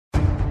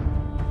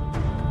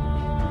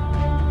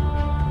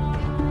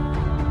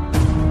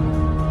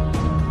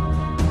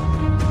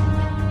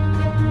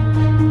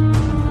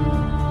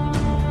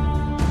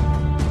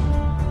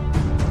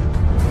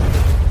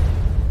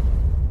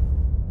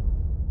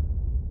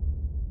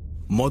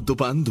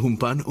মদ্যপান,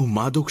 ধূমপান ও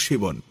মাদক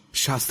সেবন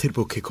স্বাস্থ্যের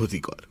পক্ষে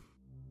ক্ষতিকর।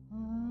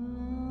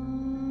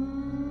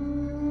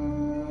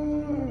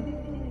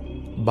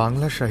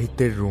 বাংলা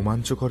সাহিত্যের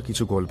রোমাঞ্চকর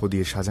কিছু গল্প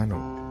দিয়ে সাজানো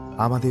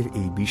আমাদের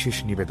এই বিশেষ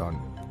নিবেদন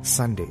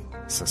সানডে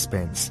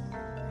সাসপেন্স।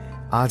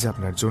 আজ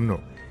আপনার জন্য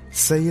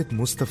সৈয়দ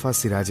মুস্তাফা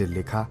সিরাজের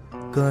লেখা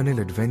কর্নেল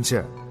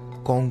অ্যাডভেঞ্চার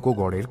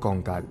কঙ্কগড়ের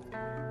কঙ্কাল।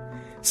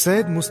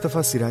 সৈয়দ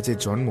মুস্তাফা সিরাজের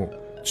জন্ম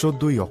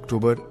 14ই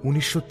অক্টোবর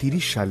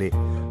 1930 সালে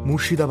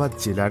মুর্শিদাবাদ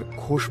জেলার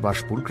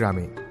খোশবাসপুর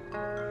গ্রামে।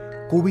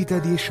 কবিতা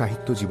দিয়ে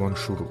সাহিত্য জীবন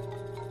শুরু।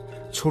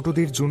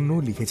 ছোটদের জন্য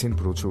লিখেছেন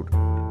প্রচুর।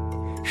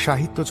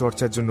 সাহিত্য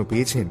চর্চার জন্য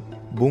পেয়েছেন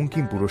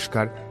বঙ্কিম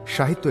পুরস্কার,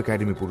 সাহিত্য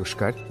একাডেমি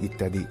পুরস্কার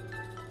ইত্যাদি।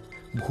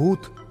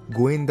 ভূত,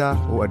 গোয়েন্দা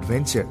ও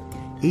অ্যাডভেঞ্চার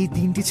এই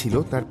তিনটি ছিল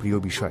তার প্রিয়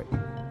বিষয়।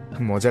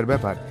 মজার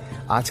ব্যাপার,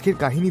 আজকের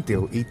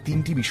কাহিনীতেও এই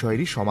তিনটি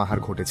বিষয়েরই সমাহার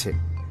ঘটেছে।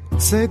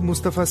 সৈয়দ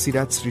মুস্তাফা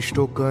সিরাজ সৃষ্ট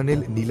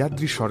কর্নেল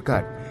নীলাদ্রি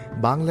সরকার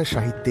বাংলা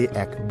সাহিত্যে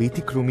এক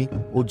ব্যতিক্রমী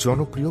ও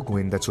জনপ্রিয়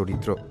গোয়েন্দা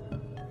চরিত্র।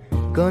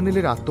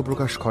 কর্নেলের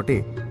আত্মপ্রকাশ ঘটে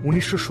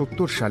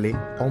 1970 সালে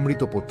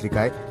অমৃত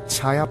পত্রিকায়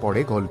ছায়া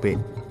পড়ে গল্পে।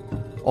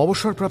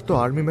 অবসরপ্রাপ্ত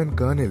আর্মিম্যান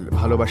কর্নেল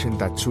ভালোবাসেন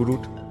তার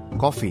চুরুট,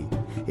 কফি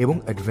এবং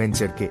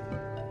অ্যাডভেঞ্চারকে।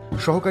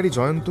 সহকারী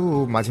জয়ন্ত ও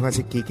মাঝে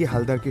মাঝে কে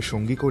হালদারকে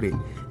সঙ্গী করে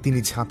তিনি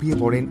ঝাঁপিয়ে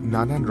পড়েন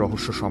নানান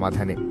রহস্য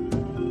সমাধানে।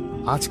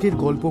 আজকের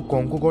গল্প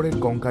কঙ্কগড়ের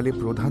কঙ্কালে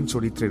প্রধান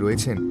চরিত্রে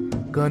রয়েছেন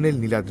কর্নেল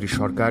নীলাদ্রি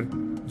সরকার,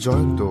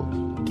 জয়ন্ত,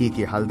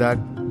 কে হালদার,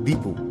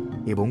 দীপু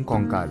এবং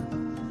কঙ্কাল।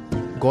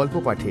 গল্প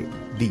পাঠে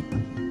দীপ।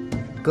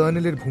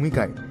 কর্নেলের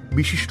ভূমিকায়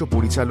বিশিষ্ট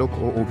পরিচালক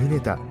ও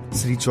অভিনেতা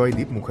শ্রী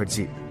জয়দীপ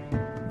মুখার্জি।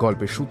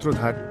 গল্পের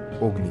সূত্রধার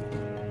অগ্নি।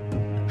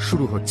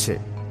 শুরু হচ্ছে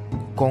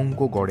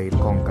কঙ্কগড়ের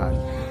কঙ্কাল।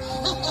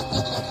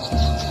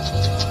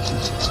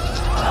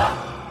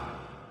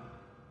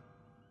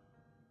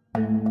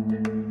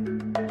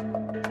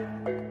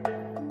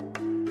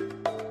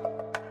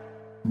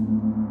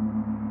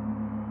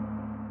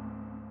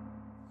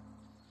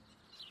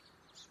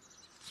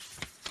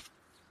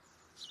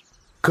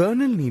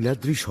 কর্নেল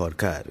নীলাদ্রি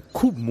সরকার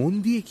খুব মন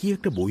দিয়ে কি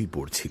একটা বই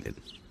পড়ছিলেন।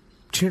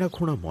 ছেঁড়া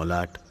খোঁড়া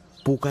মলাট,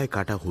 পোকায়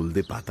কাটা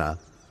হলদে পাতা,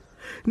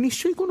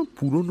 নিশ্চয়ই কোনো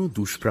পুরনো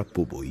দুষ্প্রাপ্য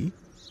বই।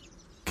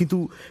 কিন্তু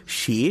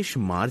শেষ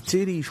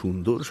মার্চের এই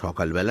সুন্দর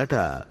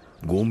সকালবেলাটা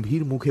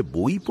গম্ভীর মুখে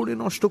বই পড়ে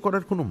নষ্ট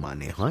করার কোনো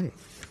মানে হয়?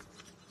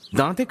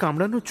 দাঁতে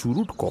কামড়ানো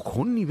চুরুট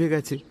কখন নিভে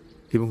গেছে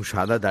এবং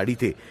সাদা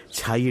দাড়িতে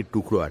ছাইয়ের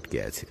টুকরো আটকে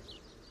আছে।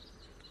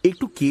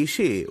 একটু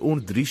কেশে ওর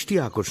দৃষ্টি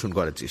আকর্ষণ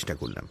করার চেষ্টা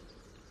করলাম,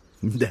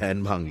 ধ্যান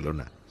ভাঙল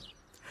না।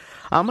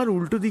 আমার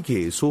উল্টো দিকে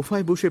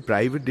সোফায় বসে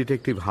প্রাইভেট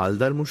ডিটেকটিভ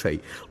হালদার মশাই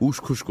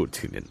উসখুস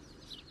করছিলেন।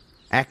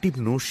 অ্যাক্টিভ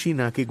নস্যি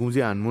নাকে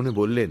গুঁজে আনমনে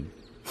বললেন,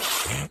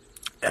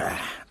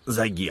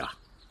 জায়গিয়া।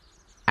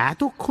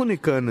 এতক্ষণে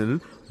কর্নেল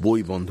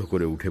বই বন্ধ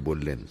করে উঠে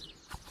বললেন,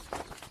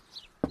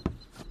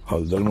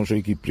 হালদার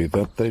মশাই কি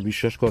প্রেতাত্মায়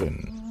বিশ্বাস করেন?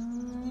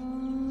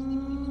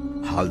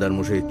 হালদার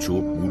মশাই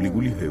চোখ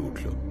গুলিগুলি হয়ে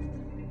উঠল।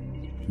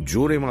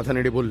 জোরে মাথা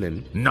নেড়ে বললেন,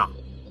 না।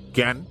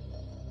 কেন?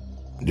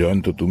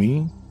 জয়ন্ত, তুমি?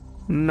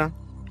 না।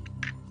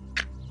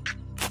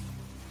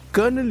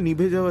 কর্নেল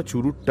নিভে যাওয়া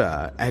চুরুটটা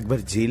একবার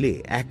জেলে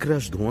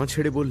একরাশ ধোঁয়া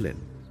ছেড়ে বললেন,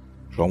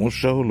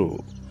 সমস্যা হলো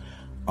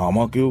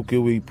আমাকেও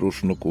কেউ এই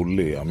প্রশ্ন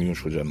করলে আমিও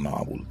সোজা না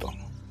বলতাম।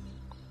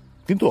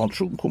 কিন্তু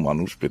অসংখ্য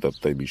মানুষ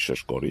প্রেতাত্মায় বিশ্বাস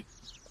করে,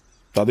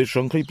 তাদের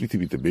সংখ্যাই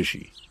পৃথিবীতে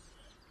বেশি।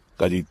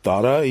 কাজেই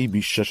তারা এই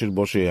বিশ্বাসের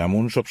বশে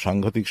এমন সব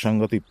সাংঘাতিক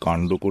সাংঘাতিক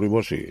কাণ্ড করে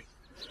বসে,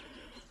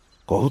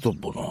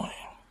 কহতব্য নয়।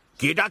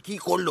 কেডা কি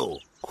করলো?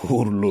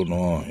 করলো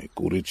নয়,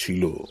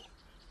 করেছিল।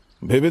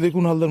 ভেবে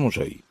দেখুন হালদার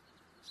মশাই,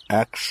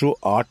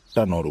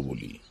 108টা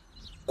নরবলি।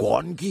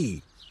 কোন কি?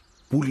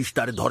 পুলিশ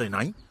তারে ধরে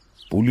নাই?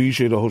 পুলিশ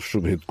এ রহস্য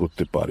ভেদ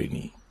করতে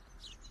পারেনি।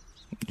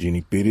 যিনি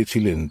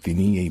পেরেছিলেন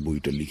তিনি এই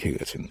বইটা লিখে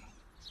গেছেন।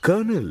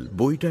 কর্নেল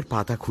বইটার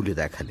পাতা খুলে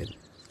দেখালেন।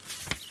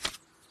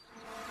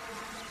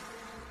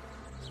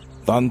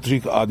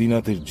 তান্ত্রিক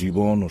আদিনাথের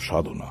জীবন ও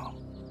সাধনা।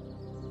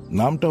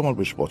 নামটা আমার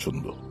বেশ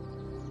পছন্দ।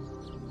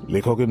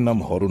 লেখকের নাম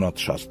হরনাথ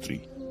শাস্ত্রী।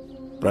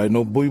 প্রায়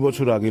 90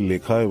 বছর আগে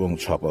লেখা এবং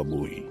ছাপা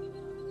বই।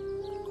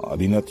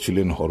 আদিনাথ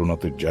ছিলেন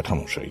হরনাথের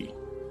জ্যাঠামশাই।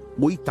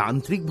 ওই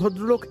তান্ত্রিক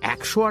ভদ্রলোক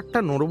 108টা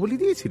নরবলি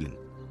দিয়েছিলেন?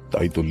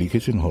 তাই তো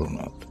লিখেছেন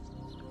হরনাথ।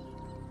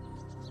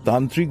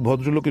 তান্ত্রিক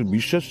ভদ্রলোকের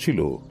বিশ্বাস ছিল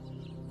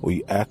ওই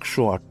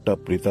 108টা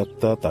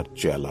প্রেতাত্মা তার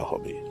চেলা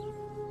হবে।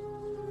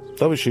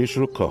 তবে শেষ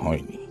রক্ষা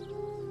হয়নি।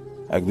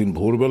 একদিন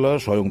ভোরবেলা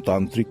স্বয়ং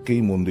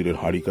তান্ত্রিককেই মন্দিরের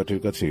হাঁড়িকাঠের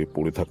কাছে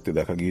পড়ে থাকতে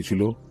দেখা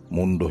গিয়েছিল।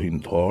 মুন্ডহীন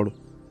ধড়,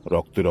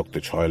 রক্তে রক্তে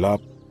ছয়লাভ,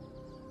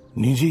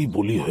 নিজেই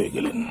বলি হয়ে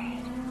গেলেন।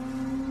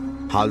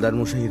 হালদার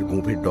মশাইয়ের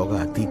গোঁফের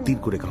ডগা তীর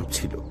করে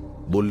কাঁপছিল।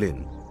 বললেন,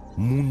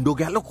 মুন্ড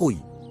গেল কই?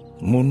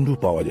 মুন্ড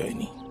পাওয়া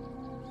যায়নি।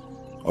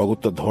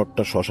 অগত্যা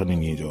ধড়টা শ্মশানে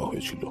নিয়ে যাওয়া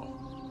হয়েছিল।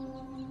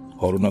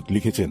 হরনাথ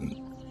লিখেছেন,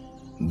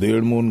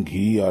 1.5 মণ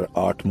ঘি আর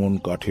 8 মণ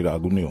কাঠের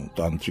আগুনেও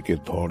তান্ত্রিকের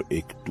ধড়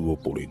একটুও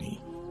পড়েনি।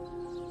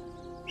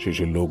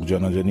 শেষে লোক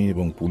জানাজানি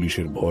এবং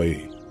পুলিশের ভয়ে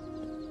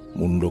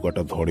মুন্ড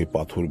কাটা ধড়ে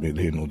পাথর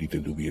বেঁধে নদীতে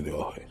ডুবিয়ে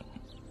দেওয়া হয়।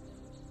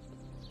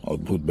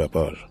 অদ্ভুত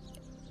ব্যাপার,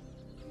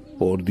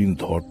 পরদিন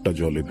ধড়টা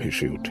জলে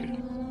ভেসে ওঠে।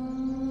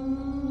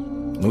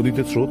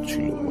 নদীতে স্রোত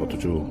ছিল,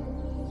 অথচ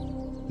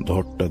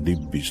ধরটা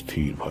দিব্যি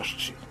স্থির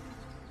ভাসছে।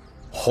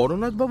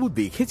 হরনাথ বাবু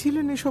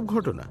দেখেছিলেন এসব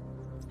ঘটনা?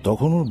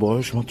 তখন ওর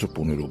বয়স মাত্র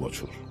 15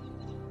 বছর,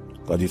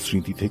 কাজে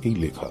স্মৃতি থেকেই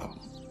লেখা।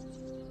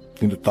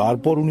 কিন্তু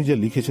তারপর উনি যা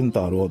লিখেছেন তা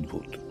আরো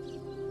অদ্ভুত।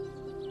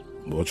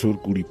 বছর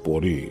 20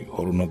 পরে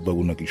হরনাথ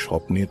বাবু নাকি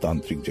স্বপ্নে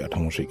তান্ত্রিক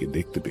জ্যাঠামশাইকে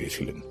দেখতে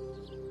পেয়েছিলেন।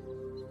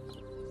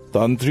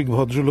 তান্ত্রিক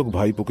ভদ্রলোক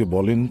ভাইপোকে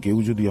বলেন, কেউ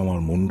যদি আমার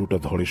মুন্ডুটা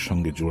ধরের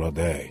সঙ্গে জোড়া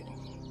দেয়,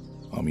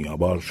 আমি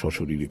আবার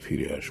সশরীরে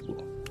ফিরে আসব।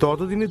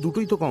 ততদিনে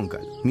দুটোই তো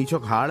কঙ্কাল,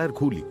 নিছক হাড় আর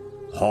খুলি।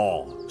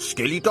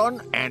 Skeleton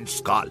and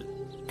skull.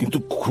 কিন্তু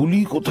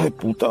খুলি কোথায়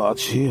পোতা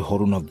আছে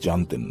হরনাথ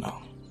জানতেন না,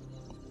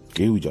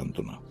 কেউ জানত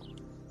না।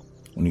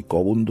 উনি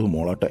কবন্ধ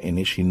মড়াটা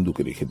এনে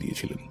সিন্ধুকে রেখে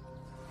দিয়েছিলেন।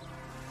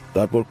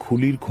 তারপর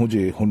খুলির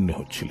খোঁজে হন্যে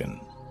হচ্ছিলেন।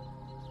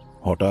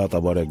 হঠাৎ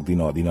আবার একদিন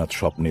আদিনাথ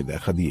স্বপ্নে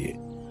দেখা দিয়ে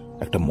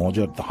একটা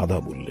মজার ধাঁধা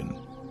বললেন।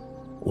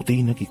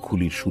 ওতেই নাকি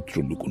খুলির সূত্র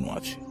লুকোনো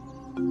আছে।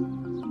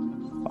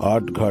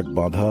 8 ঘাট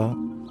বাঁধা,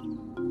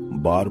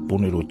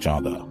 12-15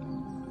 চাঁদা,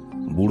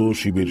 বুড়ো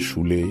শিবের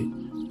শুলে,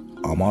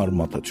 আমার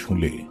মাথা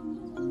ছুলে,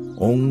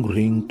 ওং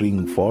হ্রিং ক্রিং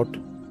ফট,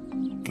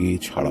 কে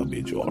ছাড়াবে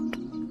জট।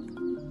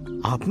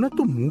 আপনার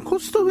তো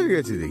মুখস্থ হয়ে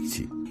গেছে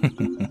দেখছি।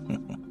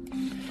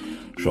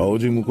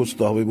 সহজে মুখস্থ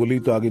হবে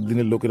বলেই তো আগের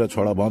দিনের লোকেরা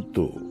ছড়া বাঁধত।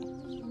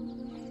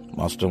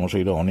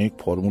 মাস্টারমশাইরা অনেক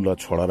ফর্মুলা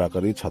ছড়ার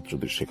আকারে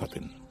ছাত্রদের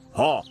শেখাতেন।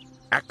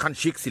 একখান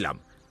শিখছিলাম,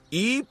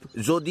 ইফ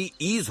যদি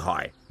ইজ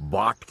হয়,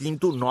 বাট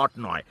কিন্তু নট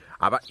নয়।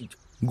 আবার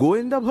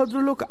গোয়েন্দা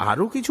ভদ্রলোক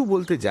আরো কিছু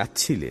বলতে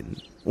যাচ্ছিলেন,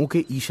 ওকে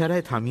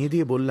ইশারায় থামিয়ে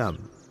দিয়ে বললাম,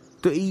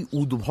 তো এই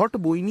উদ্ভট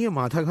বই নিয়ে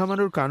মাথা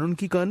ঘামানোর কারণ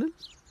কি কর্নেল?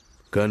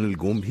 কর্নেল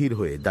গম্ভীর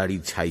হয়ে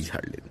দাড়ির ছাই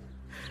ঝাড়লেন।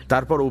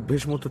 তারপর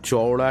অভ্যেস মতো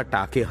চওড়া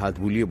টাকে হাত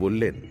বুলিয়ে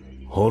বললেন,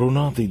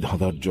 হরনাথ এই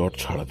ধাঁধার জট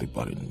ছাড়াতে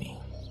পারেননি,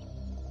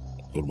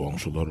 তোর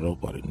বংশধররাও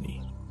পারেননি।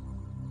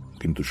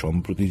 কিন্তু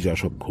সম্প্রতি যা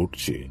সব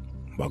ঘটছে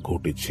বা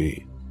ঘটেছে,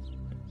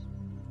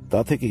 তা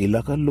থেকে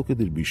এলাকার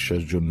লোকেদের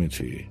বিশ্বাস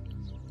জন্মেছে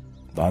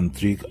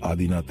তান্ত্রিক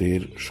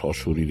আদিনাথের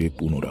সশরীরে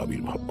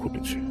পুনরাবির্ভাব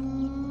ঘটেছে।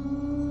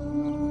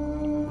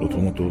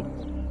 প্রথমত,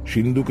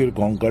 সিন্ধুকের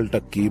কঙ্কালটা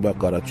কে বা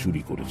কারা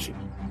চুরি করেছে।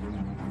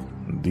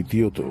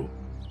 দ্বিতীয়ত,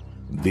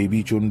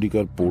 দেবী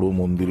চণ্ডিকার পোড়ো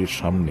মন্দিরের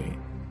সামনে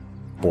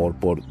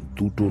পরপর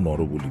 2টো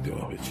নরবলি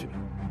দেওয়া হয়েছে।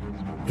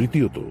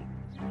 তৃতীয়ত,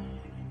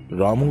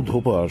 রামু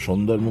ধোপা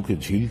সন্ধ্যার মুখে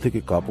ঝিল থেকে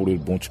কাপড়ের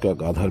বোঁচকা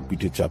গাধার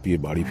পিঠে চাপিয়ে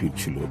বাড়ি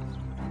ফিরছিল।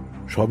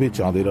 সবে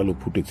চাঁদের আলো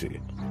ফুটেছে,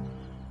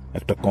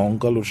 একটা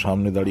কঙ্কাল ওর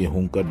সামনে দাঁড়িয়ে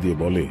হুঙ্কার দিয়ে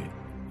বলে,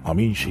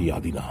 আমি সেই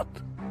আদিনাথ।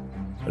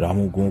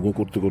 রামু গোঁ গোঁ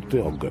করতে করতে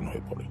অজ্ঞান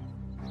হয়ে পড়ে।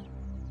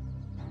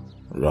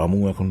 রামু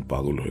এখন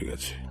পাগল হয়ে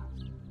গেছে,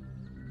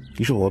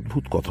 কিসব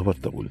অদ্ভুত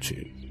কথাবার্তা বলছে।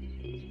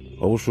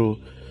 অবশ্য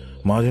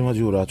মাঝে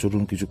মাঝে ওর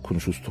আচরণ কিছুক্ষণ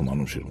সুস্থ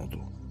মানুষের মতো।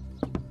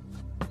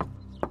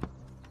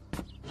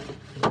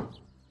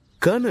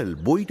 কর্নেল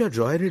বইটা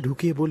ড্রয়ারে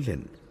ঢুকিয়ে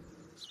বললেন,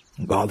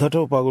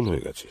 গাধাটাও পাগল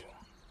হয়ে গেছে,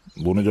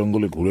 বনে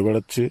জঙ্গলে ঘুরে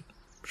বেড়াচ্ছে,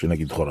 সে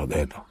নাকি ধরা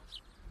দেয় না।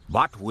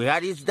 But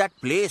where is that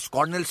place,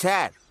 colonel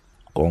sir?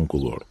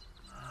 Kankagarh.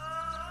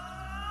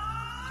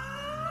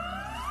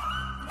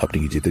 আপনি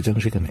কি যেতে চান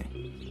সেখানে?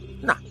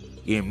 না,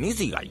 এমনি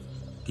জিগাই,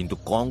 কিন্তু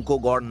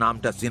কঙ্কগড়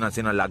নামটা চেনা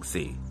চেনা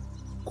লাগছে।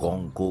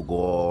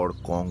 কঙ্কগড়,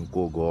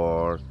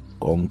 কঙ্কগড়।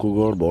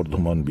 কঙ্কগড়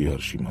বর্ধমান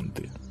বিহার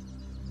সীমান্তে,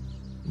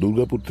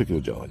 দুর্গাপুর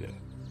থেকেও যাওয়া যায়।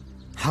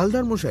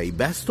 হালদার মশাই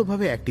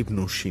ব্যস্তভাবে অ্যাক্টিভ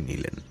নস্যি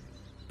নিলেন।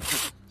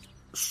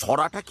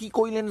 ছড়াটা কি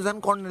কইলেন জান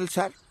কর্নেল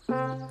স্যার?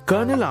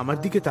 কর্নেল আমার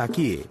দিকে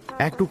তাকিয়ে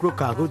এক টুকরো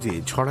কাগজে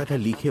ছড়াটা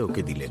লিখে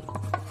ওকে দিলেন।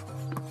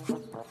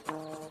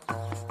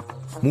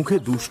 মুখে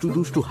দুষ্টু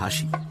দুষ্টু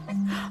হাসি।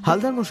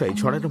 হালদার মশাই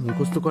ছড়াটা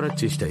মুখস্থ করার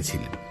চেষ্টায়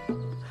ছিলেন।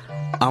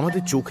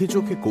 আমাদের চোখে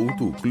চোখে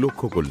কৌতুক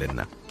লক্ষ্য করলেন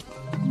না।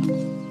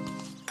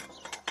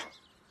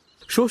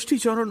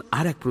 ষষ্ঠীচরণ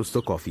আর এক প্রস্ত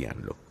কফি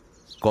আনলো।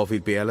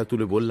 কফির পেয়ালা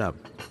তুলে বললাম,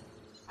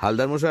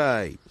 হালদার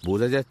মশাই,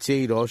 বোঝা যাচ্ছে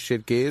এই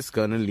রহস্যের কেস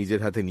কর্নেল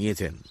নিজের হাতে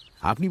নিয়েছেন।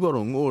 আপনি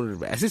বরং ওর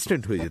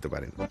অ্যাসিস্ট্যান্ট হয়ে যেতে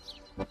পারেন।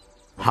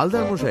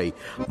 হালদার মশাই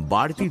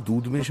বাড়তি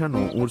দুধ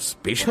মেশানো ওর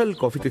স্পেশাল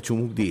কফিতে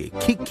চুমুক দিয়ে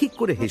খিক খিক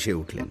করে হেসে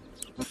উঠলেন।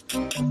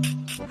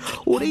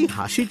 ওর এই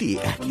হাসিটি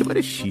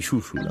একেবারে শিশু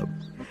সুলভ।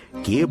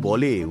 কে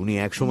বলে উনি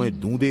একসময়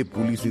দুধে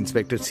পুলিশ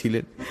ইন্সপেক্টর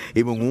ছিলেন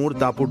এবং ওর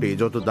দাপটে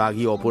যত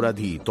দাগী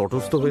অপরাধী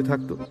তটস্থ হয়ে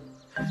থাকত।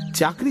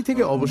 চাকরি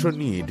থেকে অবসর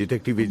নিয়ে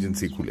ডিটেকটিভ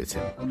এজেন্সি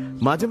খুলেছেন।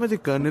 মাঝে মাঝে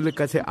কর্নেলের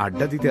কাছে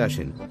আড্ডা দিতে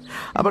আসেন।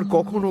 আবার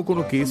কখনো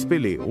কোনো কেস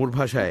পেলে ওর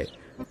ভাষায়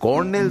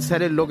কর্নেল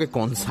স্যারের লোকে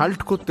কনসাল্ট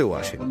করতেও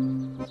আসেন।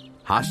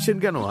 হাসছেন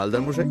কেন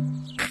হালদার মশাই?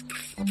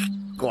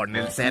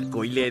 কর্নেল স্যার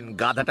কইলেন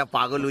গাধাটা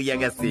পাগল হইয়া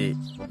গেছে।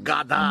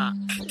 গাধা,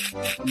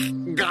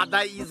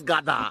 গাধা ইজ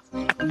গাধা।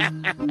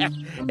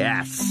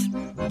 এস,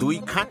 2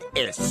 খান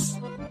এস।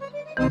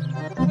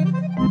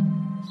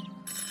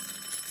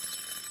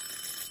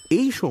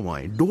 এই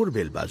সময়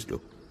ডোরবেল বাজল।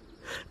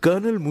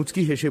 কর্নেল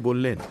মুচকি হেসে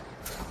বললেন,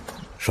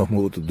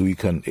 সম্ভবত 2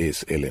 খান এস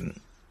এলেন,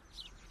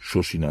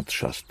 শশীনাথ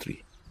শাস্ত্রী।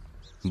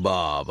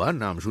 বাবা,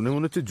 নাম শুনে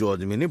মনে হচ্ছে জজ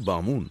মেনে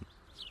বামুন,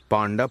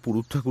 পান্ডা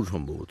পুরুত ঠাকুর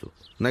সম্ভবত,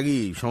 নাকি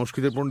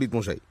সংস্কৃতের পণ্ডিত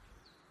মশাই।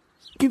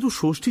 কিন্তু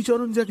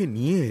ষষ্ঠীচরণ যাকে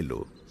নিয়ে এলো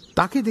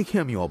তাকে দেখে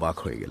আমি অবাক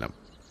হয়ে গেলাম।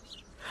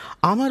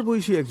 আমার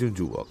বয়সী একজন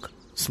যুবক,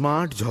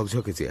 স্মার্ট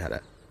ঝকঝকে চেহারা,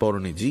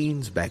 পরনে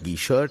জিন্স, ব্যাগি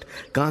শার্ট,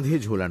 কাঁধে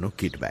ঝোলানো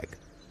কিট ব্যাগ।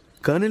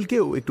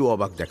 কর্নেলকেও একটু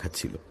অবাক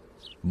দেখাচ্ছিল।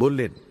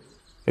 বললেন,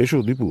 এসো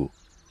দীপু,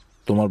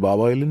 তোমার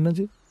বাবা এলেন না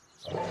যে?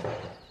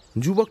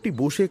 যুবকটি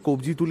বসে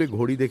কবজি তুলে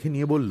ঘড়ি দেখে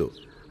নিয়ে বলল,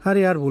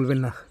 আরে আর বলবেন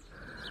না,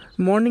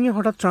 মর্নিংয়ে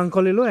হঠাৎ ট্রাঙ্ক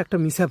কল এলো, একটা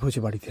মিসহ্যাপ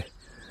হয়েছে বাড়িতে।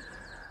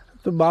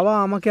 তো বাবা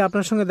আমাকে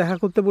আপনার সঙ্গে দেখা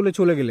করতে বলে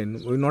চলে গেলেন।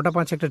 ওই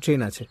 9:05 একটা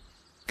ট্রেন আছে।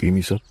 কি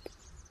মিসহ্যাপ?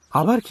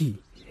 আবার কি,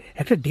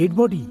 একটা ডেড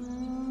বডি।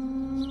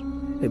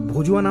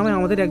 ভজুয়া নামে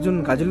আমাদের একজন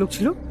কাজের লোক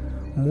ছিল,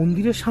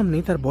 মন্দিরের সামনে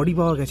তার বডি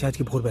পাওয়া গেছে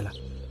আজকে ভোরবেলা,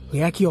 ওই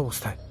একই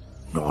অবস্থায়।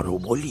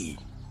 নরবলি।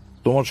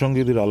 তোমার সঙ্গে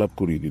এদের আলাপ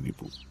করিয়ে দিই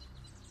দীপু।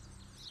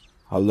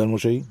 হালদার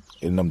মশাই,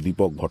 এর নাম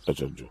দীপক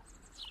ভট্টাচার্য।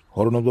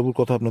 হরনাথবাবুর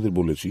কথা আপনাদের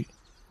বলেছি,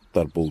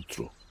 তার পৌত্র।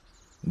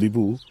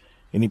 দীপু,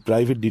 ইনি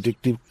প্রাইভেট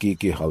ডিটেকটিভ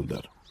কে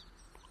হালদার।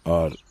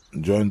 আর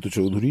জয়ন্ত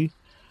চৌধুরী,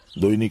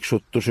 দৈনিক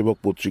সত্যসেবক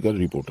পত্রিকার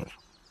রিপোর্টার।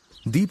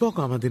 দীপক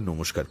আমাদের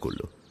নমস্কার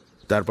করল,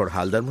 তারপর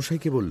হালদার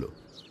মশাইকে বলল,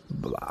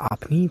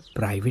 আপনি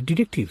প্রাইভেট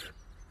ডিটেকটিভ?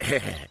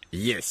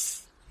 ইয়েস।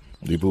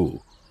 দীপু,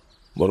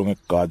 বরং এক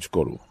কাজ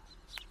করো,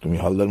 তুমি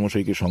হালদার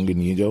মশাইকে সঙ্গে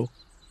নিয়ে যাও,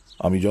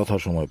 আমি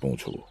যথাসময়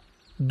পৌঁছবো।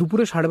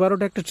 দুপুরে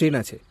 12:30 একটা ট্রেন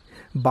আছে।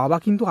 বাবা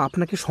কিন্তু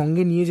আপনাকে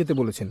সঙ্গে নিয়ে যেতে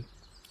বলেছেন।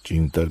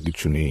 চিন্তার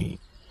কিছু নেই,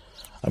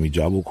 আমি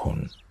যাবক্ষণ।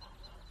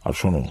 আর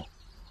শোনো,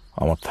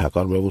 আমার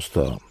থাকার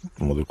ব্যবস্থা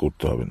তোমাদের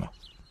করতে হবে না।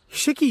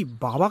 সে কি,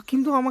 বাবা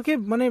কিন্তু আমাকে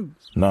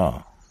না,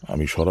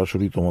 আমি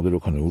সরাসরি তোমাদের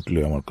ওখানে উঠলে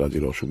আমার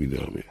কাজের অসুবিধা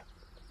হবে।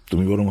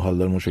 তুমি বরং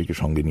হালদার মশাইকে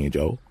সঙ্গে নিয়ে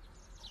যাও,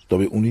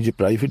 তবে উনি যে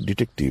প্রাইভেট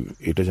ডিটেকটিভ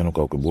এটা যেন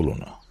কাউকে বলো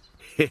না।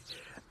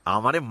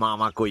 আমারে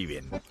মামা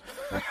কইবেন।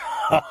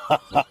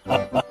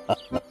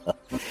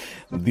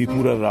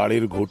 দীপুরা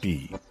রাড়ের ঘটি,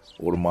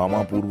 ওর মামা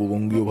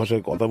পূর্ববঙ্গীয়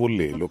ভাষায় কথা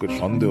বললে লোকের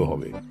সন্দেহ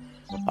হবে।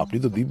 আপনি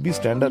তো দিব্যি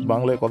স্ট্যান্ডার্ড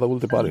বাংলায় কথা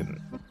বলতে পারেন।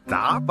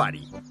 তা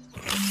পারি।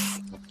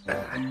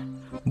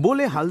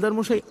 বলে হালদার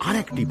মশাই আর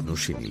এক টিপ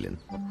নসিয়ে নিলেন।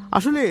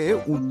 আসলে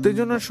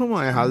উত্তেজনার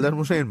সময় হালদার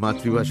মশাইয়ের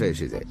মাতৃভাষা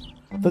এসে যায়।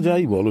 তা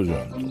যাই বলো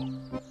জয়ন্ত,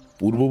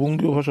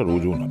 পূর্ববঙ্গীয় ভাষার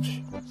ওজন আছে।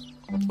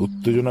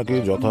 উত্তেজনাকে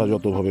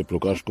যথাযথভাবে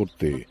প্রকাশ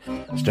করতে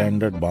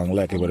স্ট্যান্ডার্ড বাংলা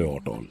একেবারে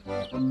অটল।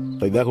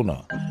 তাই দেখো না,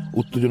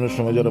 উত্তেজনার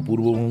সময় যারা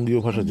পূর্ববঙ্গীয়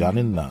ভাষা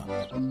জানেন না,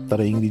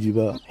 তারা ইংরেজি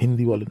বা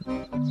হিন্দি বলেন।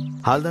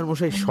 হালদার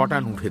মশাই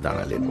শটান উঠে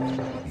দাঁড়ালেন।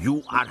 You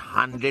R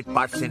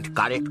 100%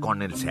 correct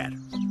colonel sir.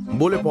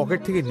 বলে পকেট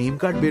থেকে নিম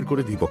কার্ড বের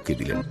করে দীপককে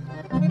দিলেন।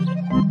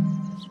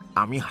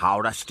 আমি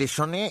হাওড়া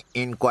স্টেশনে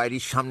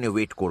এনকোয়ারির সামনে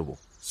ওয়েট করব,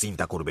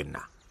 চিন্তা করবেন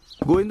না।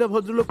 গোয়েন্দা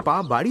ভদ্রলোক পা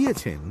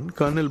বাড়িয়েছেন।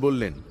 কর্নেল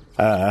বললেন,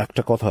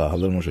 একটা কথা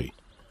হালদার মশাই,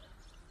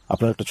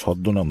 আপনার একটা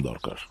ছদ্মনাম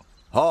দরকার।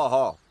 হ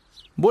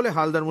বলে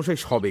হালদার মশাই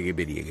সবেগে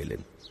বেরিয়ে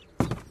গেলেন।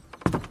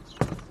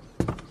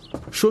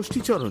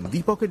 ষষ্ঠীচরণ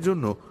দীপকের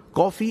জন্য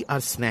কফি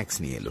আর স্ন্যাক্স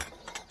নিয়ে এলো।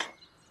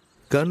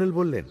 কর্নেল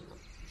বললেন,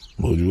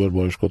 ভজুয়ার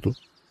বয়স কত?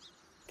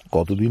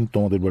 কতদিন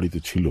তোমাদের বাড়িতে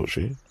ছিল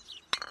সে?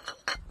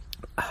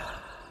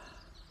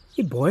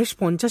 এই বয়স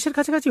 50-এর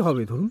কাছাকাছি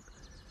হবে ধরুন।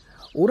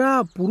 ওরা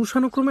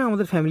পুরুষানুক্রমে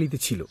আমাদের ফ্যামিলিতে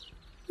ছিল,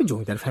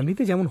 জমিদার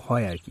ফ্যামিলিতে যেমন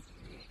হয় আর কি,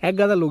 এক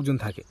গাদা লোকজন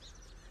থাকে।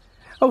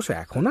 অবশ্য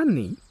এখন আর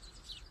নেই।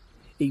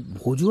 এই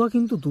ভজুয়া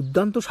কিন্তু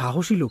দুর্দান্ত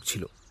সাহসী লোক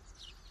ছিল।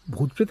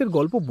 ভূতপ্রেতের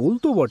গল্প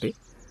বলতো বটে,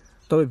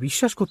 তবে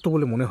বিশ্বাস করতো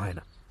বলে মনে হয়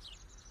না।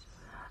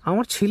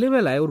 আমার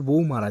ছেলেবেলায় ওর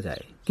বউ মারা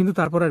যায়, কিন্তু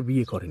তারপর আর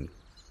বিয়ে করেনি।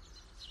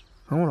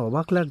 আমার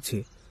অবাক লাগছে,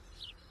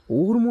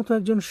 ওর মতো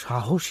একজন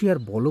সাহসী আর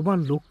বলবান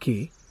লোককে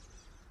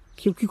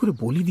কেউ কি করে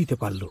বলি দিতে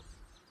পারল।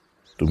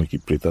 তুমি কি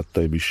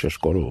প্রেতাত্মায় বিশ্বাস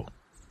করো?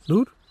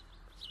 দূর,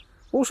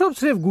 ওসব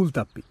স্রেফ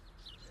গুলতাপ্পি।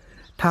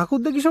 ঠাকুর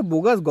দেখি সব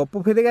বোগাস গপ্প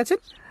ফেলে গেছেন,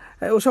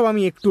 ওসব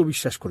আমি একটুও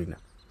বিশ্বাস করি না।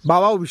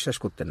 বাবাও বিশ্বাস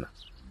করতেন না।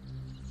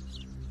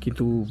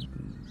 কিন্তু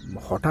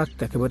হঠাৎ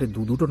একেবারে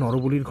দুটো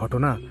নরবলির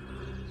ঘটনা,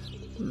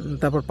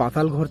 তারপর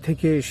পাতাল ঘর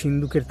থেকে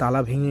সিন্দুকের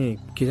তালা ভেঙে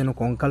কে যেন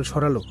কঙ্কাল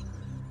সরালো,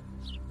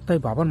 তাই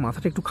বাবার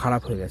মাথাটা একটু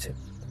খারাপ হয়ে গেছে।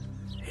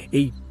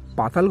 এই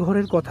পাতাল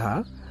ঘরের কথা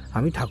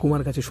আমি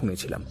ঠাকুমার কাছে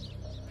শুনেছিলাম,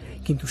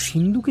 কিন্তু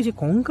সিন্দুকে যে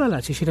কঙ্কাল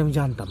আছে সেটা আমি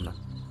জানতাম না।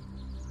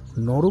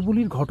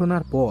 নরবলির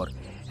ঘটনার পর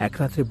এক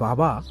রাত্রে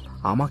বাবা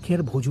আমাকে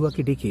আর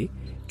ভজুয়াকে ডেকে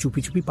চুপি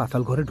চুপি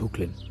পাতাল ঘরে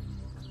ঢুকলেন।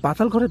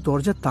 পাতাল ঘরের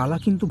দরজার তালা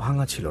কিন্তু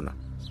ভাঙা ছিল না।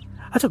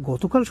 আচ্ছা,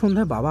 গতকাল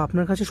সন্ধ্যায় বাবা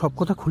আপনার কাছে সব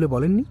কথা খুলে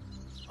বলেননি?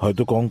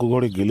 হয়তো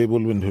কঙ্কগড়ে গেলে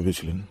বলবেন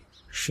ভেবেছিলেন।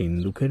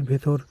 সিন্দুকের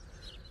ভেতর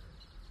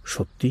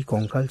সত্যি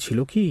কঙ্কাল ছিল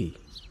কি?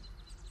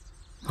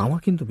 আমার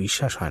কিন্তু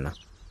বিশ্বাস হয় না।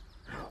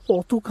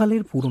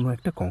 অতকালের পুরনো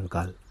একটা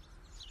কঙ্কাল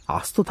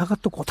আস্ত থাকার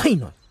তো কথাই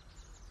নয়।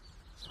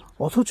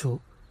 অথচ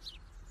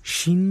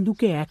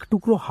সিন্দুকে এক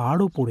টুকরো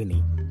হাড়ও পড়ে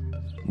নেই।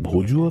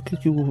 ভজুয়াকে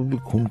কেউ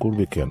খুন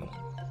করবে কেন?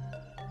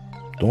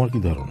 তোমার কি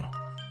ধারণা?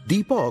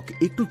 দীপক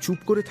একটু চুপ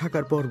করে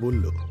থাকার পর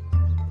বলল,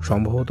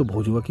 সম্ভবত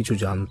ভজুয়া কিছু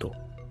জানতো।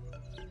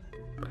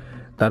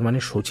 তার মানে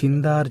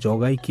শচীনদা আর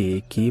জগাইকে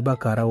কে বা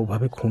কারা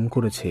ওভাবে খুন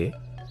করেছে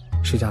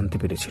সে জানতে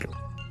পেরেছিল।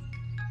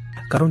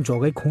 কারণ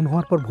জগাই খুন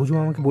হওয়ার পর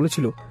ভজুয়া আমাকে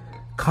বলেছিল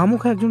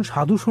খামোখা একজন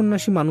সাধু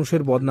সন্ন্যাসী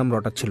মানুষের বদনাম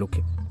রটাচ্ছে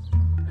লোকে,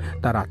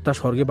 তার আত্মা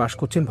স্বর্গে বাস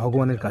করছেন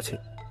ভগবানের কাছে।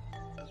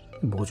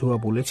 ভজুয়া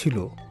বলেছিল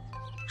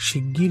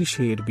শিগগির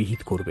সে এর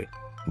বিহিত করবে।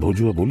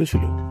 ভজুয়া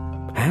বলেছিল?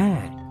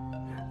 হ্যাঁ,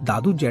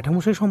 দাদুর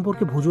জ্যাঠামশাই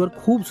সম্পর্কে ভজুয়ার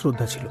খুব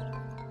শ্রদ্ধা ছিল।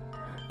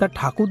 তার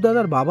ঠাকুর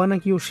দাদার বাবা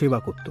নাকি ওর সেবা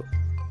করত।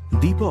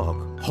 দীপক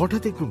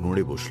হঠাৎ একটু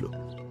নড়ে বসল।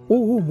 ও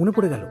মনে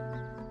পড়ে গেল,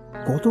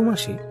 গত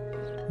মাসে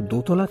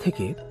দোতলা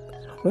থেকে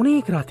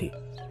অনেক রাতে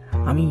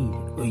আমি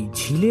ওই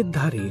ঝিলের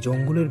ধারে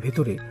জঙ্গলের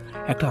ভেতরে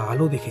একটা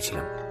আলো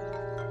দেখেছিলাম।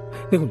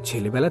 দেখুন,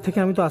 ছেলেবেলা থেকে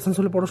আমি তো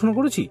আসানসোলে পড়াশোনা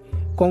করেছি,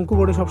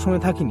 কঙ্কগড়ে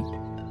সবসময় থাকিনি।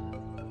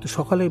 তো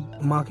সকালে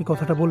মাকে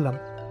কথাটা বললাম।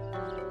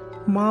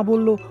 মা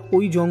বলল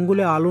ওই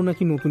জঙ্গলে আলো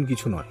নাকি নতুন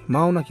কিছু নয়,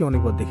 মাও নাকি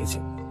অনেকবার দেখেছে।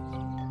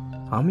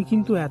 আমি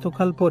কিন্তু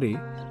এতকাল পরে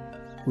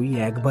ওই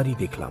একবারই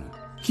দেখলাম।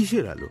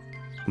 কিসের আলো?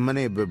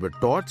 মানে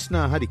টর্চ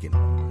না হারিকেন?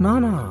 না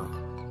না,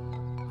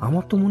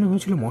 আমার তো মনে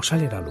হয়েছিল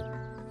মশালের আলো।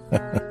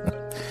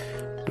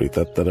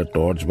 প্রেতাত্মারা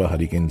টর্চ বা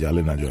হারিকেন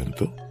জ্বালে না জয়ন্ত।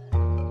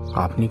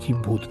 আপনি কি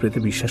ভূত প্রেতে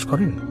বিশ্বাস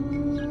করেন?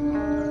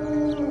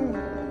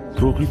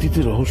 প্রকৃতিতে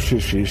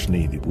রহস্যের শেষ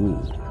নেই দীপু।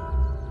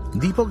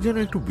 দীপক যেন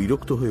একটু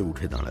বিরক্ত হয়ে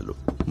উঠে দাঁড়ালো,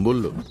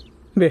 বলল,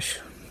 বেশ,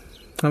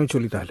 আমি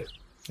চলি তাহলে।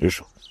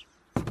 এসো।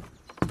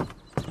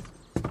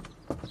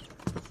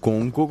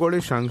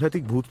 কঙ্কগড়ের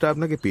সাংঘাতিক ভূতটা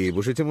আপনাকে পেয়ে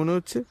বসেছে মনে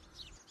হচ্ছে।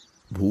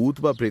 ভূত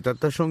বা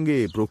প্রেতাত্মার সঙ্গে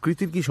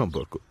প্রকৃতির কি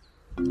সম্পর্ক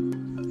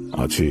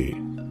আছে?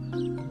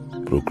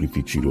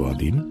 প্রকৃতি চির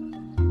আদিম,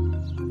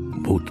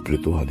 ভূত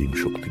প্রেত আদিম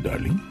শক্তি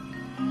ডার্লিং।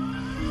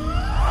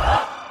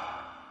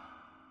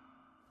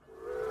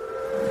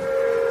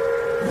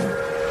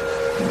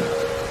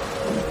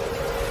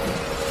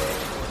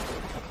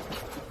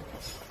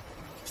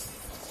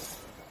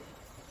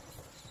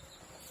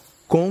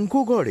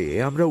 কঙ্কগড়ে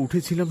আমরা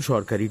উঠেছিলাম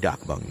সরকারি ডাক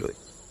বাংলোয়।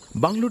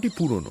 বাংলোটি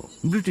পুরনো,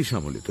 ব্রিটিশ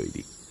আমলে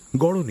তৈরি,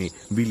 গড়নে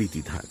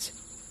বিলিতি ধাঁচ,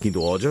 কিন্তু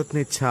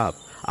অযত্নের ছাপ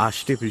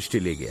আষ্টে পৃষ্ঠে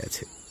লেগে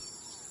আছে।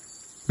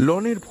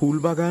 লনের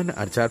ফুলবাগান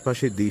আর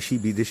চারপাশে দেশি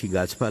বিদেশি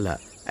গাছপালা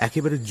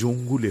একেবারে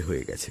জঙ্গুলে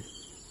হয়ে গেছে।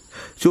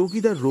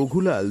 চৌকিদার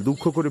রঘুলাল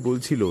দুঃখ করে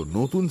বলছিল,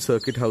 নতুন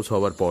সার্কিট হাউস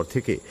হওয়ার পর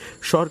থেকে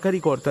সরকারি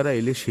কর্তারা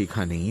এলে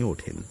সেখানেই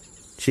ওঠেন,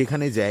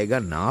 সেখানে জায়গা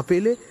না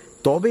পেলে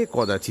তবে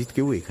কদাচিৎ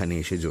কেউ এখানে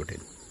এসে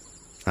জোটেন।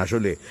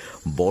 আসলে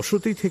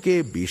বসতি থেকে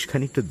বেশ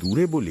খানিকটা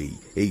দূরে বলেই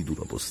এই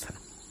দুরবস্থা।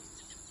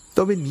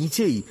 তবে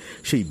নিচেই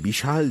সেই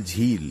বিশাল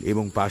ঝিল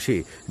এবং পাশে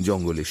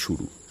জঙ্গলের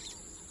শুরু।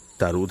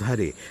 তার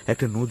ওধারে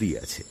একটা নদী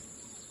আছে।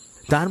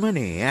 তার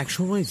মানে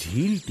একসময়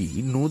ঝিলটি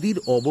নদীর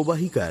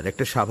অববাহিকার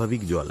একটা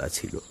স্বাভাবিক জলা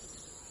ছিল।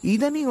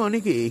 ইদানিং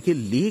অনেকে একে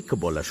লেক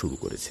বলা শুরু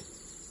করেছে।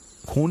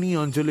 খনি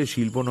অঞ্চলের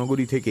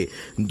শিল্পনগরী থেকে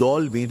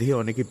দল বেঁধে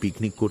অনেকে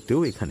পিকনিক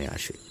করতেও এখানে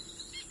আসে।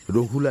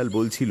 রঘুলাল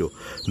বলছিল,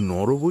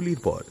 নরবলির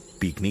পর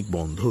পিকনিক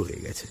বন্ধ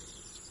হয়ে গেছে।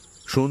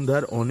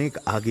 সন্ধ্যার অনেক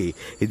আগে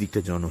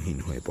এদিকটা জনহীন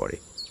হয়ে পড়ে।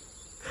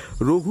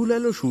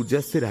 রঘুলালও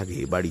সূর্যাস্তের আগে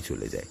বাড়ি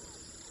চলে যায়।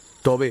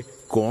 তবে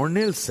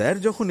কর্নেল স্যার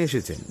যখন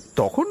এসেছেন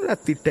তখন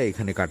রাত্রিটা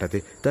এখানে কাটাতে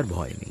তার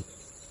ভয় নেই।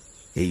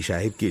 এই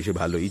সাহেবকে এসে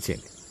ভালোই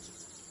চেনে।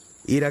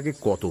 এর আগে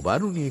কতবার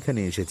উনি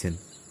এখানে এসেছেন।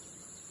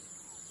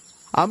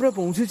 আমরা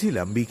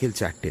পৌঁছেছিলাম বিকেল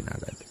 4টে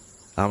নাগাদ।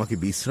 আমাকে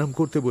বিশ্রাম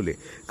করতে বলে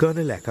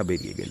কর্নেল একা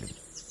বেরিয়ে গেলেন।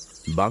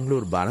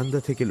 বাংলোর বারান্দা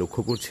থেকে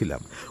লক্ষ্য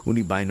করছিলাম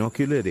উনি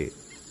বাইনকুলারে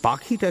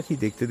পাখি টাখি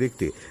দেখতে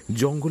দেখতে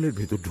জঙ্গলের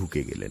ভেতর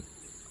ঢুকে গেলেন।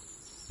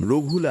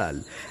 রঘুলাল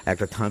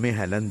একটা থামে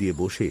হেলান দিয়ে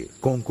বসে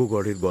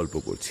কঙ্কগড়ের গল্প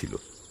করছিল।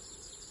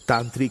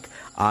 তান্ত্রিক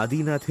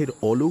আদিনাথের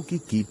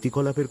অলৌকিক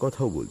কীর্তিকলাপের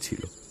কথাও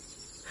বলছিল।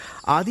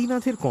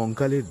 আদিনাথের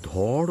কঙ্কালের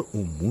ধড় ও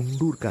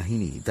মুন্ডুর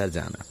কাহিনী তার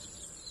জানা।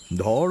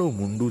 ধড় ও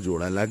মুন্ডু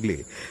জোড়া লাগলে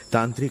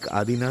তান্ত্রিক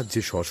আদিনাথ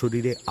যে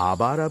সশরীরে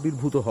আবার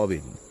আবির্ভূত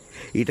হবেন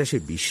এটা সে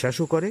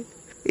বিশ্বাসও করে,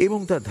 এবং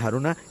তার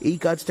ধারণা এই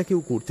কাজটা কেউ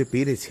করতে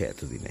পেরেছে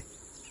এতদিনে।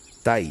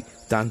 তাই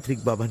তান্ত্রিক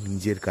বাবা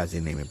নিজের কাজে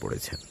নেমে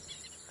পড়েছেন।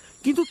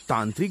 কিন্তু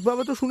তান্ত্রিক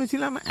বাবা তো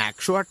শুনেছিলাম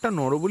 108টা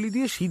নরবলি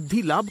দিয়ে সিদ্ধি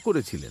লাভ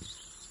করেছিলেন।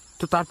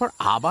 তো তারপর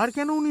আবার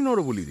কেন উনি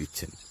নরবলি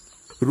দিচ্ছেন?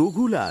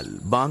 রঘুলাল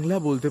বাংলা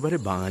বলতে পারে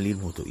বাঙালির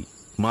মতোই।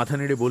 মাথা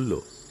নেড়ে বলল,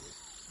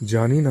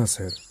 জানি না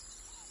স্যার।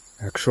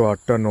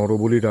 108টা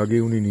নরবলির আগে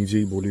উনি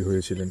নিজেই বলি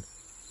হয়েছিলেন।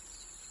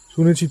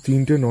 শুনেছি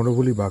 3টে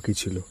নরবলি বাকি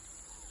ছিল।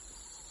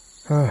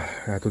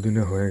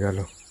 এতদিনে হয়ে গেল।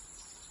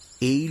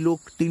 এই লোক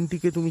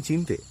তিনটিকে তুমি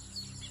চিনতে?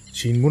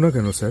 চিনব না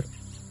কেন স্যার?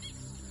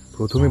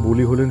 প্রথমে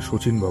বলি হলেন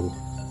শচীন বাবু।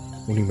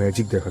 উনি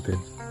ম্যাজিক দেখাতেন।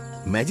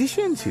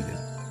 ম্যাজিশিয়ান ছিলেন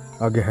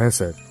আগে? হ্যাঁ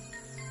স্যার,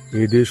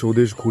 এ দেশ ও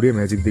দেশ ঘুরে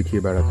ম্যাজিক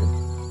দেখিয়ে বেড়াতেন।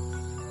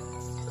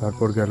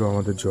 তারপর গেল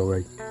আমাদের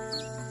জগাই।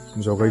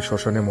 জগাই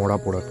শ্মশানে মরা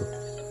পোড়াতো।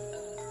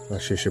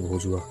 আর শেষে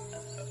ভজুয়া,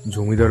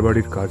 জমিদার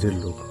বাড়ির কাজের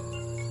লোক।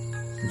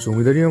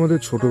 জমিদারি আমাদের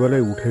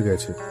ছোটবেলায় উঠে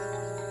গেছে,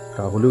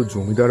 তাহলেও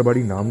জমিদার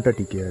বাড়ি নামটা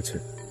টিকে আছে।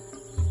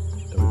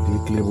 তবে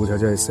দেখলে বোঝা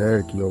যায় স্যার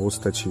কি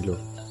অবস্থা ছিল।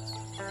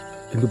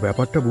 কিন্তু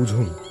ব্যাপারটা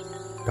বুঝুন,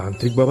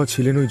 তান্ত্রিক বাবা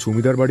ছিলেন ওই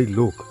জমিদার বাড়ির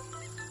লোক।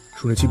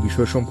 শুনেছি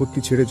বিষয় সম্পত্তি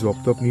ছেড়ে জপ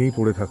তপ নিয়েই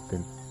পড়ে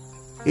থাকতেন।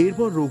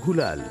 এরপর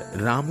রঘুলাল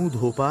রামু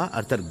ধোপা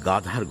আর তার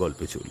গাধার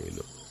গল্পে চলে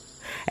এলো।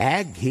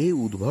 এক ঘেয়ে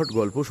উদ্ভট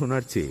গল্প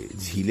শোনার চেয়ে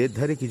ঝিলের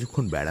ধারে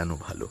কিছুক্ষণ বেড়ানো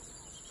ভালো।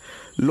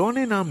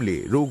 লনে নামলে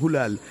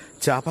রঘুলাল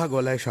চাপা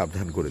গলায়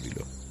সাবধান করে দিল,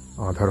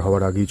 আধার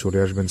হওয়ার আগেই চলে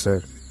আসবেন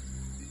স্যার।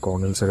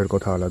 কর্নেল স্যারের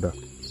কথা আলাদা,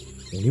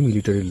 উনি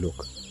মিলিটারির লোক।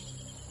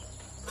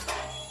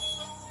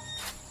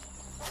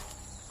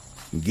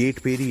 গেট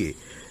পেরিয়ে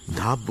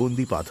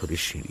ধাপবন্দি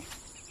পাথরের সিঁড়ি।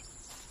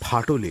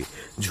 ফাটলে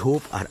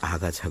ঝোপ আর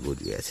আগাছা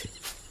গজিয়ে আছে।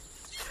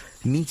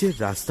 নিচের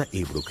রাস্তা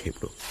এবড়ো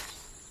খেবড়ো।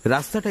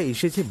 রাস্তাটা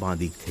এসেছে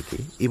বাঁদিক থেকে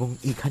এবং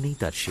এখানেই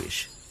তার শেষ।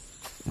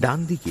 ডান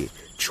দিকে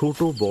ছোট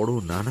বড়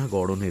নানা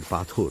গড়নের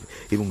পাথর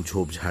এবং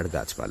ঝোপঝাড়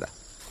গাছপালা।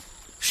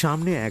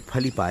 সামনে এক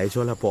ফালি পায়ে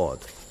চলা পথ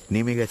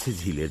নেমে গেছে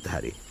ঝিলের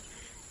ধারে।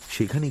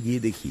 সেখানে গিয়ে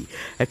দেখি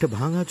একটা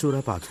ভাঙা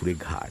চোরা পাথুরে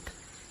ঘাট।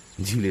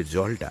 ঝিলের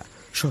জলটা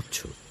স্বচ্ছ।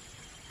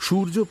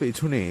 সূর্য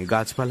পেছনে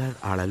গাছপালার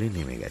আড়ালে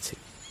নেমে গেছে,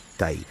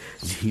 তাই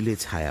ঝিলে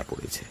ছায়া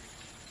পড়েছে।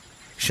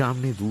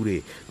 সামনে দূরে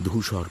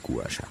ধূসর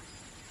কুয়াশা।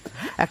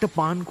 একটা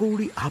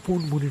পানকৌড়ি আপন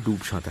মনে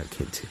ডুব সাঁতার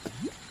খেলছে।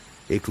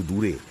 একটু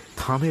দূরে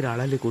থামের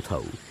আড়ালে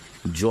কোথাও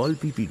জল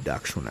পিপির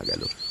ডাক শোনা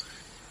গেল।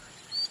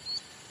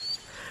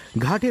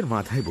 ঘাটের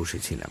মাথায়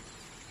বসেছিলাম।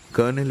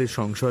 কর্নেলের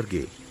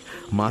সংসর্গে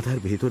মাথার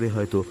ভেতরে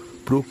হয়তো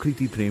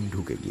প্রকৃতি প্রেম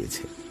ঢুকে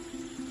গিয়েছে।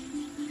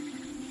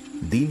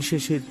 দিন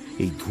শেষের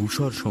এই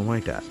ধূসর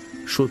সময়টা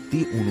সত্যি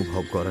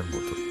অনুভব করার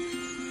মতো।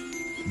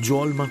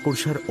 জল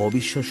মাকড়সার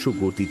অবিশ্বাস্য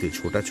গতিতে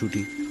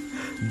ছোটাছুটি,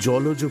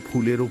 জলজ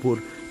ফুলের ওপর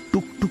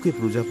টুকটুকে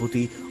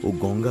প্রজাপতি ও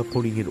গঙ্গা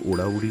ফড়িংয়ের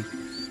ওড়াউড়ি,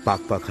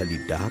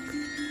 পাকপাখালির ডাক,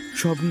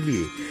 সব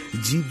মিলিয়ে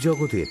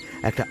জীবজগতের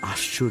একটা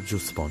আশ্চর্য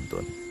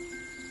স্পন্দন।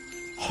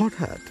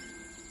 হঠাৎ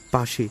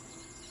পাশে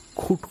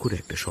খুট করে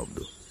একটা শব্দ।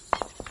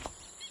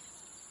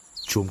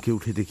 চমকে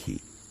উঠে দেখি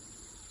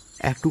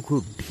এক টুকরো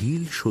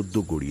ঢিল সদ্য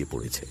গড়িয়ে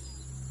পড়েছে।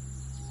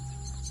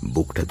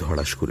 বুকটা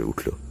ধড়াস করে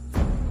উঠল।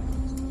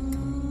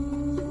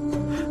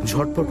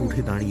 ঝটপট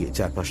উঠে দাঁড়িয়ে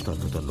চারপাশ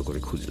তন্ন করে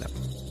খুঁজলাম।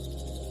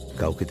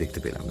 কাউকে দেখতে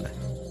পেলাম না।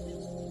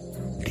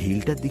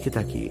 ঢিলটার দিকে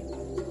তাকিয়ে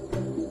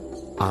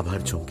আবার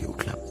চমকে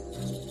উঠলাম।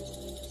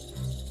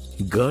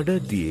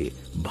 গার্ডার দিয়ে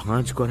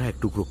ভাঁজ করা এক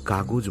টুকরো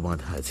কাগজ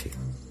বাঁধা আছে।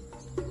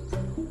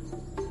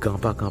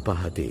 কাঁপা কাঁপা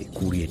হাতে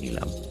কুড়িয়ে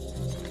নিলাম।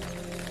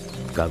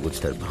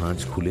 কাগজটার ভাঁজ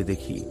খুলে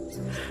দেখি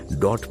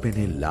ডট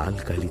পেনের লাল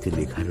কালিতে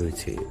লেখা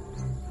রয়েছে,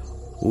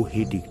 ও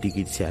হে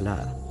টিকটিকির চেলা,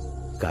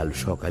 কাল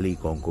সকালেই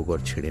কঙ্কগর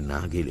ছেড়ে না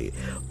গেলে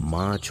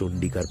মা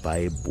চণ্ডিকার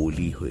পায়ে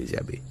বলি হয়ে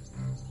যাবে।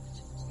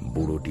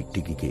 বুড়ো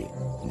টিকটিকিকে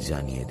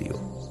জানিয়ে দিও,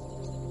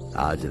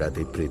 আজ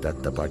রাতে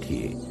প্রেতাত্মা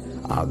পাঠিয়ে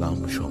আগাম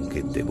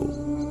সংকেত দেব,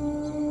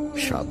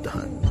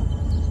 সাবধান।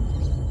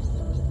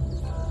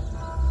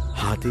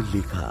 হাতের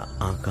লেখা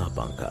আঁকা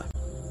বাঁকা,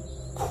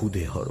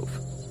 খুদে হরফ,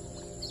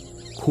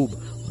 খুব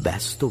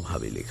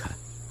ব্যস্তভাবে লেখা।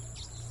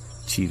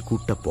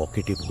 চিরকুটটা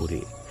পকেটে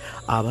ভরে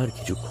আবার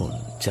কিছুক্ষণ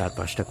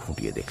চারপাশটা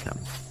খুঁটিয়ে দেখলাম।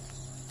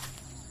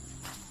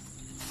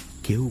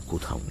 কেউ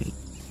কোথাও নেই।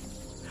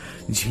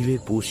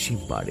 ঝিলের পশ্চিম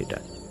পাড়েটা,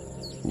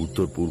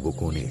 উত্তর পূর্ব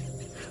কোণে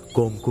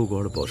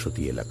কঙ্কগড়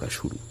বসতি এলাকা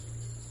শুরু।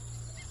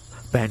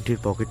 প্যান্টের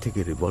পকেট থেকে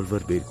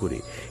রিভলভার বের করে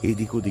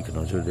এদিক ওদিক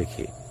নজর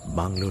রেখে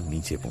বাংলোর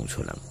নিচে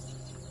পৌঁছলাম।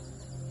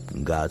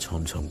 গা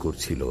ছমছম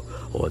করছিল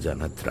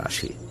অজানা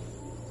ত্রাসে।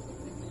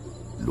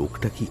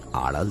 লোকটা কি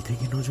আড়াল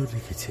থেকে নজর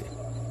রেখেছে?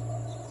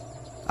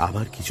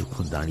 আবার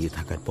কিছুক্ষণ দাঁড়িয়ে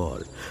থাকার পর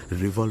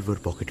রিভলভার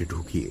পকেটে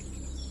ঢুকিয়ে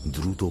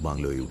দ্রুত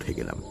বাংলোয় উঠে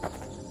গেলাম।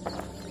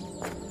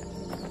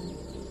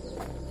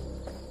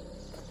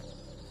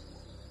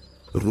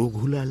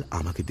 রঘুলাল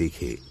আমাকে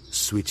দেখে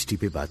সুইচ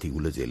টিপে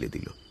বাতিগুলো জ্বেলে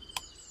দিল।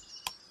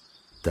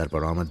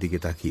 তারপর আমার দিকে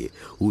তাকিয়ে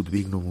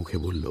উদ্বিগ্ন মুখে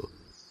বলল,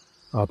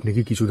 আপনি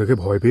কি কিছু দেখে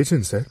ভয়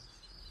পেয়েছেন স্যার?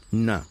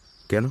 না।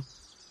 কেন?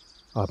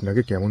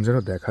 আপনাকে কেমন যেন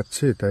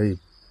দেখাচ্ছে, তাই।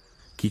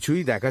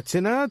 কিছুই দেখাচ্ছে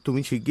না।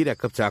 তুমি শিগগির এক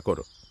কাপ চা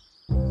করো।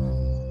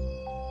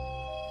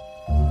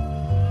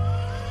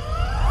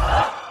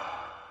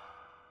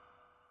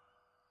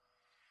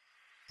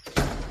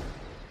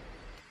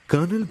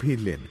 কর্নেল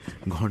ফিরলেন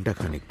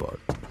ঘণ্টাখানেক পর।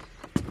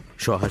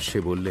 সহাস্যে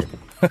বললেন,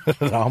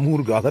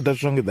 রামুর গাধাটার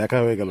সঙ্গে দেখা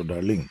হয়ে গেল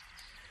ডার্লিং।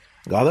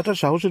 গাধাটার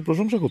সাহসের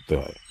প্রশংসা করতে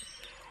হয়।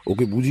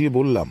 ওকে বুঝিয়ে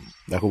বললাম,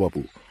 দেখো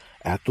বাপু,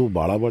 এত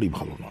বাড়াবাড়ি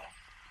ভালো না।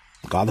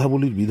 গাধা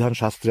বলির বিধান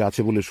শাস্ত্রে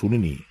আছে বলে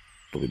শুনিনি,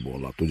 তবে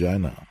বলা তো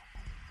যায় না।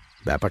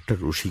 ব্যাপারটা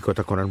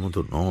রসিকতা করার মতো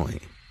নয়,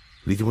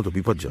 রীতিমতো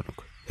বিপজ্জনক।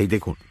 এই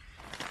দেখুন।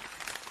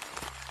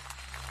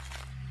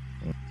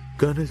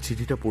 কর্নেল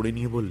চিঠিটা পড়ে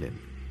নিয়ে বললেন,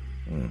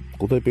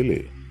 কোথায় পেলে?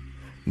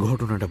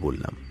 ঘটনাটা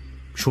বললাম।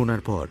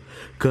 শোনার পর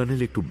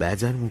কর্নেল একটু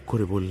বেজার মুখ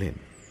করে বললেন,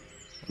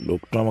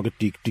 লোকটা আমাকে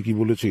টিকটিকি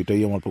বলেছে,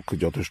 এটাই আমার পক্ষে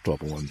যথেষ্ট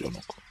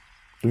অপমানজনক।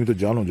 তুমি তো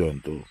জানো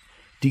জয়ন্ত,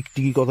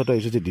 টিকটিকি কথাটা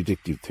এসেছে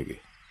ডিটেকটিভ থেকে।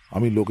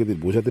 আমি লোকেদের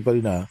বোঝাতে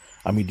পারি না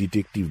আমি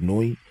ডিটেকটিভ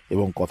নই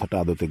এবং কথাটা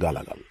আদতে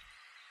গালাগাল।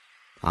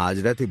 আজ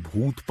রাতে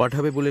ভূত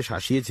পাঠাবে বলে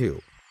শাসিয়েছে ও।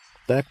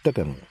 তা একটা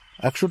কেন,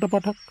 100টা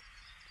পাঠাক,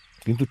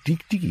 কিন্তু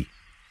টিকটিকি,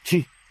 ছি।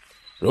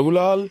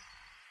 রঘুলাল।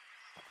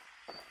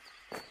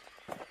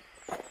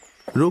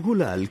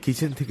 রঘুলাল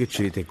কিচেন থেকে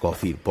ট্রেতে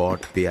কফির পট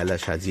পেয়ালা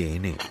সাজিয়ে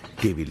এনে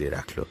টেবিলে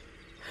রাখল।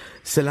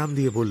 সালাম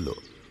দিয়ে বলল,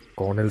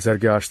 কর্নেল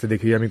স্যারকে আসতে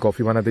দেখেই আমি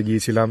কফি বানাতে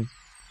গিয়েছিলাম।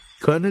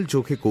 কর্নেল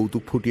চোখে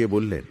কৌতুক ফুটিয়ে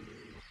বললেন,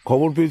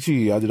 খবর পেয়েছি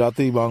আজ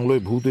রাতেই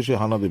বাংলোয় ভূত এসে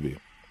হানা দেবে।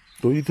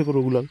 তৈরি থেকো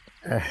রঘুলাল।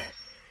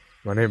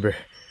 মানে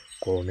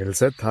কর্নেল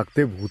স্যার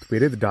থাকতে ভূত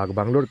পেরেত ডাক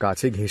বাংলোর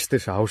কাছে ঘেঁষতে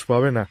সাহস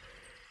পাবে না,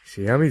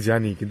 সে আমি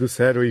জানি। কিন্তু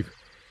স্যার, ওই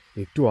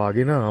একটু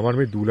আগে না আমার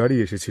মেয়ে দুলারি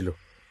এসেছিল।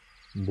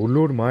 বলল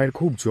ওর মায়ের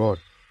খুব জ্বর।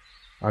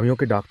 আমি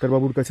ওকে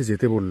ডাক্তারবাবুর কাছে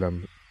যেতে বললাম।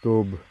 তো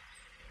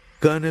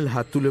কর্নেল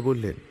হাত তুলে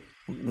বললেন,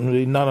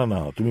 না না না,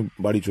 তুমি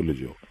বাড়ি চলে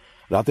যেও।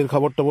 রাতের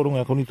খাবারটা বরং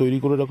এখনই তৈরি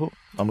করে রাখো,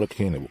 আমরা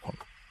খেয়ে নেব।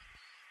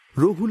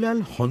 রঘুলাল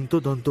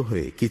হন্তদন্ত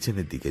হয়ে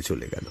কিচেনের দিকে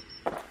চলে গেল।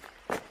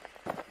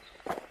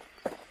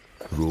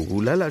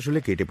 রঘুলাল আসলে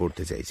কেটে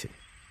পড়তে চাইছে।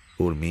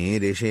 ওর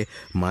মেয়ের এসে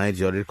মায়ের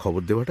জ্বরের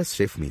খবর দেওয়াটা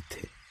স্রেফ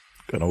মিথ্যে।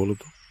 কেন বলো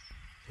তো?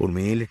 ওর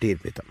মেয়ে এলে টের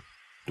পেতাম।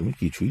 তুমি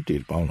কিছুই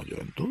টের পাও না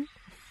জয়ন্ত।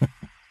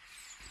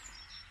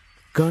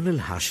 কর্নেল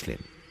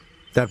হাসলেন,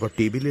 তারপর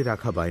টেবিলে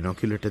রাখা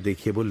বাইনকুলারটা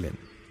দেখিয়ে বললেন,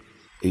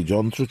 এই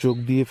যন্ত্র চোখ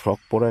দিয়ে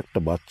ফ্রক পরা একটা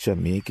বাচ্চা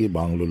মেয়েকে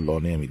বাংলোর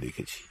লনে আমি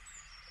দেখেছি।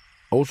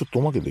 অবশ্য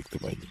তোমাকে দেখতে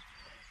পাইনি,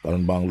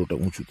 কারণ বাংলোটা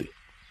উঁচুতে,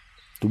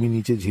 তুমি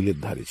নিচে ঝিলের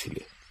ধারে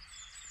ছিলে।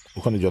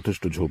 ওখানে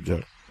যথেষ্ট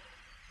ঝোপঝাড়,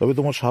 তবে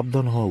তোমার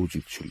সাবধান হওয়া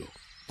উচিত ছিল।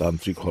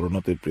 তান্ত্রিক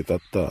হরনাথের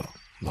প্রেতাত্মা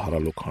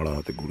ধারালো খাঁড়া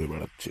হাতে ঘুরে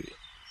বেড়াচ্ছে।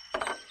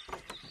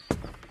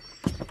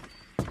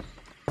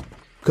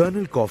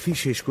 কর্নেল কফি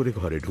শেষ করে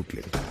ঘরে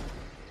ঢুকলেন।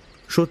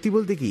 সত্যি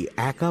বলতে কি,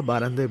 একা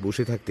বারান্দায়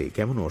বসে থাকতে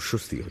কেমন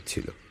অস্বস্তি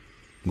হচ্ছিল।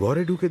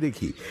 ঘরে ঢুকে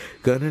দেখি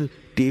কর্নেল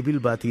টেবিল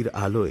বাতির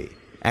আলোয়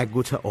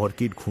একগোছা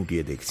অর্কিড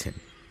খুঁটিয়ে দেখছেন।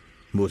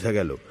 বোঝা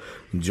গেল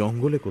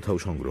জঙ্গলে কোথাও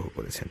সংগ্রহ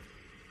করেছেন।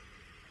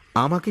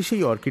 আমাকে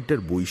সেই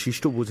অর্কিডটার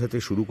বৈশিষ্ট্য বোঝাতে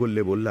শুরু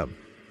করলে বললাম,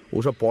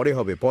 ওসব পরে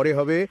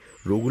হবে।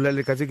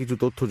 রঘুলালের কাছে কিছু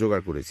তথ্য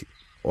জোগাড় করেছি।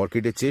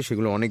 অর্কিডের চেয়ে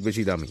সেগুলো অনেক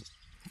বেশি দামি।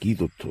 কি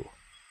তথ্য?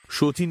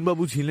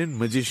 শচীনবাবু ছিলেন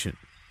ম্যাজিশিয়ান,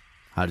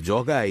 আর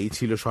জগাই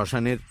ছিল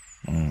শ্মশানের।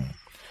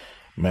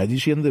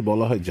 ম্যাজিশিয়ানদের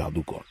বলা হয়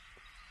জাদুকর।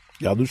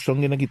 জাদুর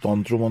সঙ্গে নাকি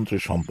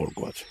তন্ত্রমন্ত্রের সম্পর্ক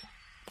আছে।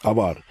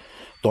 আবার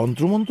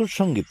তন্ত্রমন্ত্রের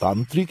সঙ্গে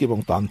তান্ত্রিক এবং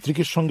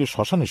তান্ত্রিকের সঙ্গে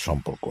শ্মশানের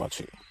সম্পর্ক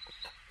আছে।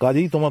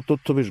 কাজেই তোমার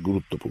তথ্য বেশ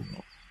গুরুত্বপূর্ণ।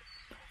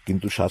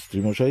 কিন্তু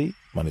শাস্ত্রীমশাই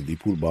মানে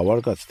দীপুর বাবার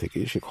কাছ থেকে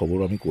সে খবর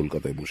আমি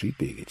কলকাতায় বসেই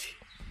পেয়ে গেছি।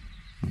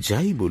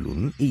 যাই বলুন,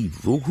 এই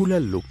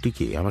রঘুলাল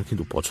লোকটিকে আমার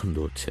কিন্তু পছন্দ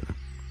হচ্ছে না।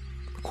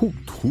 খুব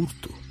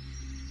ধূর্ত,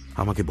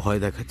 আমাকে ভয়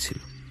দেখাচ্ছিল।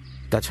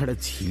 তাছাড়া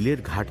ঝিলের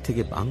ঘাট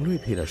থেকে বাংলোয়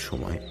ফেরার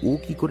সময় ও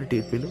কি করে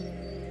টের পেল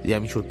যে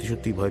আমি সত্যি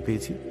সত্যি ভয়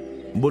পেয়েছি?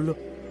 বলল,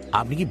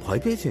 আপনি কি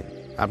ভয় পেয়েছেন?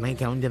 আপনাকে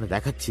কেমন যেন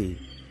দেখাচ্ছে।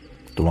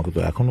 তোমাকে তো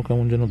এখনো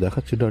কেমন যেন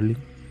দেখাচ্ছে ডার্লিং।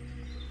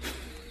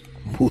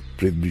 ভূত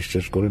প্রেত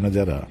বিশ্বাস করে না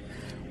যারা,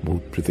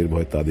 ভূত প্রেতের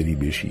ভয় তাদেরই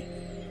বেশি।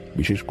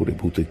 বিশেষ করে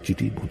ভূতের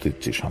চিঠি ভূতের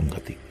চেয়ে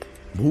সাংঘাতিক।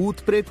 ভূত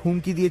প্রেত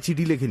হুমকি দিয়ে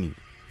চিঠি লেখেনি,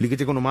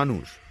 লিখেছে কোনো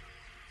মানুষ।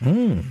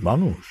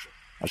 মানুষ।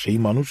 আর সেই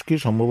মানুষকে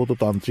সম্ভবত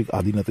তান্ত্রিক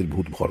আদিনাথের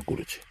ভূত ভর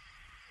করেছে।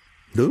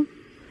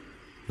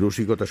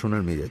 রসিকতা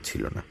শোনার মেজাজ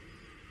ছিল না।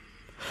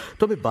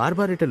 তবে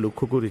বারবার এটা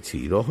লক্ষ্য করেছি,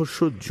 রহস্য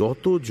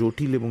যত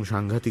জটিল এবং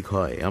সাংঘাতিক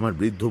হয়, আমার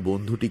বৃদ্ধ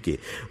বন্ধুটিকে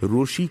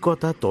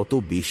রসিকতা তত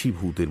বেশি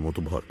ভূতের মতো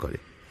ভর করে।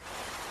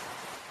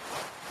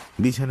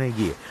 বিছানায়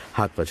গিয়ে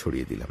হাত পা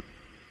ছড়িয়ে দিলাম।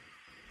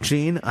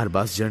 ট্রেন আর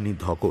বাস জার্নির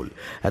ধকল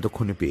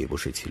এতক্ষণে পেয়ে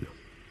বসেছিল।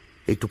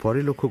 একটু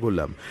পরে লক্ষ্য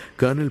করলাম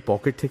কর্নেল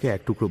পকেট থেকে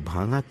এক টুকরো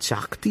ভাঙা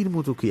চাকতির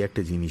মতো কি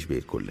একটা জিনিস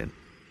বের করলেন।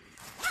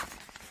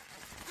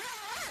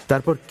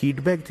 তারপর কিট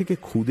ব্যাগ থেকে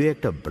খুদে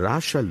একটা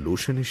ব্রাশ আর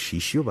লোশনের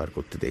শিশিও বার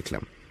করতে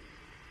দেখলাম।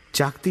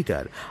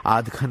 চাকতিটার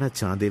আধখানা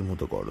চাঁদের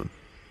মতো গড়ন।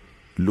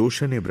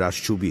 লোশনে ব্রাশ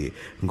চুবিয়ে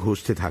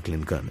ঘষতে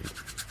থাকলেন কর্নেল।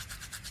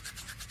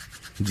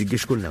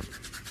 জিজ্ঞেস করলাম,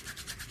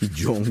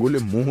 জঙ্গলে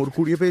মোহর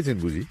কুড়িয়ে পেয়েছেন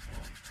বুঝি?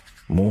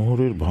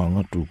 মোহরের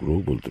ভাঙা টুকরো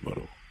বলতে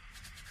পারো,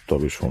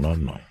 তবে সোনার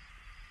নয়,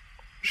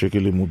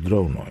 সেকেলে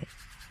মুদ্রাও নয়।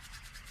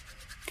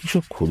 কি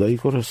সব খোদাই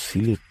করা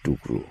সিলের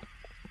টুকরো।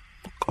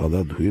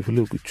 কাদা ধুয়ে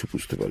ফেলেও কিচ্ছু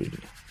বুঝতে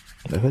পারিনি।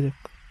 দেখা যাক।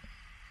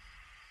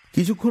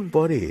 কিছুক্ষণ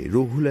পরে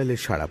রঘুলালের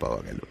সাড়া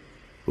পাওয়া গেল।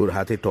 ওর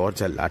হাতে টর্চ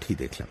আর লাঠি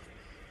দেখলাম।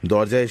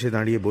 দরজায় এসে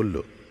দাঁড়িয়ে বলল,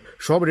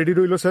 সব রেডি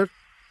রইল স্যার,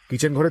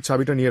 কিচেন ঘরের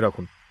চাবিটা নিয়ে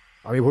রাখুন,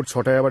 আমি ভোর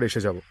 6টায় আবার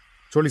এসে যাব।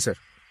 চলি স্যার।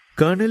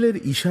 কর্নেলের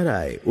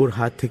ইশারায় ওর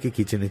হাত থেকে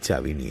কিচেনের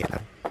চাবি নিয়ে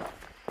এলাম।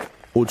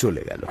 ও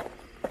চলে গেল।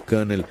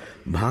 কর্নেল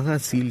ভাঙা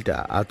সিলটা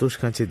আতশ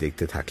কাঁচে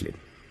দেখতে থাকলেন।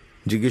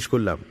 জিজ্ঞেস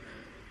করলাম,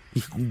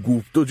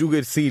 গুপ্ত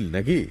যুগের সিল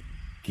নাকি?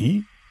 কি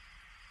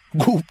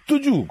গুপ্ত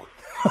যুগ?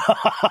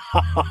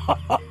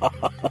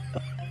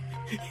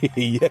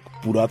 এই এক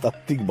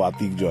পুরাতাত্ত্বিক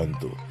বাতিক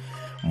জয়ন্ত।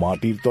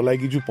 মাটির তলায়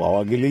কিছু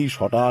পাওয়া গেলেই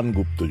শটান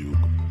গুপ্ত যুগ,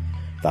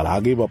 তার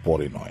আগে বা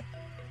পরে নয়।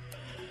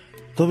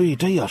 তবে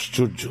এটাই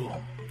আশ্চর্য,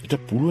 এটা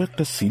পুরো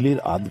একটা সিলের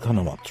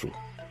আধখানা মাত্র।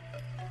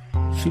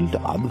 সিলটা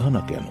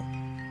আধখানা কেন,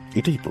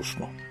 এটাই প্রশ্ন।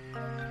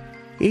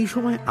 এই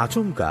সময়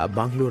আচমকা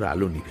বাংলোর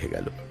আলো নিভে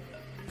গেল।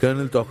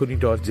 কর্নেল তখনই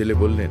টর্চ জেলে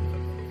বললেন,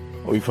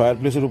 ওই ফায়ার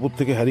প্লেসের উপর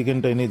থেকে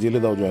হ্যারিকেনটা এনে জেলে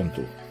দাও জয়ন্ত।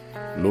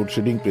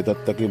 লোডশেডিং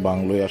প্রেতাত্মাকে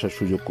বাংলোয় আসার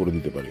সুযোগ করে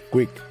দিতে পারে।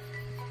 কুইক।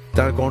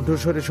 তার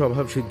কণ্ঠস্বরে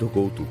স্বভাব সিদ্ধ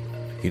কৌতুক,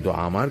 কিন্তু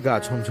আমার গা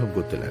ছমছম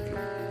করতে লাগলো।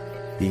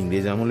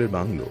 ইংরেজ আমলের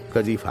বাংলো,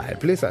 কাজেই ফায়ার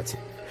প্লেস আছে।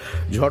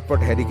 ঝটপট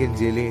হ্যারিকেন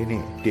জেলে এনে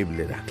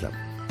টেবিলে রাখলাম।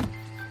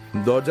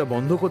 দরজা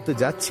বন্ধ করতে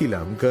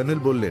যাচ্ছিলাম, কর্নেল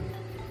বললেন,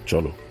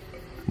 চলো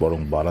বরং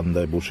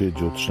বারান্দায় বসে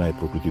জ্যোৎস্নায়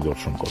প্রকৃতি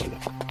দর্শন করা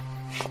যাক।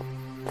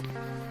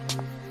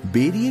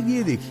 বেরিয়ে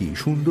গিয়ে দেখি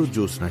সুন্দর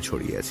জ্যোৎস্না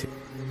ছড়িয়ে আছে।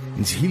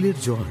 ঝিলের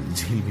জল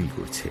ঝিলমিল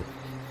করছে,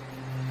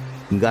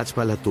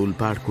 গাছপালা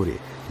তোলপাড় করে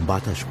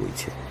বাতাস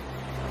বইছে।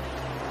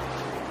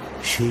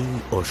 সেই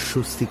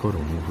অস্বস্তিকর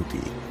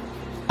অনুভূতি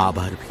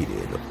আবার ফিরে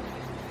এলো।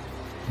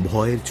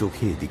 ভয়ের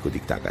চোখে এদিক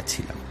ওদিক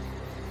তাকাচ্ছিলাম।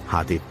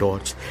 হাতে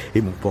টর্চ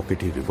এবং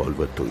পকেটে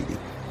রিভলভার তৈরি।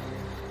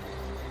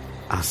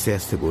 আস্তে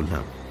আস্তে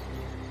বললাম,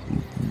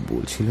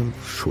 বলছিলাম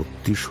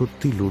সত্যি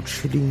সত্যি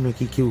লোডশেডিং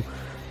নাকি কেউ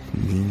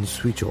মেইন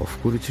সুইচ অফ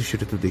করেছে,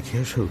 সেটা তো দেখে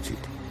আসা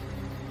উচিত।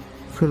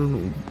 কারণ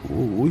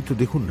ওই তো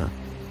দেখুন না,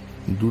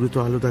 দূরে তো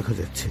আলো দেখা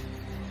যাচ্ছে।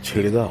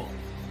 ছেড়ে দাও,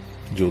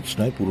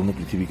 জ্যোৎস্নায় পুরনো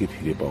পৃথিবীকে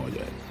ফিরে পাওয়া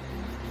যায়।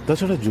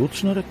 তাছাড়া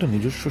জ্যোৎস্নার একটা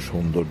নিজস্ব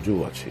সৌন্দর্যও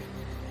আছে।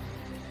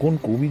 কোন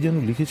কবি যেন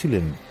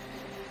লিখেছিলেন,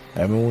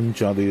 এমন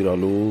চাঁদের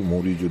আলো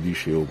মরি যদি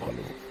সেও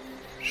ভালো,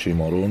 সে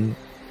মরণ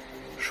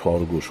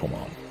স্বর্গ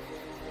সমান।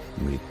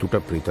 মৃত্যুটা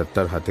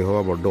প্রেতাত্মার হাতে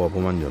হওয়া বড্ড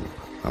অপমানজনক,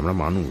 আমরা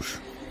মানুষ।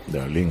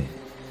 ডার্লিং,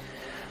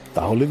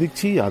 তাহলে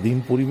দেখছি আদিম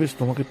পরিবেশ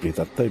তোমাকে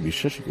প্রেতাত্মায়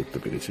বিশ্বাসী করতে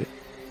পেরেছে।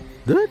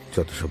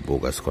 যত সব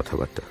বোগাস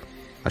কথাবার্তা।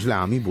 আসলে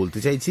আমি বলতে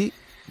চাইছি,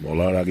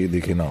 বলার আগে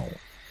দেখে নাও,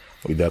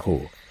 ওই দেখো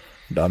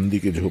ডান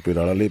দিকে ঝোপের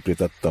আড়ালে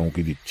প্রেতাত্মা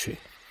উঁকি দিচ্ছে।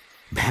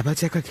 ভ্যাবা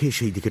চাকা খেয়ে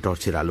সেই দিকে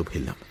টর্চের আলো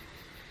ফেললাম।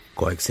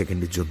 কয়েক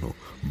সেকেন্ডের জন্য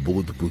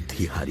বোধ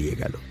বুদ্ধি হারিয়ে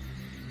গেল।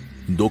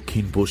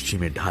 দক্ষিণ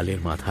পশ্চিমে ঢালের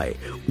মাথায়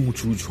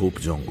উঁচু ঝোপ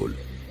জঙ্গল।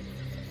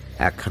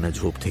 একখানা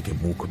ঝোপ থেকে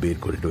মুখ বের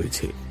করে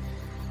রয়েছে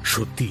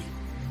সত্যি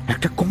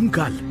একটা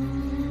কঙ্কাল।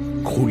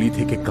 খুলি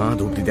থেকে কাঁধ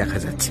অবধি দেখা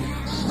যাচ্ছে।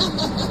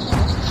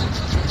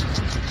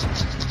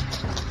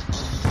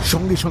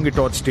 সঙ্গে সঙ্গে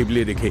টর্চ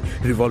টেবিলে রেখে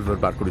রিভলভার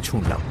বার করে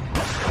ছুঁড়লাম।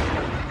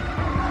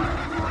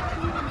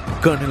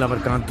 কর্নেল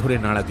আমার কাঁধ ধরে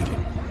নাড়া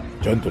দিলেন।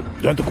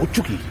 জয়ন্ত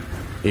করছো কি?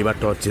 এবার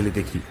টর্চ জেলে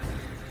দেখি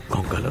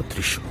কঙ্কাল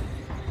অদৃশ্য।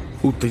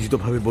 উত্তেজিত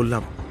ভাবে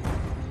বললাম,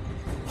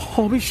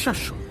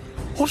 অবিশ্বাস্য,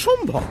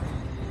 অসম্ভব।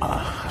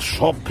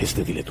 সব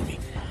ভেস্তে দিলে তুমি।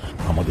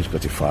 আমাদের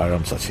কাছে ফায়ার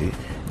আর্মস আছে,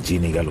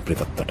 জেনে গেল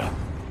প্রেতাত্মাটা।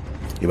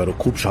 এবারও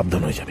খুব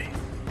সাবধান হয়ে যাবে।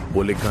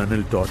 বলে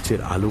কর্নেল টর্চের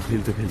আলো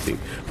ফেলতে ফেলতে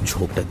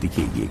ঝোপটার দিকে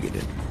এগিয়ে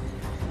গেলেন।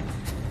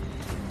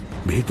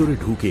 ভেতরে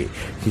ঢুকে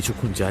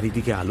কিছুক্ষণ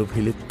চারিদিকে আলো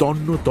ফেলে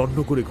তন্ন তন্ন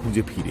করে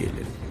খুঁজে ফিরে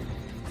এলেন।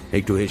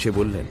 একটু হেসে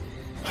বললেন,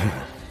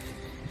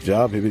 যা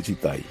ভেবেছি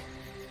তাই।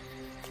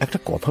 একটা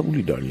কথা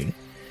বলি ডার্লিং,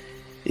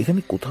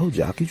 এখানে কোথাও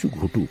যা কিছু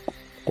ঘটুক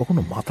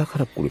কখনো মাথা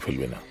খারাপ করে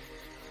ফেলবে না।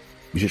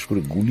 বিশেষ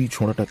করে গুলি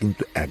ছোঁড়াটা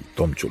কিন্তু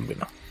একদম চলবে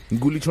না।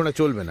 গুলি ছোঁড়া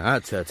চলবে না?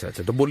 আচ্ছা আচ্ছা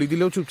আচ্ছা, তো বলি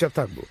দিলেও চুপচাপ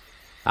থাকবো?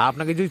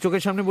 আপনাকে যদি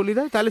চোখের সামনে বলি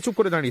দেয় তাহলে চুপ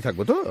করে দাঁড়িয়ে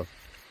থাকবো তো?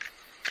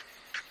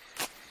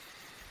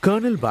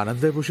 কর্নেল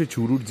বারান্দায় বসে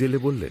চুরুট জেলে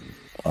বললেন,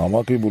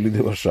 আমাকে বলি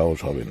দেওয়ার সাহস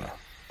হবে না,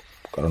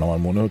 কারণ আমার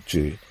মনে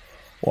হচ্ছে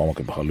ও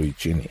আমাকে ভালোই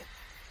চেনে।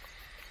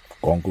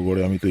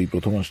 কঙ্কগড়ে আমি তো এই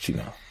প্রথম আসছি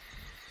না।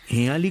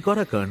 হেঁয়ালি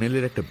করা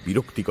কর্নেলের একটা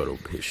বিরক্তিকর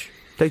অভ্যেস,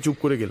 তাই চুপ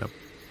করে গেলাম।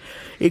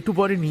 একটু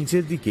পরে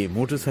নিচের দিকে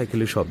মোটর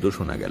সাইকেলের শব্দ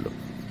শোনা গেল।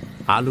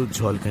 আলোর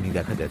ঝলকানি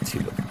দেখা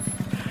যাচ্ছিল।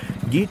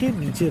 গেটের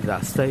নিচের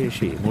রাস্তায়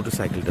এসে মোটর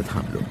সাইকেলটা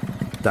থামল।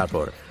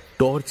 তারপর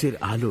টর্চের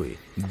আলোয়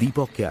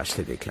দীপককে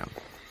আসতে দেখলাম।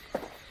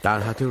 তার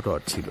হাতেও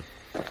টর্চ ছিল।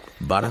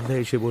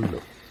 বারান্দায় এসে বলল,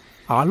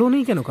 আলো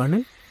নেই কেন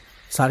কর্নেল?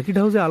 সার্কিট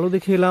হাউসে আলো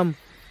দেখে এলাম,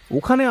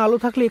 ওখানে আলো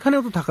থাকলে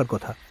এখানেও তো থাকার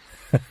কথা।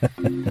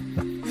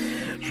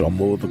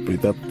 সম্ভবত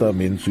প্রেতাত্মা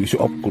মেন সুইচ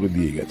অফ করে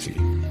দিয়ে গেছে।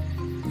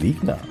 ঠিক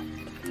না,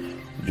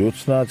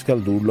 জ্যোৎস্না আজকাল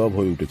দুর্লভ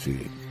হয়ে উঠেছে।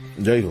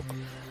 যাই হোক,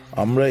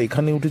 আমরা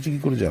এখানে উঠেছি কি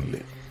করে জানলে?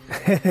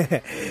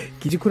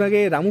 কিছুক্ষণ আগে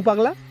রামু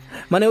পাগলা,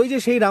 মানে ওই যে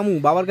সেই রামু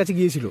বাবার কাছে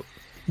গিয়েছিল,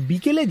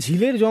 বিকেলে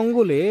ঝিলের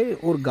জঙ্গলে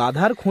ওর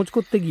গাধার খোঁজ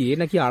করতে গিয়ে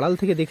নাকি আড়াল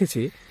থেকে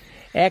দেখেছে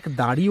এক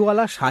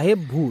দাড়িওয়ালা সাহেব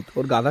ভূত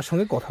ওর গাধার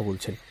সঙ্গে কথা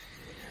বলছেন।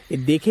 এ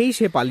দেখেই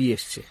সে পালিয়ে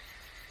এসছে।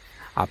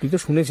 আপনি তো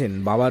শুনেছেন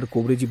বাবার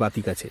কবরেজি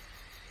বাতিক আছে।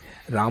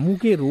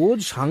 রামুকে রোজ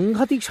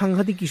সাংঘাতিক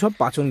সাংঘাতিক কি সব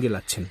পাচন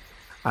গেলাচ্ছেন,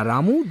 আর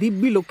রামু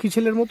দিব্যি লক্ষ্মী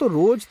ছেলের মতো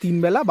রোজ 3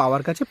 বেলা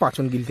বাবার কাছে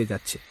পাচন গিলতে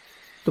যাচ্ছে।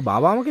 তো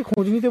বাবা আমাকে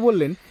খোঁজ নিতে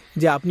বললেন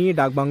যে আপনি এই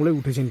ডাক বাংলোয়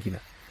উঠেছেন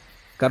কিনা,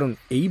 কারণ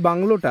এই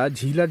বাংলোটা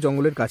ঝিল আর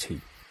জঙ্গলের কাছেই।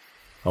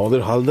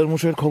 আমাদের হালদার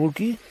মশাইয়ের খবর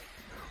কি?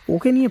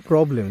 ওকে নিয়ে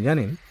প্রবলেম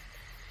জানেন।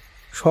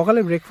 সকালে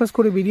ব্রেকফাস্ট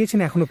করে বেরিয়েছেন,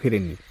 এখনো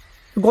ফেরেননি।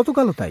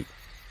 গতকালও তাই,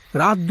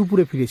 রাত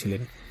দুপুরে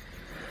ফিরেছিলেন।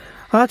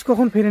 আজ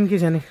কখন ফেরেন কে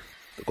জানে।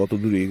 কত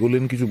দূর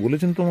এগোলেন কিছু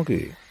বলেছেন তোমাকে?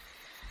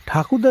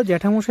 ঠাকুরদা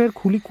জ্যাঠামশাইয়ের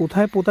খুলি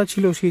কোথায় পোতা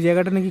ছিল সেই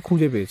জায়গাটা নাকি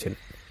খুঁজে পেয়েছেন,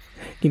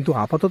 কিন্তু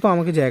আপাতত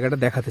আমাকে জায়গাটা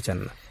দেখাতে চান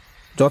না।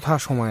 যথা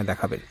সময়ে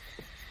দেখাবেন,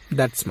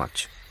 দ্যাটস মাচ।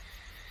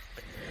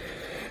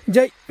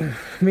 যাই,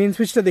 মেন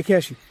সুইচটা দেখে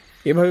আসি।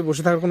 এভাবে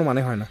বসে থাকার কোনো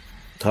মানে হয় না।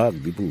 থাক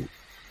দীপু,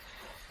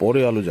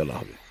 পরে আলো জ্বালা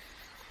হবে।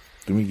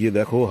 তুমি গিয়ে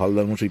দেখো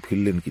হালদার মশাই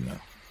ফিরলেন কিনা,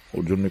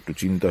 ওর জন্য একটু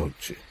চিন্তা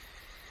হচ্ছে।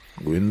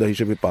 গোয়েন্দা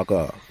হিসেবে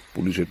পাকা,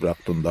 পুলিশের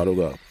প্রাক্তন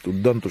দারোগা,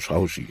 দুর্দান্ত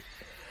সাহসী,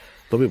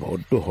 তবে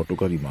বড্ড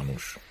হটকারী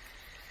মানুষ।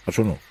 আর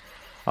শোনো,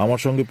 আমার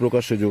সঙ্গে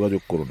প্রকাশ্যে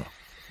যোগাযোগ করো না,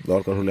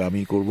 দরকার হলে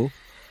আমিই করব।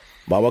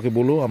 বাবাকে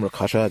বলো আমরা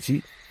খাসা আছি,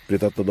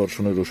 প্রেতাত্মা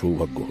দর্শনেরও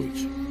সৌভাগ্য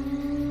হয়েছে।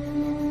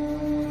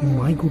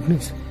 মাই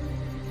গুডনেস,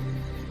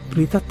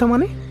 প্রেতাত্মা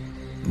মানে?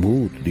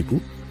 ভূত দীপু,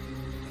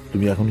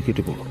 তুমি এখনই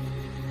কেটে পড়ো।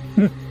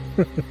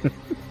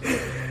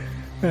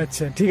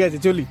 আচ্ছা ঠিক আছে,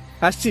 চলি,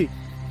 আসছি।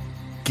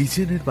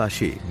 কিচেনের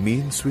পাশে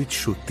মেন সুইচ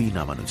সত্যিই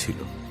নামানো ছিল।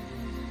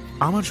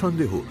 আমার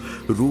সন্দেহ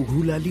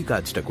রঘুলালই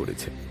কাজটা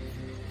করেছে,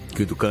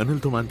 কিন্তু কর্নেল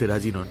তো মানতে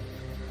রাজি নন।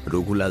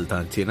 রঘুলাল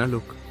তাঁর চেনা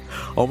লোক,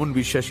 অমন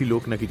বিশ্বাসী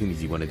লোক নাকি তিনি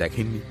জীবনে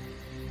দেখেননি।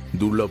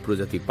 দুর্লভ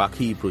প্রজাতির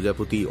পাখি,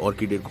 প্রজাপতি,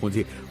 অর্কিডের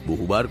খোঁজে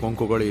বহুবার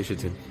কঙ্কগড়ে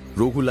এসেছেন।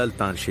 রঘুলাল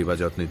তাঁর সেবা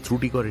যত্নে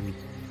ত্রুটি করেনি,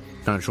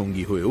 তাঁর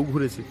সঙ্গী হয়েও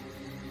ঘুরেছে।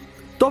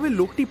 তবে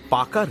লোকটি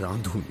পাকা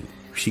রাঁধুনি,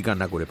 স্বীকার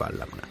না করে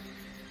পারলাম না।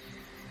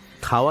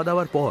 খাওয়া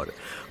দাওয়ার পর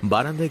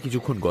বারান্দায়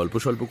কিছুক্ষণ গল্প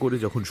সল্প করে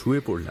যখন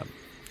শুয়ে পড়লাম,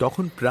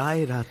 তখন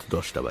প্রায় রাত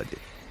 10টা বাজে।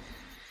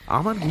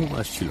 আমার ঘুম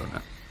আসছিল না,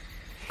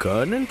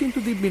 কর্নেল কিন্তু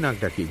দিব্যি নাক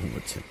ডাকিয়ে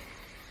ঘুমোচ্ছেন।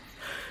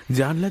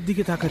 জানলার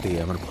দিকে তাকাতে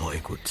আমার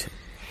ভয় করছে,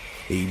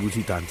 এই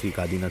বুঝি তান্ত্রিক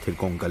আদিনাথের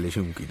কঙ্কাল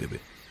এসে উঁকি দেবে।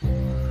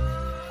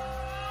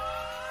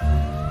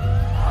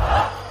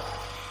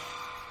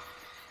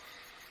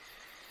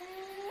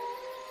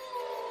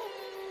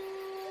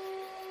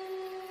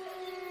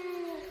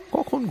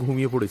 কখন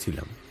ঘুমিয়ে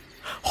পড়েছিলাম,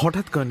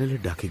 হঠাৎ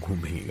কর্নেলের ডাকে ঘুম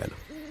ভেঙে গেল।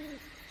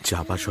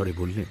 চাপা স্বরে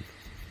বললেন,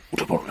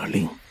 উঠে পড়ো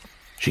ডার্লিং,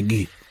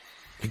 শিগগির।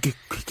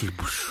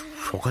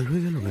 সকাল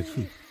হয়ে গেল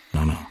নাকি?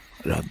 না না,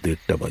 রাত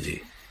 1:30 বাজে,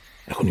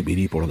 এখনই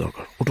বেরিয়ে পড়া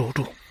দরকার। ওঠো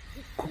ওঠো।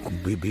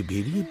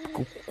 বেরিয়ে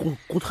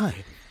কোথায়?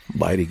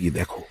 বাইরে গিয়ে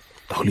দেখো,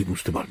 তাহলেই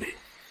বুঝতে পারবে।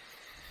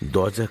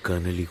 দরজা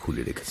কর্নেলই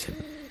খুলে রেখেছেন।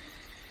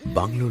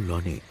 বাংলোর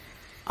লনে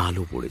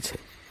আলো পড়েছে,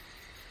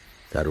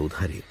 তার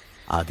ওধারে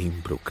আদিম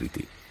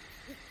প্রকৃতি।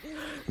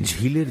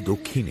 ঝিলের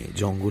দক্ষিণে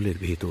জঙ্গলের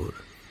ভেতর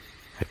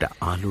একটা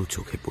আলো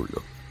চোখে পড়ল।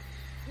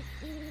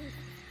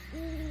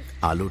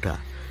 আলোটা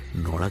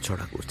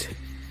নড়াচড়া করছে।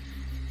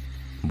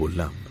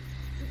 বললাম,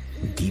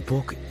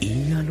 দীপক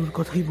এই আলোর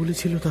কথাই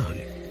বলেছিল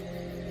তাহলে?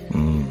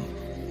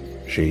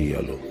 সেই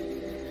আলো।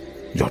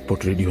 ঝটপট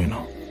রেডি হয়ে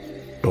নাও,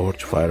 টর্চ,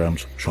 ফায়ার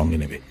আর্মস সঙ্গে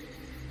নেবে,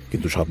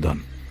 কিন্তু সাবধান,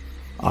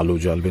 আলো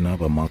জ্বালবে না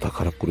বা মাথা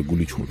খারাপ করে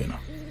গুলি ছুঁড়বে না।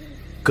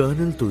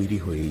 কর্নেল তৈরি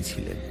হয়েই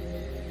ছিলেন।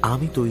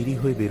 আমি তৈরি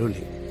হয়ে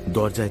বেরোলে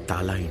দরজায়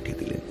তালা এঁটে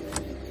দিলেন।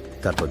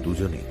 তারপর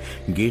দুজনে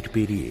গেট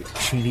পেরিয়ে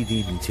সিঁড়ি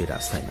দিয়ে নিচে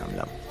রাস্তায়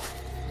নামলাম।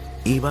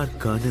 এবার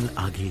কর্নেল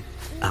আগে,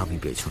 আমি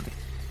পেছনে।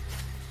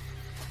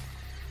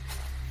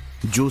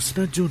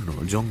 জ্যোৎস্নার জন্য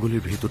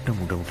জঙ্গলের ভেতরটা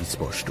মোটামুটি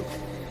স্পষ্ট,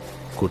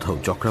 কোথাও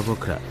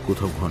চক্রাবক্রা,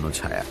 কোথাও ঘন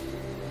ছায়া,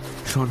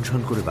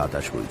 সনসন করে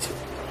বাতাস বইছে।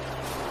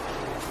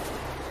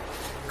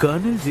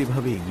 কর্নেল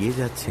যেভাবে এগিয়ে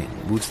যাচ্ছেন,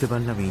 বুঝতে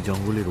পারলাম এই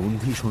জঙ্গলের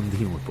অন্ধি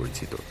সন্ধি ওর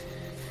পরিচিত।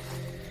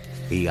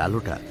 এই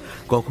আলোটা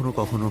কখনো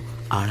কখনো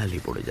আড়ালে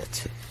পড়ে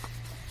যাচ্ছে।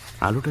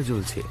 আলোটা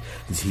জ্বলছে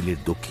ঝিলের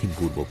দক্ষিণ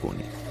পূর্ব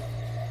কোণে।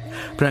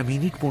 প্রায়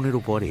মিনিট 15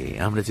 পরে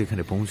আমরা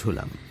যেখানে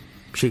পৌঁছলাম,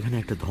 সেখানে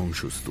একটা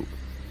ধ্বংসস্তূপ।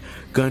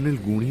 কর্নেল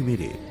গুঁড়ি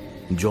মেরে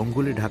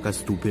জঙ্গলে ঢাকা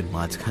স্তূপের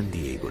মাঝখান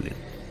দিয়ে এগোলেন।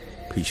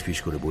 ফিসফিস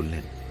করে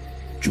বললেন,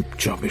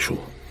 চুপচাপ এসো,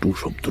 টু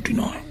শব্দটি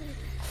নয়।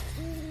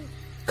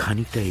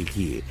 খানিকটা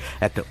এগিয়ে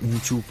একটা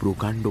উঁচু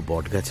প্রকাণ্ড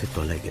বটগাছের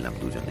তলায় গেলাম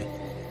দুজনে।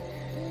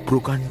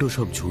 প্রকাণ্ড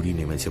সব ঝুড়ি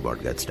নেমেছে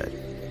বটগাছটার।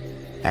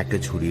 একটা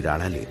ঝুড়ির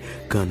আড়ালে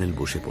কর্নেল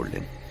বসে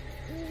পড়লেন,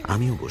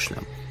 আমিও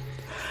বসলাম।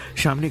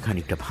 সামনে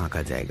খানিকটা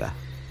ফাঁকা জায়গা,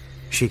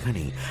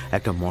 সেখানেই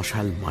একটা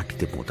মশাল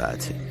মাটিতে পোঁতা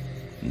আছে,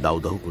 দাউ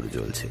দাউ করে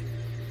জ্বলছে।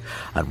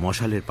 আর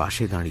মশালের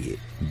পাশে দাঁড়িয়ে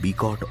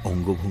বিকট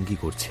অঙ্গভঙ্গি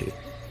করছে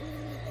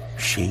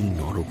সেই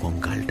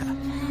নরকঙ্কালটা।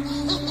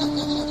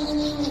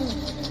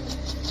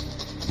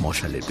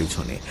 মশালের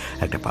পেছনে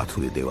একটা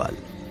পাথুরে দেওয়াল,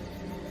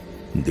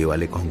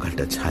 দেওয়ালে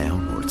কঙ্কালটা ছায়াও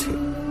নড়ছে।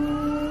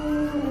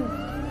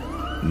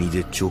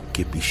 নিজের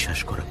চোখকে বিশ্বাস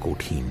করা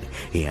কঠিন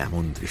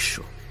এমন দৃশ্য।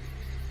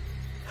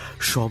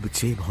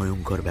 সবচেয়ে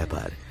ভয়ঙ্কর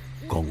ব্যাপার,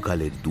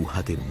 কঙ্কালের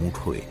দুহাতের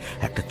মুঠোয়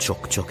একটা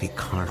চকচকে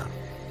খাঁড়া,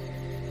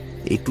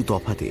 একটু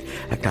তফাতে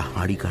একটা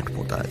হাঁড়ি কাঠ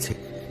পোঁতা আছে।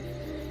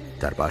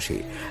 তার পাশে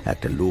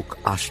একটা লোক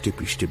আষ্টে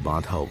পৃষ্ঠে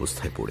বাঁধা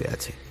অবস্থায় পড়ে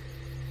আছে।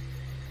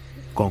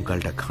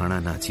 কঙ্কালটা খাঁড়া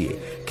নাচিয়ে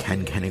খ্যান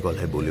খ্যানে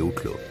গলায় বলে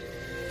উঠল,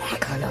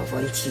 এখনো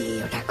বলছি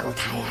ওটা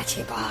কোথায়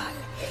আছে বল,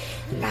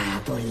 না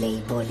বললেই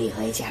বলি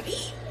হয়ে যাবে।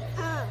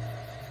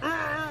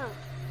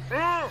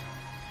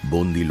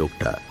 বন্দি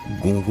লোকটা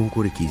গো গো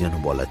করে কি যেন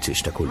বলার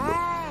চেষ্টা করল,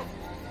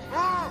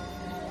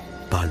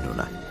 পারল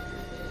না।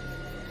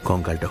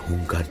 কঙ্কালটা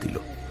হুঙ্কার দিল,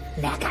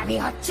 ন্যাকামি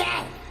হচ্ছে,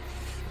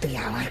 তুই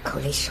আমার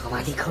খুলির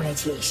সমাধি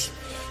খুঁড়েছিস,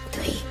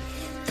 তুই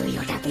তুই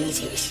ওটা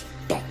পেয়েছিস।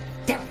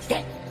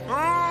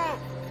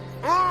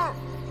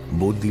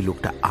 বন্দি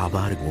লোকটা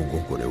আবার গো গো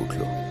করে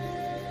উঠল।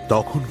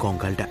 তখন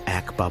কঙ্কালটা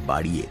এক পা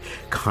বাড়িয়ে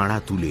খাঁড়া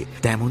তুলে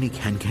তেমনি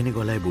খ্যানখ্যানে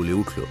গলায় বলে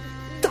উঠল,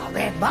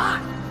 তবে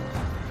বল।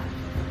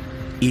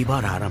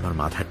 এবার আর আমার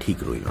মাথা ঠিক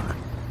রইল না।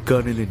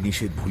 কর্নেলের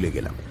নিষেধ ভুলে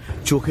গেলাম।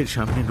 চোখের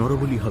সামনে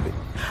নরবলি হবে,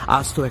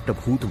 আজ তো একটা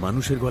ভূত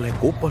মানুষের গলায়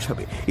কোপ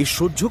বসাবে, এ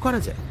সহ্য করা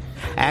যায়?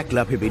 এক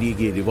লাফে বেরিয়ে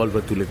গিয়ে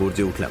রিভলভার তুলে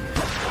গর্জে উঠলাম,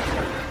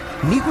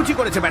 নিকুচি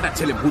করেছে ব্যাটার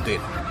ছেলে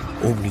ভূতের।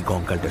 অমনি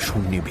কঙ্কালটা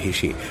শূন্যে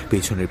ভেসে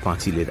পেছনের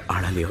পাঁচিলের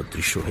আড়ালে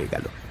অদৃশ্য হয়ে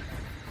গেল।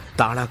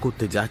 তাড়া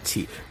করতে যাচ্ছি,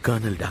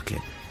 কর্নেল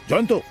ডাকলেন,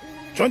 জয়ন্ত,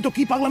 জয়ন্ত,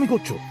 কি পাগলামি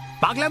করছো?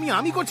 পাগলামি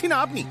আমি করছি না,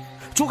 আপনি।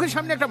 চোখের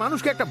সামনে একটা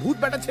মানুষকে একটা ভূত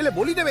ব্যাটার ছেলে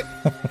বলি দেবে?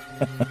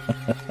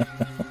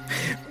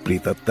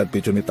 প্রেতাত্মার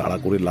পেছনে তাড়া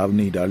করে লাভ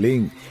নেই ডার্লিং,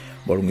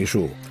 বরং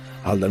এসো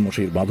হালদার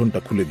মশাইয়ের বাঁধনটা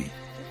খুলে দিই।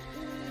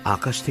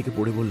 আকাশ থেকে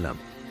পড়ে বললাম,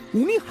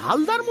 উনি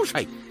হালদার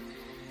মশাই?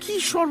 কি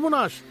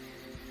সর্বনাশ!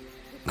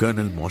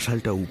 কর্নেল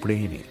মশালটা উপড়ে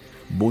এনে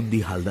বন্দি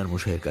হালদার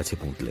মশাইয়ের কাছে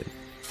পৌঁছলেন।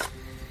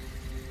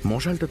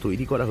 মশালটা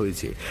তৈরি করা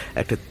হয়েছে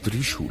একটা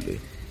ত্রিশূলে।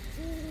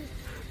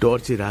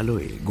 টর্চের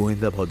আলোয়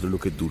গোয়েন্দা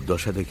ভদ্রলোকের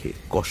দুর্দশা দেখে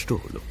কষ্ট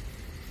হল।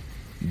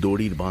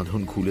 দড়ির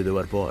বাঁধন খুলে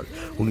দেওয়ার পর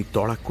উনি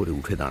তড়াক করে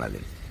উঠে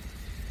দাঁড়ালেন।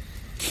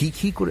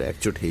 খি করে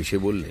একচোট হেসে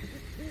বললেন,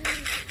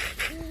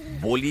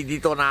 বলি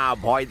দিত না,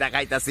 ভয়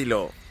দেখাইতাছিল।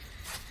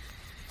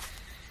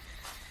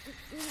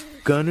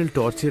 কর্নেল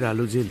টর্চের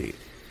আলো জেলে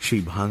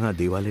সেই ভাঙা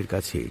দেওয়ালের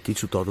কাছে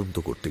কিছু তদন্ত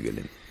করতে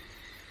গেলেন।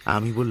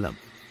 আমি বললাম,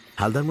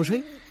 হালদার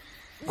মশাই,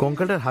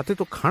 কঙ্কালটার হাতে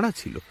তো খাঁড়া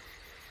ছিল,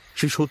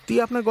 সে সত্যি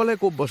আপনার গলায়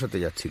কোপ বসাতে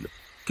যাচ্ছিল।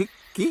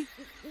 কি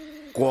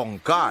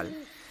কঙ্কাল?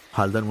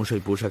 হালদার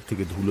মশাই পোশাক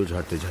থেকে ধুলো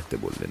ঝাড়তে ঝাড়তে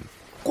বললেন,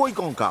 কই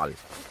কঙ্কাল?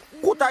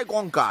 কোথায়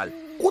কঙ্কাল?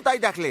 কোথায়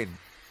দেখলেন?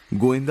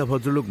 গোয়েন্দা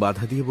ভদ্রলোক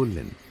বাধা দিয়ে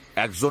বললেন,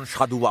 একজন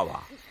সাধু বাবা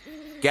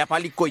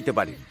ক্যাপালিক কইতে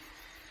পারেন,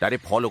 তারে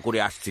ফলো করে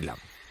আসছিলাম,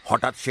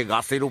 হঠাৎ সে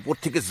গাছের উপর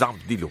থেকে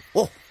জাম্প দিল।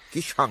 ওহ, কি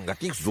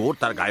সাংঘাতিক জোর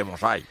তার গায়ে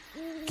মশাই!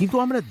 কিন্তু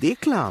আমরা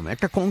দেখলাম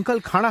একটা কঙ্কাল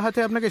খাঁড়া হাতে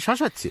আপনাকে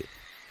শাসাচ্ছে।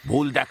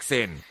 ভুল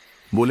দেখছেন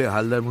বলে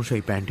হালদার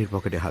মশাই প্যান্টের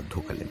পকেটে হাত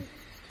ঢোকালেন।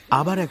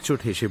 আবার একচোট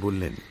হেসে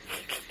বললেন,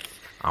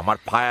 আমার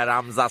ফায়ার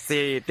আর্মস আছে,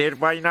 টের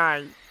পাই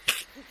নাই।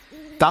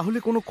 তাহলে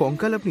কোনো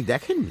কঙ্কাল আপনি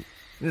দেখেননি?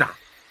 না।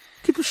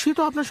 কিন্তু সে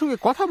তো আপনার সঙ্গে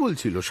কথা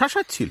বলছিল,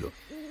 শাসাচ্ছিল।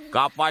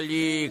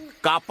 কাপালিক,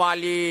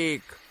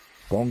 কাপালিক।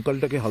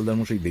 কঙ্কালটাকে হালদার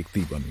মশাই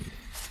দেখতেই পাননি,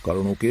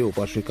 কারণ ওকে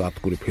ওপাশে কাত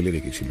করে ফেলে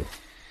রেখেছিল।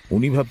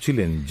 উনি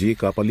ভাবছিলেন যে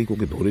কাপালিক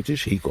ওকে ধরেছে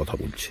সেই কথা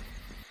বলছে।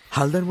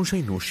 হালদার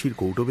মশাই নস্যির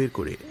কৌটো বের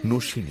করে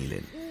নস্যি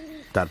নিলেন,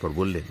 তারপর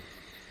বললেন,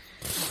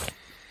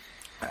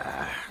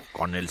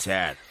 কর্নেল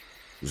স্যার,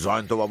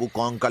 জয়ন্তবাবু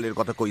কঙ্কালের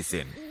কথা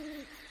কইছেন,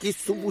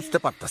 কিছু বুঝতে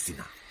পারতাছি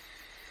না।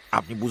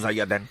 আপনি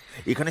বুঝাইয়া দেন,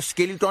 এখানে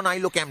স্কেলিটন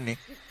আইলো কেমনে?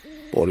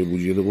 পরে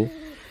বুঝিয়ে দেবো।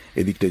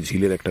 এদিকটায়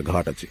ঝিলের একটা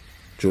ঘাট আছে,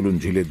 চলুন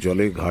ঝিলের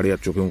জলে ঘাড়ে আর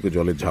চোখে মুখে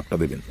জলের ঝাপটা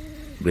দেবেন,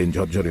 ব্রেন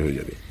ঝরঝরে হয়ে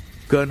যাবে।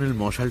 কর্নেল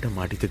মশালটা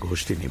মাটিতে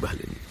ঘষতে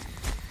নিভালেন,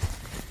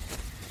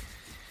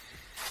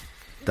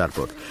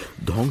 তারপর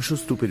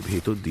ধ্বংসস্তূপের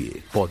ভেতর দিয়ে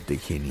পথ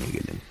দেখিয়ে নিয়ে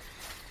গেলেন।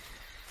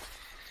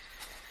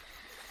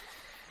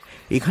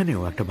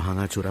 এখানেও একটা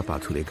ভাঙাচোরা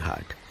পাথুরে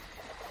ঘাট।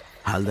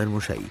 হালদার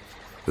মশাই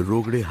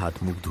রোগড়ে হাত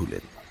মুখ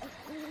ধুলেন,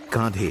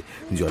 কাঁধে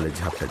জলের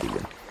ঝাপটা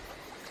দিলেন,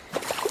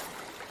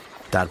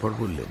 তারপর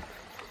বললেন,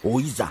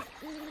 ওই যা,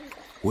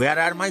 war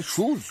R my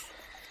shoes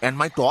and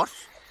my torch?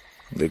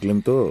 দেখলেন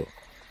তো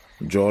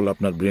জল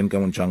আপনার ব্রেন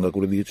কেমন চাঙ্গা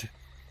করে দিয়েছে।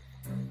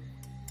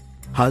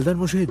 হালদার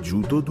মশাইয়ের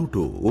জুতো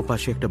দুটো ও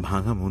পাশে একটা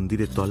ভাঙা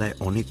মন্দিরের তলায়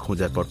অনেক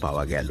খোঁজার পর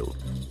পাওয়া গেল,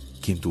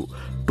 কিন্তু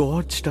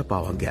টর্চটা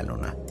পাওয়া গেল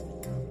না।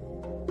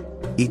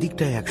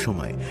 এদিকটায় এক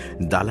সময়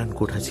দালান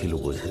কোঠা ছিল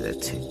বোঝা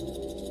যাচ্ছে।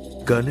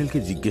 কর্নেলকে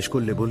জিজ্ঞেস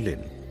করলে বললেন,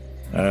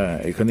 হ্যাঁ,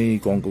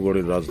 এখানেই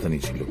কঙ্কগড়ের রাজধানী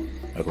ছিল,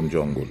 এখন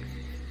জঙ্গল।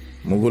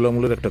 মুঘল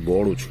আমলের একটা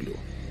গড়ও ছিল,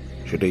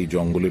 সেটাই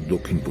জঙ্গলের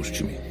দক্ষিণ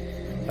পশ্চিমে,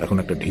 এখন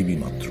একটা ঢিবি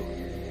মাত্র।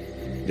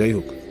 যাই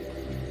হোক,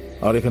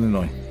 আর এখানে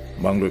নয়,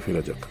 বাংলায়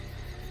ফেরা যাক।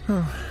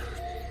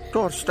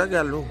 টর্চটা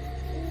গেল,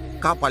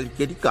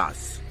 কাপালিকেরই কাজ।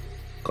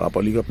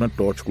 কাপালিক আপনার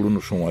টর্চ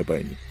কুড়োনোর সময়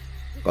পায়নি,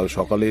 কাল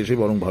সকালে এসে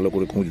বরং ভালো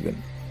করে খুঁজবেন।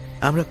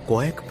 আমরা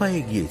কয়েক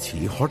পায়ে গিয়েছি,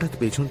 হঠাৎ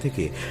পেছন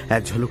থেকে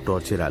এক ঝলক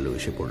টর্চের আলো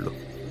এসে পড়ল,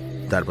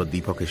 তারপর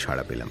দীপকের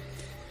সাড়া পেলাম।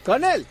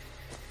 কর্নেল,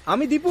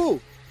 আমি দীপু।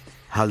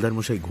 হালদার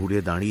মশাই ঘুরে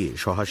দাঁড়িয়ে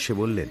সহাস্যে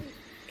বললেন,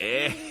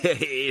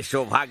 এসো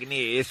ভাগ্নি,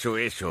 এসো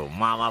এসো,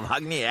 মামা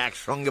ভাগ্নি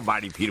একসঙ্গে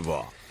বাড়ি ফিরব।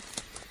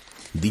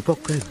 দীপক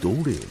প্রায়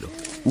দৌড়ে এলো,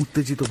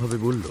 উত্তেজিত ভাবে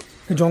বলল,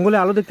 জঙ্গলে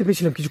আলো দেখতে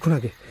পেয়েছিলাম কিছুক্ষণ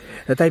আগে,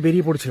 তাই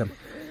বেরিয়ে পড়েছিলাম।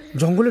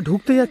 জঙ্গলে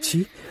ঢুকতে যাচ্ছি,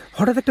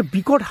 হঠাৎ একটা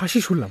বিকট হাসি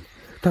শুনলাম,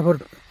 তারপর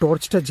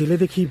টর্চটা জেলে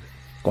দেখি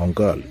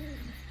কঙ্কাল।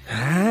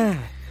 হ্যাঁ,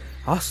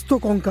 আস্ত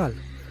কঙ্কাল।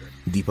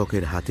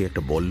 দীপকের হাতে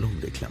একটা বল্লম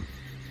দেখলাম,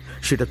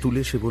 সেটা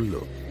তুলে সে বলল,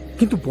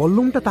 কিন্তু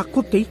বল্লমটা তাক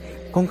করতেই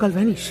কঙ্কাল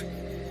ভ্যানিশ।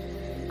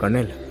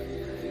 কর্নেল,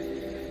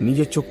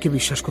 নিজের চোখকে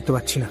বিশ্বাস করতে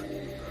পারছি না,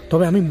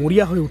 তবে আমি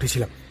মরিয়া হয়ে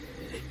উঠেছিলাম।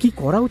 কি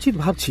করা উচিত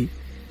ভাবছি,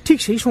 ঠিক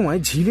সেই সময়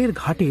ঝিলের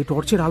ঘাটে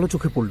টর্চের আলো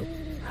চোখে পড়ল।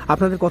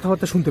 আপনাদের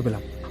কথাবার্তা শুনতে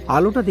পেলাম।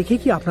 আলোটা দেখে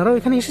কি আপনারাও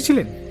এখানে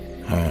এসেছিলেন?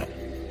 হ্যাঁ,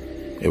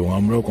 এবং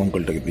আমরাও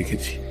কঙ্কালটাকে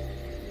দেখেছি।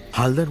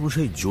 হালদার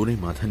মশাই জোরে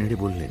মাথা নেড়ে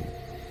বললেন,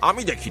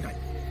 আমি দেখি নাই,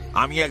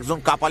 আমি একজন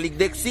কাপালিক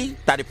দেখছি,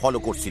 তারে ফলো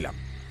করছিলাম।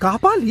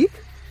 কাপালিক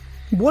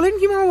বলেন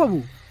কি মামাবাবু?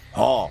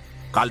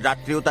 কাল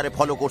রাত্রেও তারে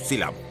ফলো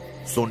করছিলাম।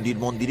 চণ্ডীর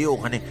মন্দিরে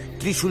ওখানে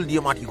ত্রিশূল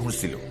দিয়ে মাটি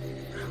ঘুরছিল,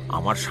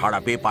 আমার সাড়া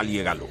পেয়ে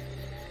পালিয়ে গেল।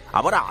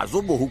 আবার আজও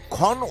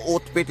বহুক্ষণ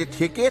ওত পেটে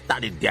থেকে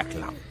তারে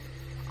দেখলাম।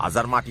 আজ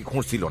আর মাটি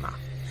খুঁড়ছিল না,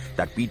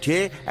 তার পিঠে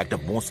একটা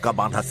বোঁচকা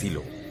বাঁধা ছিল।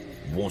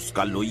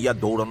 বোঁচকা লইয়া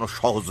দৌড়ানো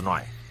সহজ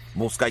নয়।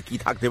 বোঁচকায় কি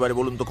থাকতে পারে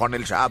বলুন তো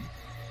কর্নেল সাহেব?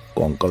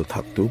 কঙ্কাল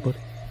থাকতেও পারে।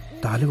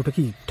 তাহলে ওটা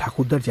কি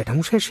ঠাকুরদার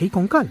জ্যাঠামশাই সেই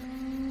কঙ্কাল?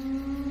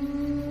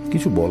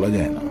 কিছু বলা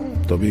যায় না,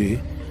 তবে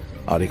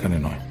আর এখানে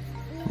নয়,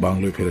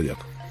 বাংলায় ফেরা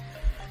যাক।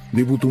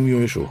 দীপু, তুমিও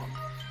এসো,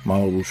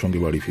 মামাবুর সঙ্গে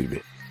বাড়ি ফিরবে।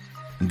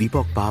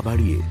 দীপক পা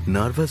বাড়িয়ে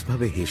নার্ভাস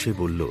ভাবে হেসে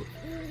বলল,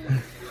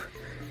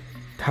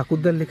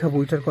 ঠাকুরদার লেখা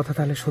বইটার কথা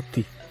তাহলে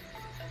সত্যি?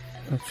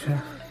 আচ্ছা,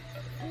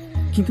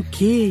 কিন্তু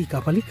কে এই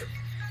কাপালিক?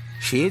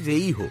 সে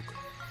যেই হোক,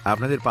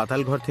 আপনাদের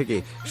পাতাল ঘর থেকে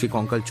সে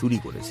কঙ্কাল চুরি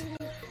করেছে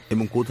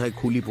এবং কোথায়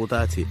খুলি পোতা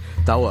আছে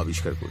তাও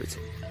আবিষ্কার করেছে।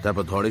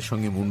 তারপর ধরের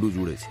সঙ্গে মুন্ডু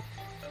জুড়েছে।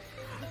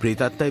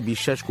 প্রেতাত্মায়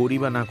বিশ্বাস করি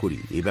বা না করি,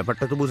 এই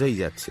ব্যাপারটা তো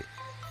বোঝাই যাচ্ছে।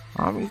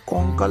 আমি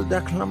কঙ্কাল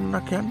দেখলাম না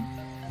কেন?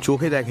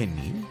 চোখে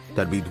দেখেননি,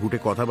 তার বিদঘুটে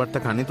কথাবার্তা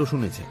কানে তো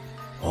শুনেছে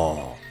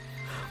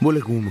বলে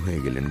গুম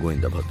হয়ে গেলেন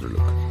গোয়েন্দা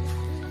ভদ্রলোক।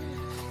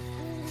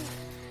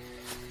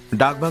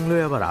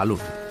 ডাকবাংলোয় আবার আলো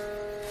নেই।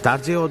 তার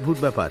যে অদ্ভুত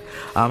ব্যাপার,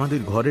 আমাদের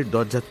ঘরের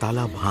দরজার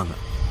তালা ভাঙা।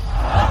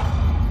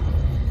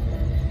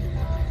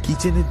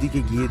 কিচেনের দিকে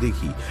গিয়ে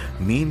দেখি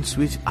মেইন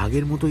সুইচ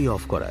আগের মতোই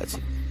অফ করা আছে।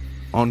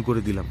 অন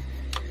করে দিলাম,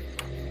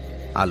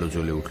 আলো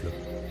জ্বলে উঠল।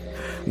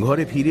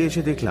 ঘরে ফিরে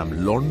এসে দেখলাম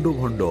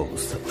লন্ডভন্ড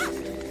অবস্থা।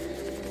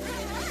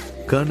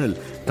 কর্নেল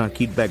তাঁর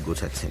কিট ব্যাগ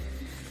গোছাচ্ছেন।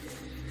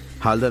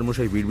 হালদার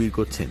মশাই বিড়বিড়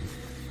করছেন,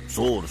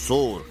 সোর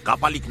সোর,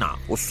 কাপালিক না,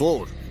 ও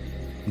সোর।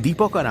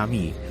 দীপক আর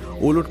আমি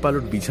ওলট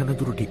পালট বিছানা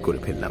দুটো ঠিক করে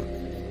ফেললাম।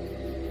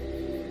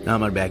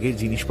 আমার ব্যাগের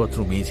জিনিসপত্র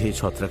মেঝে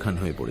ছত্রাখান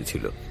হয়ে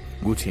পড়েছিল,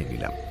 গুছিয়ে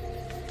নিলাম।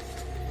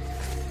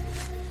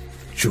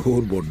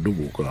 চোর বড্ড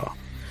বোকা।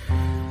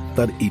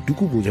 তার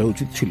এটুকু বোঝা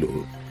উচিত ছিল,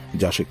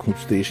 যা সে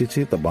খুঁজতে এসেছে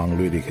তা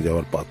বাংলোয় রেখে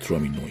যাওয়ার পাত্র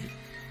আমি নই।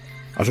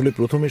 আসলে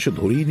প্রথমে সে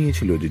ধরেই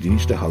নিয়েছিল যে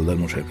জিনিসটা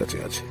হালদার মশাইয়ের কাছে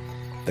আছে,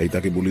 তাই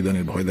তাকে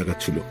বলিদানের ভয়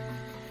দেখাচ্ছিল।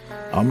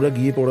 আমরা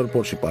গিয়ে পড়ার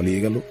পর সে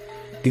পালিয়ে গেল,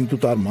 কিন্তু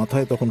তার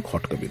মাথায় তখন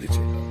খটকা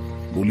বেঁধেছে।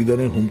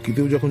 বলিদানের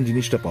হুমকিতেও যখন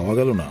জিনিসটা পাওয়া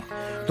গেল না,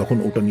 তখন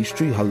ওটা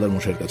নিশ্চয়ই হালদার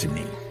মশাইয়ের কাছে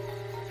নেই,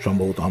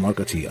 সম্ভবত আমার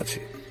কাছেই আছে।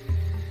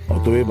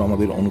 অতএব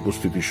আমাদের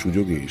অনুপস্থিতির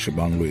সুযোগে সে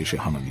বাংলো এসে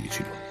হানা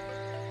দিয়েছিল।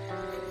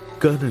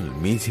 কর্নেল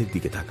মেঝের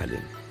দিকে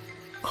তাকালেন।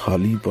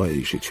 খালি পায়ে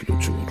এসেছিল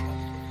চোর,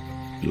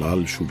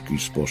 লাল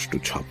সুরকির স্পষ্ট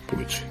ছাপ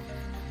পড়েছে।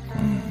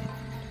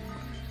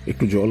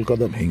 একটু জল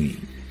কাদা ভেঙেই,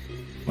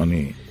 মানে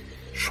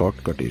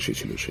শর্টকাটে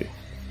এসেছিল সে।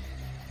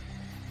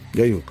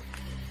 যাই হোক,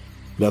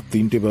 রাত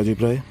 3টে বাজে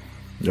প্রায়।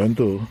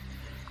 জয়ন্ত,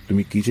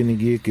 তুমি কিচেনে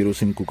গিয়ে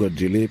কেরোসিন কুকার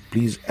জেলে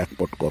প্লিজ 1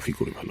 পট কফি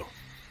করে ফেলো।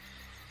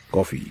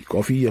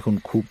 কফি এখন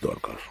খুব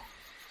দরকার।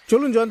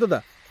 চলুন জয়ন্তদা,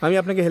 আমি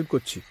আপনাকে হেল্প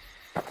করছি।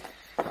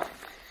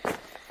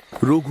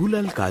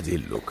 রঘুলাল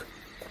কাজের লোক,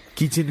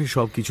 কিচেনে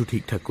সবকিছু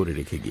ঠিকঠাক করে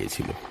রেখে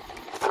গিয়েছিল।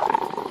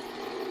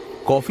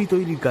 কফি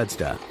তৈরির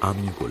কাজটা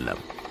আমি করলাম।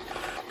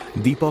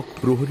 দীপক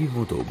প্রহরীর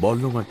মতো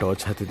বল্লমা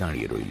টর্চ হাতে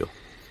দাঁড়িয়ে রইল।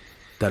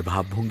 তার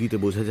ভাবভঙ্গিতে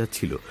বোঝা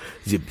যাচ্ছিল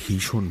যে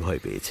ভীষণ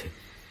ভয় পেয়েছে।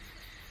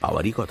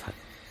 পাওয়ারই কথা,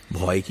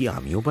 ভয় কি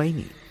আমিও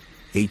পাইনি?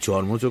 এই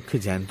চর্মচক্ষে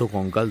জ্যান্ত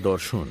কঙ্কাল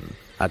দর্শন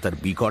আর তার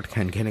বিকট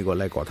খ্যানখ্যানে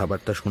গলায়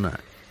কথাবার্তা শোনা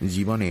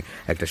জীবনে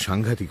একটা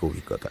সাংঘাতিক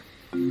অভিজ্ঞতা।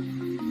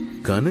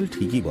 কর্নেল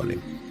ঠিকই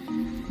বলেন,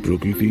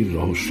 প্রকৃতির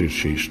রহস্যের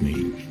শেষ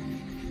নেই।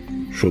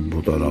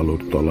 সভ্যতার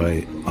আলোর তলায়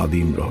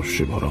আদিম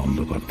রহস্যে ভরা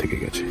অন্ধকার থেকে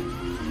গেছে।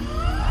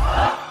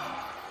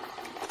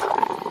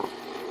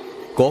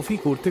 কফি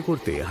করতে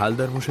করতে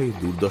হালদার মশাই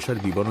দুর্দশার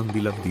বিবরণ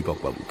দিলাম দীপক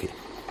বাবুকে।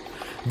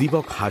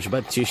 দীপক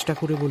হাসবার চেষ্টা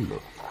করে বলল,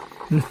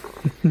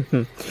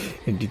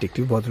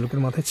 ডিটেকটিভ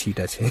ভদ্রলোকের মাথায় ছিট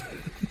আছে।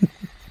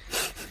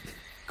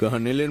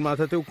 কর্নেলের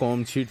মাথাতেও কম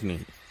ছিট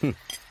নেই।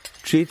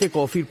 ট্রেতে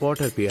কফির পট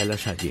আর পেয়ালা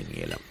সাজিয়ে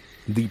নিয়ে এলাম।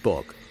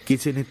 দীপক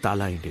কিচেনের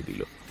তালা এঁটে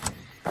দিল।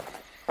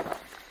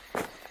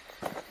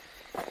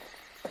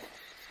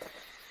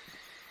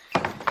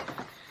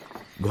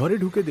 ঘরে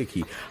ঢুকে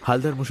দেখি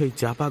হালদার মশাই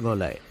চাপা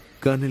গলায়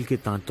কর্নেলকে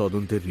তাঁর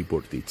তদন্তের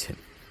রিপোর্ট দিচ্ছেন।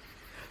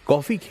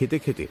 কফি খেতে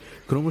খেতে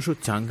ক্রমশ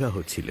চাঙ্গা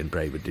হচ্ছিলেন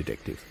প্রাইভেট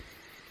ডিটেকটিভ।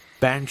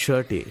 প্যান্ট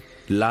শার্টে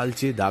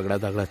লালচে দাগড়া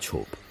দাগড়া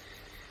ছোপ।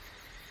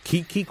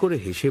 খিক করে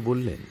হেসে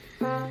বললেন,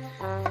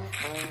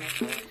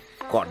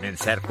 কর্নেল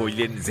স্যার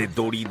কইলেন যে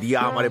দড়ি দিয়ে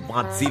আমারে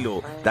বাঁধছিল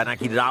তা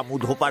নাকি রামু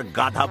ধোপার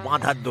গাধা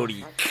বাঁধার দড়ি।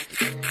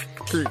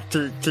 ঠিক,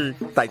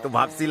 তাই তো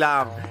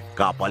ভাবছিলাম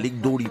কাপালিক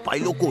দড়ি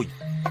পাইল কই।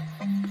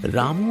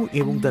 রামু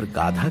এবং তার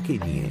গাধাকে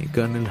নিয়ে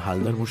কর্নেল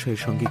হালদার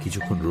মশাইয়ের সঙ্গে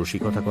কিছুক্ষণ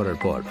রসিকতা করার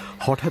পর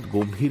হঠাৎ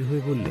গম্ভীর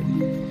হয়ে বললেন,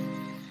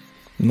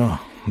 না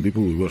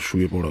দীপু, এবার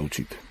শুয়ে পড়া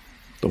উচিত।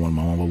 তোমার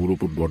মামাবাবুর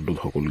উপর বড্ড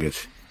ধকল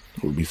গেছে,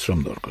 ওর বিশ্রাম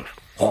দরকার।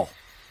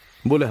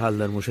 বলে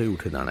হালদার মশাই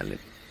উঠে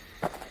দাঁড়ালেন।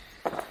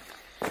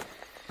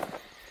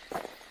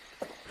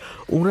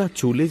 ওরা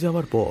চলে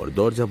যাওয়ার পর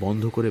দরজা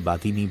বন্ধ করে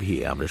বাতি নিভিয়ে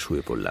আমরা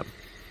শুয়ে পড়লাম।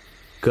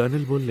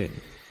 কর্নেল বললেন,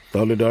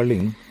 তাহলে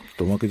ডার্লিং,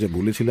 তোমাকে যা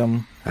বলেছিলাম।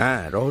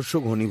 হ্যাঁ, রহস্য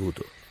ঘনীভূত,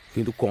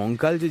 কিন্তু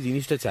কঙ্কাল যে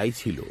জিনিসটা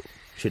চাইছিল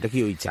সেটা কি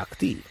ওই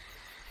চাকতি?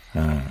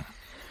 হ্যাঁ,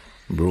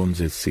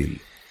 ব্রোঞ্জের সিল।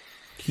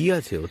 কি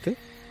আছে ওতে?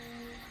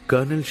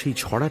 কর্নেল সেই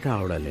ছড়াটা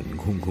আওড়ালেন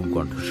ঘুম ঘুম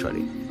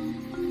কণ্ঠস্বরে।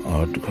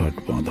 8 ঘাট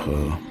বাঁধা,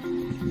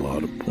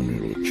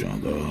 12-15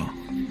 চাঁদা,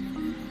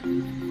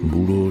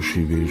 বুড়ো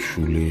শিবের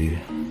শুলে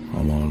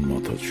আমার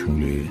মাথা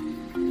ছুঁলে,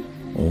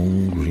 ওং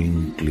রিং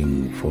ক্লিং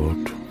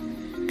ফট,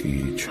 কি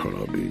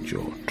ছড়াবে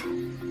জট।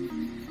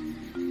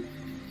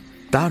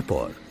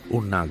 তারপর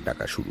ওর নাক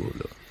ডাকা শুরু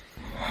হলো।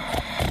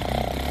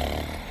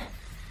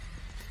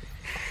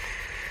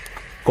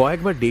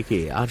 কয়েকবার ডেকে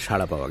আর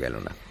সাড়া পাওয়া গেল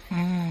না।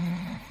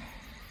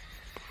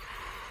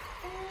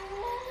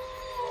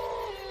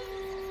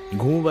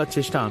 ঘুমোবার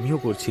চেষ্টা আমিও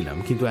করছিলাম,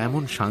 কিন্তু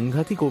এমন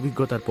সাংঘাতিক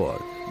অভিজ্ঞতার পর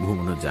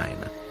ঘুমানো যায়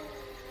না।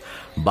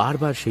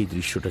 বারবার সেই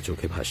দৃশ্যটা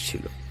চোখে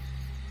ভাসছিল।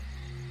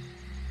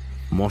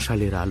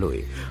 মশালের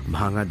আলোয়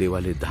ভাঙা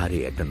দেওয়ালের ধারে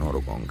একটা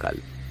নরকঙ্কাল,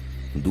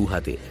 2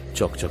 হাতে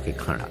চকচকে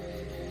খাঁড়া,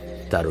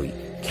 তার ওই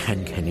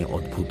খ্যানখ্যানে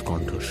অদ্ভুত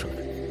কণ্ঠস্বর।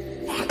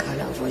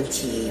 এখনো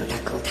বলছি ওটা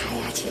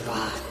কোথায় আছে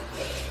বল,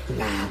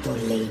 না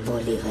বললেই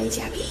বলি হয়ে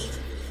যাবে,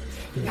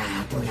 না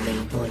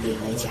বললেই বলি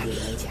হয়ে যাবে।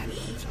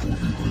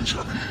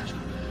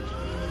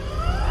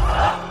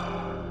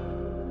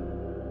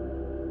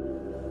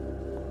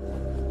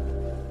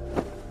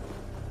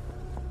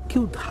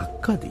 কেউ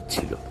ধাক্কা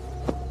দিচ্ছিল।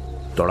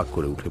 তড়াক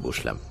করে উঠে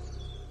বসলাম।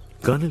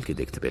 কর্নেলকে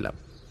দেখতে পেলাম।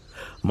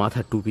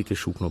 মাথার টুপিতে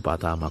শুকনো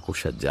পাতা,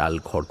 মাকড়সার জাল,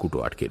 খড়কুটো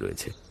আটকে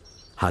রয়েছে।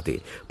 হাতে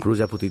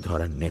প্রজাপতি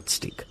ধরার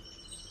নেটস্টিক,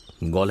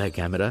 গলায়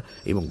ক্যামেরা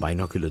এবং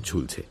বাইনকুলার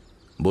ঝুলছে।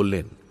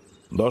 বললেন,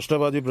 10টা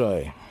বাজে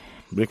প্রায়,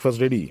 ব্রেকফাস্ট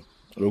রেডি।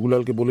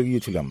 রঘুলালকে বলে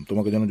গিয়েছিলাম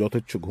তোমাকে যেন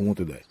যথেচ্ছ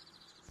ঘুমোতে দেয়।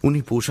 উনি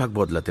পোশাক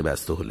বদলাতে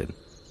ব্যস্ত হলেন।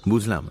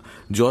 বুঝলাম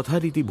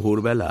যথারীতি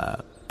ভোরবেলা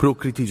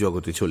প্রকৃতি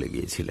জগতে চলে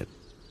গিয়েছিলেন,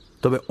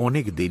 তবে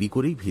অনেক দেরি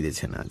করেই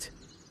ফিরেছেন আজ।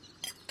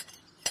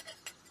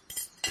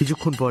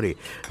 কিছুক্ষণ পরে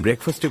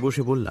ব্রেকফাস্টে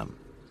বসে বললাম,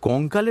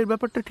 কঙ্কালের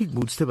ব্যাপারটা ঠিক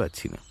বুঝতে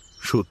পারছি না।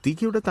 সত্যি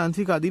কি ওটা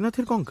তান্ত্রিক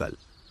আদিনাথের কঙ্কাল?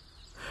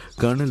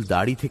 কর্নেল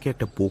দাড়ি থেকে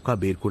একটা পোকা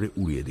বের করে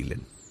উড়িয়ে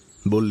দিলেন।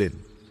 বললেন,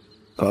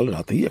 কাল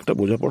রাতেই একটা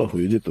বোঝাপড়া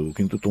হয়ে যেত,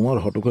 কিন্তু তোমার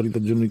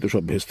হটকারিতার জন্যই তো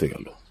সব ভেস্তে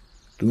গেল।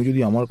 তুমি যদি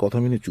আমার কথা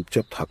মেনে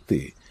চুপচাপ থাকতে,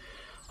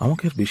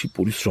 আমাকে আর বেশি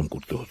পরিশ্রম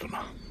করতে হতো না।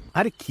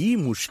 আরে কি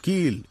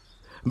মুশকিল,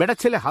 বেটা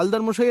ছেলে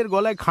হালদার মশাইয়ের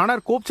গলায় খাঁড়ার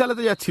কোপ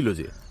চালাতে যাচ্ছিল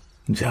যে।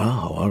 যা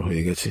হওয়ার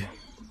হয়ে গেছে,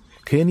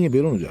 খেয়ে নিয়ে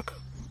বেরোনো যাক।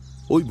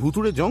 ওই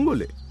ভুতুড়ে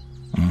জঙ্গলে?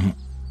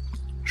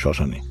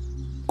 শ্মশানে।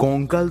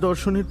 কঙ্কাল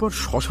দর্শনের পর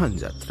শ্মশান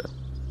যাত্রা,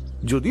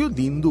 যদিও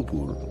দিন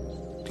দুপুর,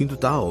 কিন্তু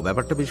তাও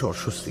ব্যাপারটা বেশ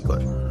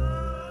অস্বস্তিকর।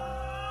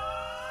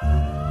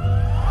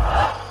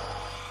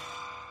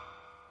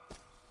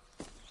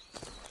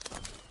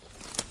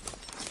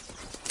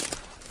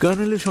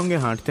 কর্নেলের সঙ্গে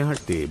হাঁটতে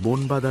হাঁটতে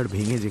বনবাদার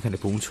ভেঙে যেখানে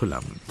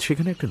পৌঁছলাম,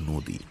 সেখানে একটা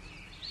নদী,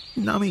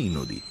 নামেই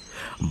নদী,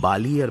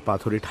 বালি আর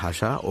পাথরে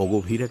ঠাসা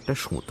অগভীর একটা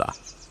সোঁতা।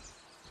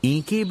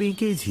 এঁকে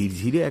বেঁকে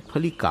ঝিরঝিরে এক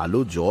ফালি কালো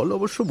জল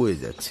অবশ্য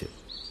বয়ে যাচ্ছে।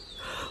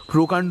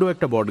 প্রকাণ্ড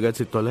একটা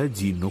বটগাছের তলায়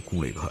জীর্ণ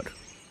কুঁড়ে ঘর।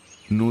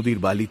 নদীর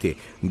বালিতে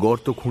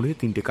গর্ত খুঁড়ে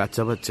 3টে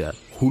কাচ্চা বাচ্চা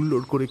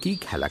হুল্লোড় করে কি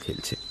খেলা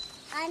খেলছে।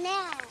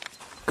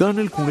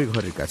 কর্নেল কুঁড়ে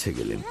ঘরের কাছে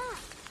গেলেন।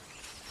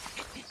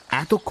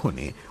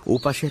 এতক্ষণে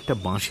ওপাশে একটা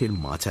বাঁশের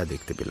মাচা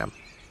দেখতে পেলাম।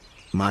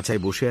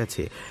 মাচায় বসে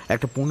আছে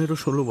একটা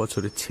 15-16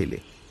 বছরের ছেলে,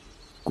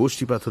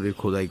 কোষ্টি পাথরের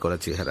খোদাই করা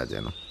চেহারা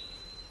যেন,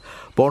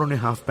 পরনে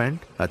হাফ প্যান্ট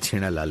আর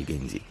ছেঁড়া লাল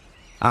গেঞ্জি।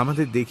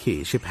 আমাদের দেখে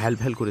সে ফ্যাল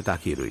ফ্যাল করে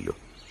তাকিয়ে রইল।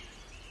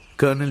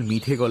 কর্নেল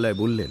মিঠে গলায়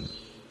বললেন,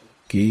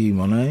 কি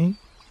মনাই,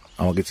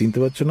 আমাকে চিনতে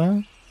পারছো না?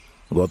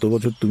 গত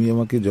বছর তুমি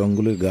আমাকে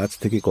জঙ্গলের গাছ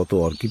থেকে কত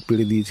অর্কিড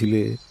পেড়ে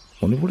দিয়েছিলে,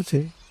 মনে পড়েছে?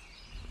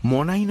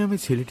 মনাই নামে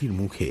ছেলেটির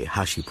মুখে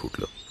হাসি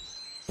ফুটল।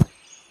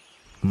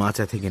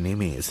 মাচা থেকে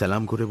নেমে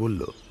সালাম করে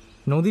বলল,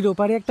 নদীর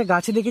ওপারে একটা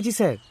গাছে দেখেছি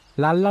স্যার,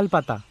 লাল লাল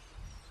পাতা।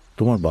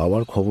 তোমার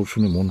বাবার খবর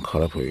শুনে মন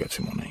খারাপ হয়ে গেছে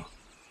মনাই।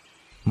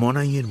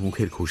 মনাইয়ের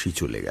মুখের খুশি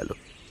চলে গেল।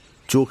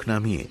 চোখ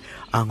নামিয়ে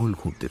আঙুল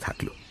ঘুরতে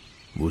থাকল।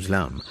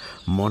 বুঝলাম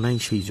মনাই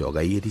সেই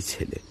জগাইয়েরই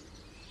ছেলে।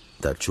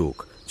 তার চোখ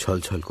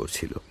ছলছল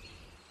করছিল।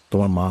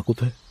 তোমার মা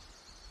কোথায়?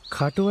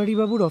 খাটোয়ারি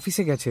বাবুর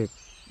অফিসে গেছে।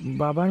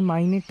 বাবার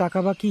মাইনের টাকা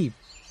বাকি,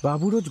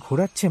 বাবু রোজ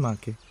ঘোরাচ্ছে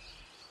মাকে।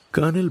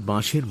 কর্নেল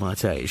বাঁশের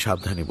মাচায়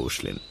সাবধানে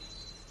বসলেন।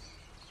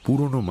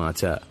 পুরনো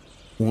মাচা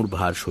ওর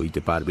ভার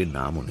সইতে পারবে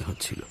না মনে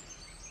হচ্ছিল।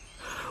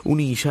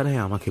 উনি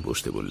ইশারায় আমাকে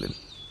বসতে বললেন।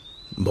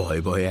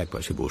 ভয়ে ভয়ে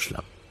একপাশে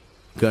বসলাম।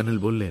 কর্নেল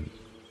বললেন,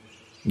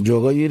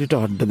 জগাইয়ের এটা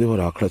আড্ডা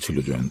দেওয়ার আখড়া ছিল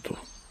জয়ন্ত।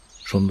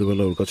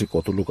 সন্ধ্যেবেলা ওর কাছে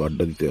কত লোক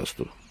আড্ডা দিতে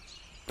আসতো,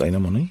 তাই না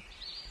মনাই?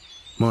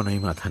 মনাই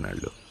মাথা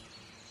নাড়ল।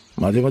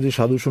 মাঝে মাঝে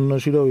সাধু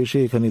সন্ন্যাসীরাও এসে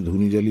এখানে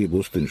ধুনি জ্বালিয়ে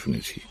বসতেন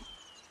শুনেছি।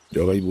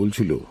 জগাই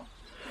বলছিল,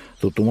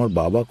 তো তোমার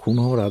বাবা খুন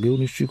হওয়ার আগেও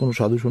নিশ্চয়ই কোনো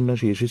সাধু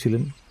সন্ন্যাসী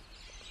এসেছিলেন।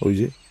 ওই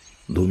যে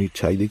ধুনির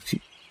ছাই দেখছি।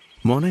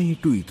 মনাই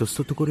একটু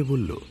ইতস্তত করে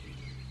বলল,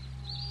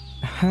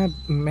 হ্যাঁ,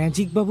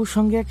 ম্যাজিক বাবুর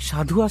সঙ্গে এক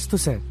সাধু আসতো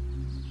স্যার।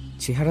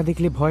 চেহারা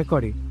দেখলে ভয়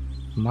করে,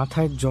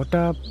 মাথায়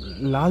জটা,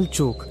 লাল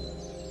চোখ।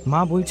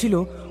 মা বলছিল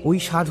ওই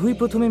সাধুই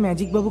প্রথমে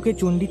ম্যাজিক বাবুকে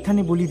চণ্ডীর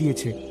থানে বলি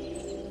দিয়েছে,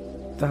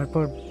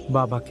 তারপর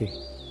বাবাকে।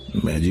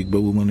 ম্যাজিক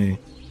বাবু মানে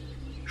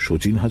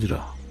শচীন হাজরা?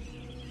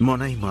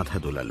 মনাই মাথা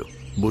দোলালো,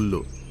 বলল,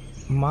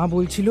 মা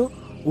বলছিল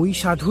ওই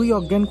সাধুই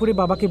অজ্ঞান করে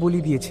বাবাকে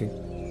বলি দিয়েছে।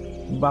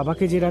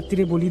 বাবাকে যে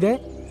রাত্রিরে বলি দেয়,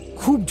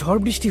 খুব ঝড়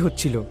বৃষ্টি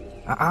হচ্ছিল,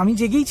 আমি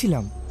জেগেই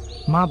ছিলাম।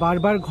 মা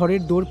বারবার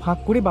ঘরের দোর ফাঁক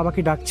করে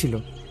বাবাকে ডাকছিল,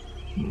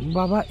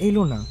 বাবা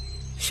এলো না।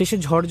 শেষে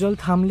ঝড় জল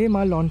থামলে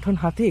মা লণ্ঠন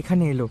হাতে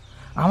এখানে এলো,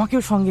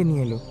 আমাকেও সঙ্গে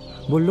নিয়ে এলো।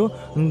 বলল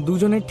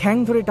দুজনের ঠ্যাং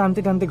ধরে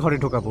টানতে টানতে ঘরে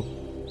ঢোকাবো।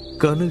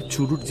 কর্নেল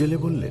চুরুট জেলে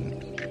বললেন,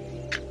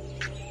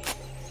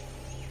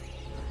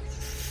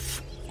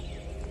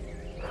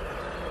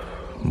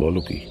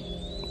 বলো কি?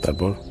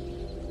 তারপর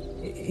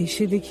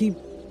এসে দেখি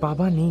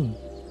বাবা নেই,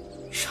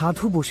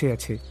 সাধু বসে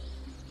আছে।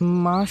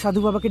 মা সাধু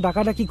বাবাকে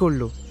ডাকাডাকি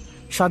করলো।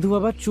 সাধু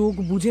বাবা চোখ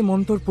বুজে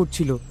মন্তর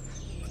পড়ছিল,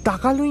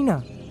 তাকালোই না।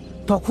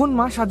 তখন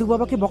মা সাধু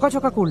বাবাকে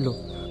বকাঝকা করলো।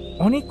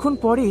 অনেকক্ষণ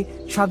পরে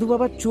সাধু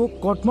বাবার চোখ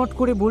কটমট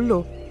করে বলল,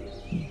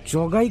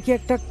 জগাইকে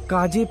একটা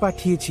কাজে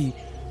পাঠিয়েছি,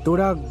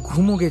 তোরা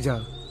ঘুমোগে যা।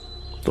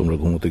 তোমরা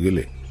ঘুমোতে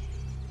গেলে?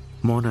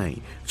 মনাই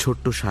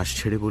ছোট্ট শ্বাস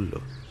ছেড়ে বলল,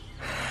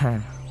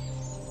 হ্যাঁ।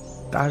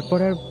 তারপর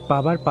আর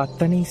বাবার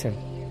পাত্তা নেই স্যার।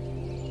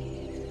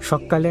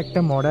 সকালে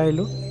একটা মরা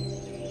এলো।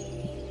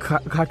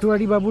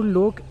 ঘাটুয়ারি বাবুর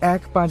লোক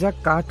এক পাঁজা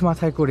কাঠ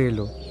মাথায় করে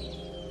এলো।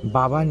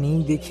 বাবা নেই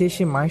দেখে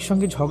এসে মায়ের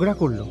সঙ্গে ঝগড়া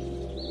করলো।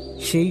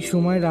 সেই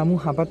সময় রামু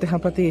হাঁপাতে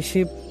হাঁপাতে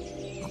এসে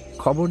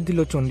খবর দিল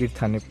চণ্ডীর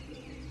থানে।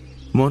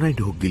 মনায়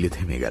ঢোক দিলে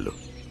থেমে গেল।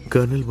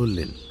 কর্নেল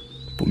বললেন,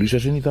 পুলিশ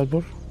আসেনি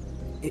তারপর?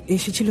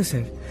 এসেছিল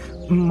স্যার,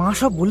 মা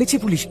সব বলেছে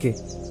পুলিশকে।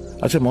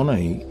 আচ্ছা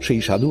মনাই, সেই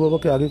সাধু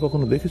বাবাকে আগে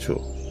কখনো দেখেছো?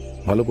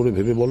 ভালো করে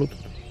ভেবে বলো তো।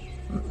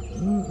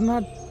 না,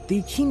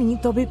 দেখিনি,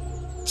 তবে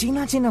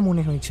চেনা চেনা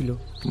মনে হয়েছিল।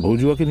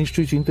 ভৌজুয়াকে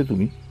নিশ্চয়ই চিনতে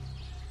তুমি,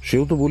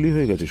 সেও তো বলি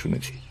হয়ে গেছে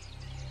শুনেছি।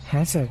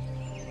 হ্যাঁ স্যার,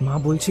 মা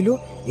বলছিল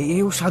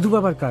ও সাধু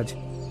বাবার কাজ।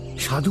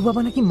 সাধু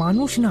বাবা নাকি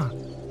মানুষ না,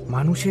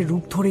 মানুষের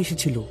রূপ ধরে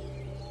এসেছিল।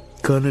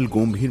 কর্নেল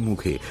গম্ভীর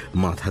মুখে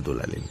মাথা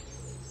দোলালেন।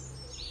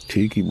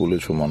 ঠিকই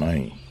বলেছ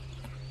মনাই,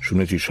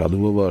 শুনেছি সাধু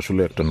বাবা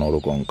আসলে একটা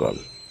নরকঙ্কাল।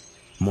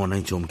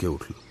 মনাই চমকে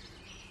উঠল,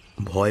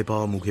 ভয়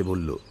পাওয়া মুখে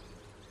বলল,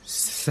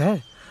 স্যার,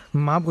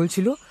 মা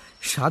বলছিল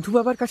সাধু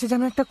বাবার কাছে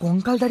যেন একটা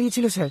কঙ্কাল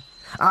দাঁড়িয়েছিল স্যার।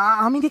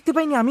 আমি দেখতে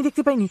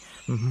পাইনি,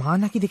 মা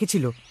নাকি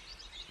দেখেছিল।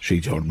 সেই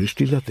ঝড়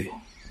বৃষ্টির রাতে?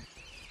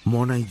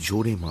 মনাই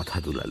জোরে মাথা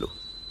দুলালো।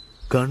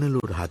 কর্নেল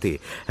ওর হাতে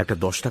একটা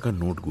 10 টাকার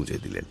নোট গুজে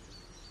দিলেন।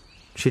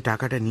 সে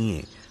টাকাটা নিয়ে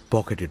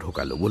পকেটে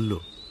ঢোকালো, বলল,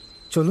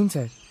 চলুন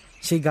স্যার,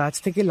 সেই গাছ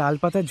থেকে লাল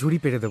পাতা ঝুড়ি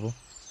পেরে দেবো।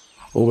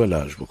 ও বেলা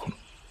আসবো খন।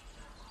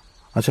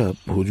 আচ্ছা,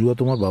 ভজুয়া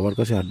তোমার বাবার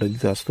কাছে আড্ডা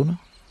দিতে আসতো না?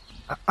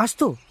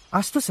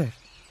 আসতো স্যার।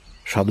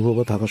 সাধু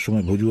বাবা থাকার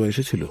সময় ভজুয়া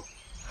এসেছিল?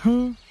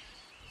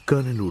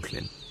 কর্নেল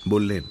উঠলেন,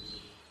 বললেন,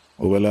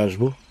 ও বেলা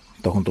আসবো,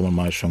 তখন তোমার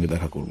মায়ের সঙ্গে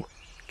দেখা করব।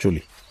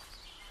 চলি।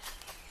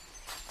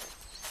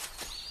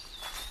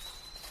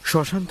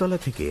 শ্মশানতলা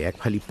থেকে এক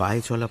ফালি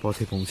পায়ে চলা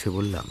পথে পৌঁছে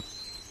বললাম,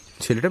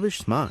 ছেলেটা বেশ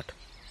স্মার্ট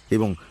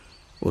এবং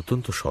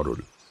অত্যন্ত সরল।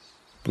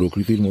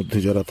 প্রকৃতির মধ্যে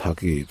যারা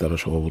থাকে তারা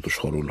স্বভাবত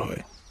সরল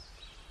হয়।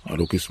 আর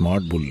ওকে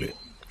স্মার্ট বললে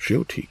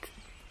সেও ঠিক,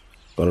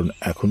 কারণ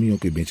এখনই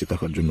ওকে বেঁচে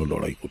থাকার জন্য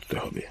লড়াই করতে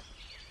হবে।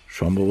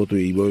 সম্ভবত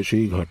এই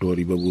বয়সেই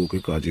ঘাটোয়ারি বাবু ওকে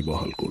কাজে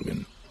বহাল করবেন।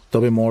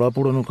 তবে মরা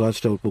পোড়ানো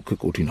কাজটা ওর পক্ষে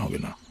কঠিন হবে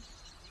না।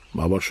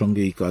 বাবার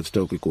সঙ্গে এই কাজটা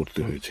ওকে করতে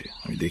হয়েছে,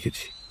 আমি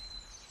দেখেছি।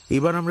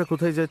 এবার আমরা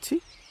কোথায় যাচ্ছি?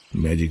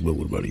 ম্যাজিক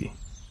বাবুর বাড়ি।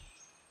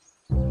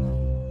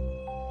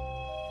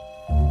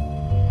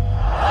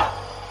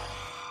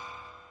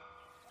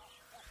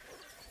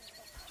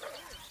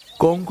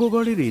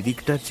 কঙ্কগড়ের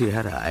এদিকটার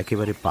চেহারা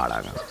একেবারে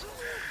পাড়াগাঁ।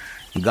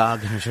 গা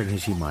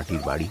ঘেঁষাঘেঁষি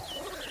মাটির বাড়ি,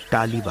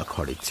 টালি বা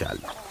খড়ের চাল।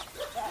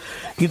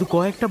 কিন্তু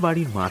কয়েকটা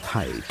বাড়ির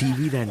মাথায়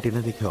টিভির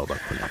অ্যান্টেনা দেখে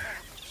অবাক হলাম।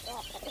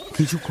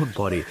 কিছুক্ষণ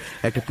পরে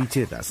একটা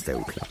পিচের রাস্তায়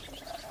উঠলাম।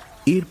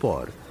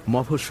 এরপর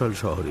মফস্বল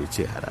শহরের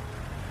চেহারা।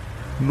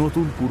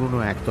 নতুন পুরনো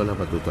একতলা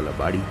বা দোতলা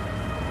বাড়ি,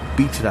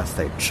 পিচ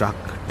রাস্তায় truck,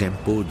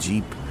 tempo,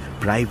 jeep,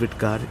 private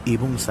car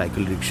এবং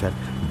সাইকেল রিক্সার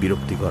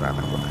বিরক্তিকর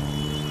আনাগোনা।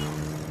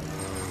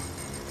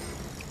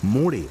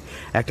 মোড়ে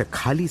একটা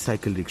খালি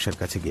সাইকেল রিক্সার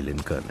কাছে গেলেন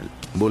কর্নেল,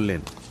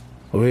 বললেন,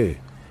 ওহে,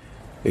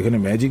 এখানে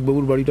ম্যাজিক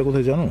বাবুর বাড়িটা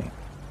কোথায় জানো?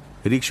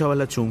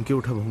 রিক্সাওয়ালা চমকে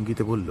ওঠা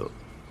ভঙ্গিতে বলল,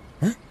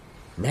 হ্যাঁ,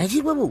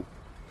 ম্যাজিক বাবু?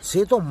 সে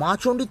তো মা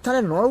চণ্ডীর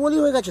থানায় নরবলি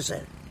হয়ে গেছে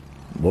স্যার।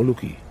 বলো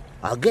কি?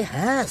 আগে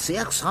হ্যাঁ, সে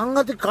এক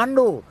সাংঘাতিক কাণ্ড।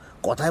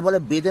 কথায় বলে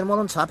বেদের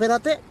মতন সাপের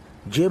হাতে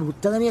যে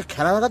ভূতটাকে নিয়ে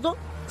খেলা দেখাতো,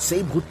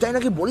 সেই ভূতটাই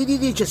নাকি বলি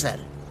দিয়ে দিয়েছে স্যার।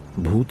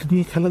 ভূত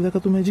নিয়ে খেলা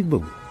দেখাতো ম্যাজিক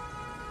বাবু?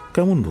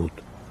 কেমন ভূত?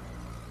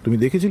 তুমি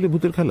দেখেছিলে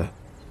ভূতের খেলা?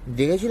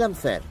 দেখেছিলাম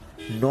স্যার।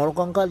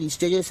 নরকঙ্কাল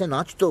স্টেজে এসে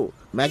নাচতো,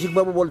 ম্যাজিক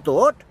বাবু বলতো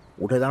ওঠ,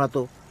 উঠে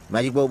দাঁড়াতো।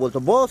 ম্যাজিক বাবু বলতো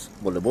বস,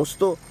 বলে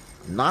বসতো।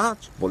 নাচ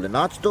বলে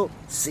নাচতো।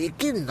 সে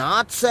কি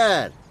নাচ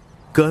স্যার!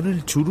 কর্নেল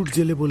চুরুট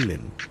জেলে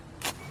বললেন,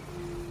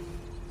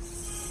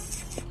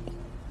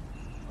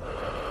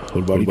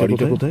 ওর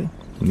বাড়িটা কোথায়?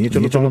 নিয়ে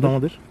চলো তো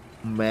আমাদের।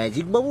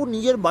 ম্যাজিক বাবু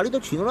নিজের বাড়ি তো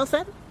ছিল না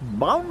স্যার,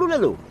 বাউন্ডুল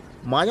এলো।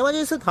 মাঝে মাঝে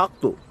এসে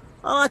থাকতো,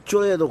 আর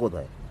চলে যেত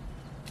কোথায়।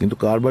 কিন্তু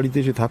কার বাড়িতে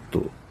এসে থাকতো?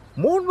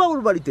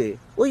 মোহনবাবুর বাড়িতে,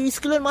 ওই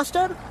স্কুলের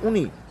মাস্টার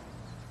উনি।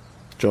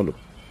 চলো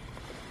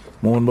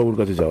মোহনবাবুর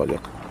কাছে যাওয়া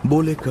যাক,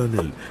 বলে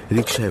কর্নেল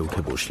রিক্সায়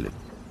উঠে বসলেন।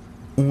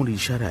 ওর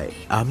ইশারায়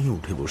আমিও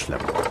উঠে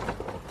বসলাম।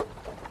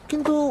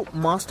 কিন্তু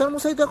মাস্টার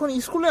মশাই তো এখন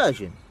স্কুলে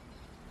আসেন।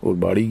 ওর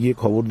বাড়ি গিয়ে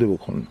খবর দেবো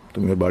খন,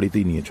 তুমি ওর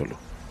বাড়িতেই নিয়ে চলো।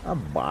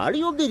 বাড়ি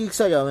অব্দি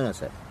রিক্সা যাবে না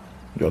স্যার।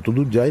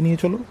 যতদূর যায় নিয়ে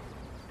চলো।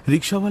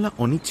 রিক্সাওয়ালা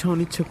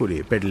অনিচ্ছা করে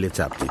প্যাডেলে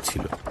চাপ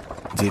দিচ্ছিল।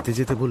 যেতে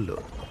যেতে বলল,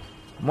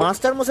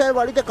 মাস্টার মশাইয়ের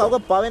বাড়িতে কাউকে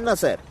পাবেন না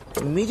স্যার,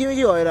 মিজি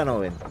হয়রান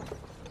হবেন।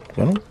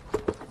 কেন,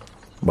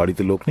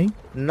 বাড়িতে লোক নেই?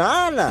 না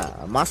না,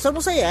 মাস্টার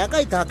মশাই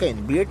একাই থাকেন,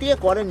 বিয়ে টিয়ে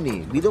করেননি,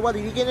 বিধবা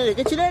দিদি কিনে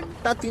রেখেছিলেন,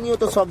 তা তিনিও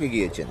তো সঙ্গে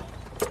গিয়েছেন।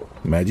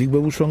 ম্যাজিক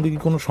বাবুর সঙ্গে কি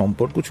কোনো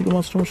সম্পর্ক ছিল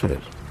মাস্টার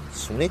মশাইয়ের?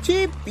 শুনেছি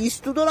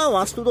পিস্তুতো না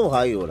মাস্তুতো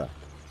ভাই ওরা।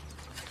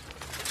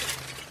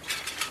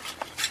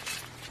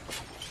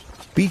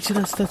 পিচ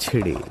রাস্তা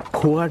ছেড়ে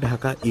খোয়া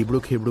ঢাকা এবড়ো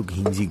খেবড়ো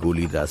ঘিঞ্জি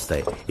গলির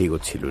রাস্তায়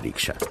এগোচ্ছিল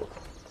রিক্সা।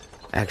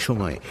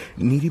 একসময়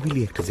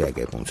নিরিবিলি একটা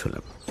জায়গায়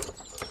পৌঁছলাম।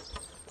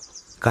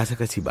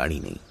 কাছাকাছি বাড়ি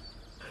নেই,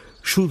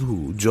 শুধু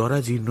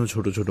জরাজীর্ণ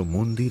ছোট ছোট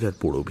মন্দির আর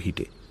পোড়ো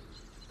ভিটে।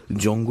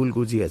 জঙ্গল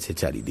গজিয়ে আছে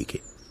চারিদিকে।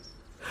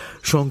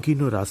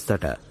 সংকীর্ণ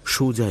রাস্তাটা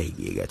সোজা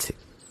এগিয়ে গেছে।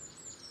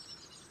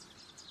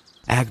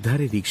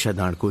 একধারে রিক্সা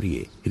দাঁড়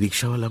করিয়ে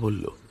রিক্সাওয়ালা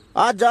বলল,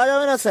 আর যাওয়া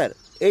যাবে না স্যার,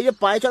 এই যে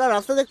পায়ে চলা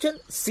রাস্তা দেখছেন,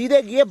 সিধে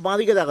গিয়ে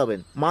বাঁদিকে দেখাবেন,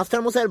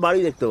 মাস্টার মশাইয়ের বাড়ি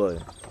দেখতে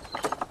পাবেন।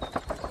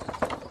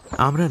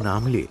 আমরা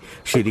নামলে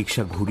সে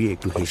রিক্সা ঘুরিয়ে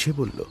একটু হেসে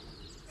বলল,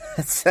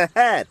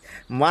 স্যার,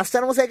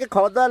 মাস্টার মশাইকে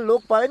খবর দেওয়ার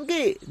লোক পাবেন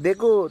কি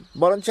দেখুন,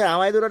 বরঞ্চ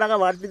আমায় 2 টাকা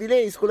বাড়তি দিলে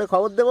স্কুলে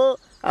খবর দেবো,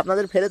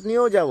 আপনাদের ফেরত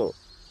নিয়েও যাব।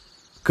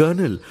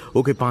 কর্নেল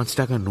ওকে 5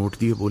 টাকা নোট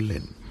দিয়ে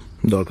বললেন,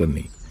 দরকার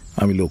নেই,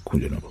 আমি লোক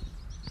খুঁজে নেব।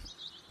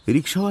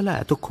 রিক্সাওয়ালা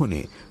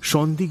এতক্ষণে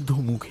সন্দিগ্ধ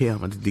মুখে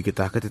আমাদের দিকে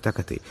তাকাতে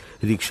তাকাতে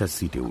রিক্সার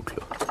সিটে উঠল।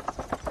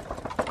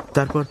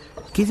 তারপর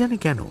কে জানে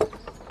কেন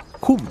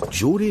খুব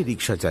জোরে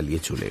রিক্সা চালিয়ে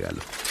চলে গেল।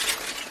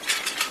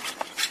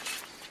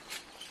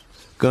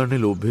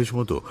 কর্নেল অভ্যেস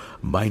মতো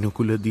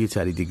বাইনোকুলার দিয়ে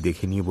চারিদিক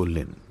দেখে নিয়ে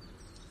বললেন,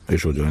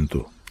 এসো জয়ন্ত,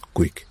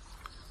 কুইক।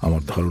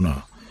 আমার ধারণা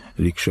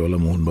রিক্সাওয়ালা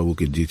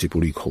মোহনবাবুকে যেচে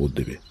পড়েই খবর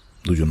দেবে,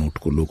 2 নোট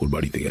লোক ওর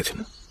বাড়িতে গেছেন।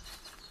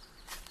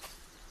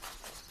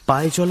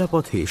 পায়ে চলা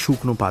পথে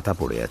শুকনো পাতা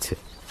পড়ে আছে,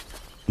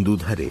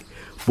 দুধারে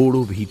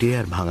পোড়ো ভিটে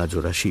আর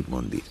ভাঙাজোড়া শিব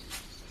মন্দির,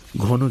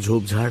 ঘন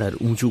ঝোপঝাড় আর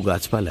উঁচু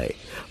গাছপালায়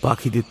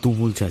পাখিদের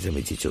তুমুল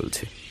চেঁচামেচি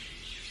চলছে।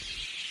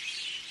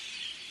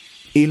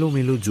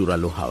 এলোমেলো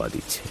জোরালো হাওয়া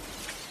দিচ্ছে।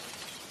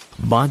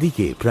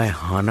 বাঁদিকে প্রায়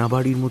হানা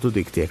বাড়ির মতো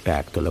দেখতে একটা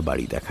একতলা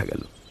বাড়ি দেখা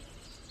গেল,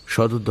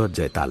 সদর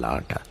দরজায় তালা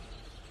আটা।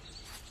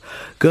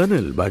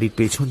 কর্নেল বাড়ির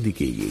পেছন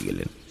দিকে এগিয়ে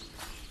গেলেন,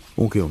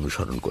 ওকে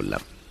অনুসরণ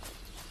করলাম।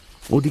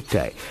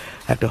 ওদিকটায়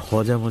একটা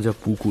হজা মজা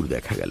পুকুর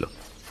দেখা গেল।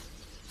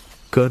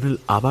 কর্নেল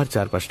আবার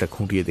 4-5টা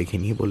খুঁটিয়ে দেখে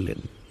নিয়ে বললেন,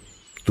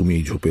 তুমি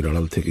এই ঝোপের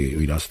আড়াল থেকে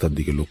ওই রাস্তার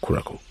দিকে লক্ষ্য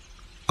রাখো,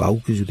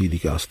 কাউকে যদি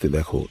এদিকে আসতে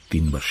দেখো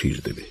 3 বার শীষ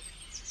দেবে।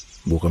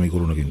 বোকামি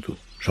করো না কিন্তু,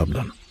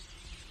 সাবধান।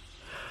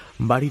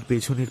 বাড়ির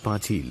পেছনের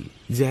পাঁচিল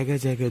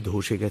জায়গায় জায়গায়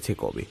ধসে গেছে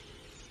কবে,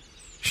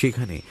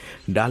 সেখানে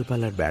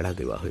ডালপালার বেড়া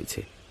দেওয়া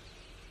হয়েছে।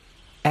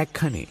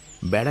 একখানে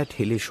বেড়া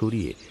ঠেলে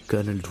সরিয়ে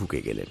কর্নেল ঢুকে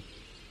গেলেন।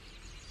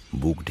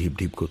 বুক ঢিপ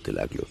ঢিপ করতে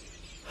লাগলো।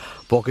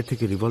 পকেট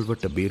থেকে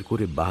রিভলভারটা বের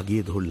করে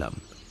বাগিয়ে ধরলাম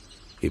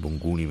এবং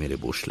গুঁড়ি মেরে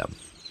বসলাম।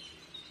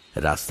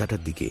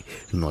 রাস্তাটার দিকে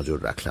নজর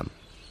রাখলাম।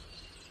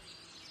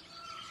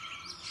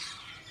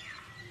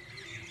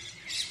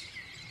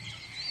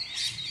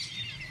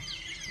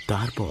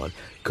 তারপর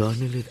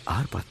কর্নেলের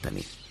আর পাত্তা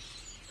নেই।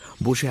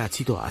 বসে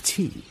আছি তো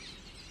আছি,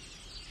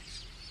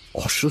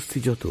 অস্বস্তি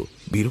যত,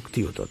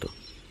 বিরক্তিও তত।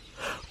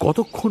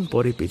 কতক্ষণ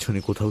পরে পেছনে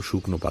কোথাও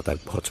শুকনো পাতার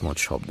ভচমচ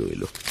শব্দ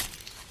এলো।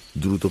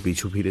 দ্রুত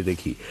পিছু ফিরে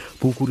দেখি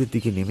পুকুরের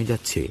দিকে নেমে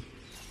যাচ্ছে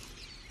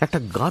একটা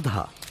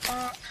গাধা,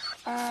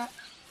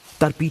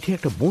 তার পিঠে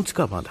একটা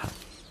বোঁচকা বাঁধা।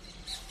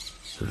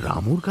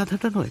 রামুর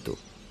গাধাটা নয় তো?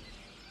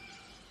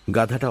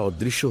 গাধাটা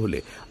অদৃশ্য হলে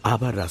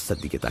আবার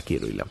রাস্তার দিকে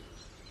তাকিয়ে রইলাম।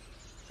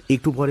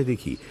 একটু পরে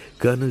দেখি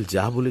কর্নেল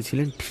যা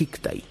বলেছিলেন ঠিক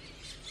তাই।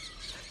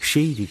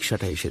 সেই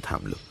রিক্সাটা এসে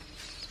থামল।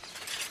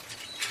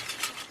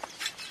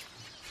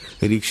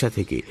 রিক্সা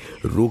থেকে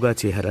রোগা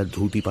চেহারার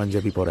ধুতি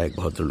পাঞ্জাবি পরা এক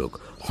ভদ্রলোক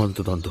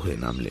হন্তদন্ত হয়ে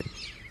নামলেন।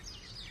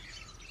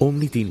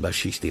 অমনি 3 বার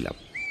শীষ দিলাম।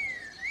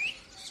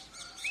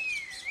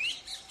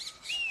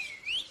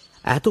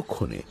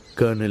 এতক্ষণে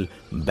কর্নেল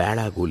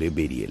বেড়া গোলে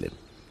বেরিয়ে এলেন।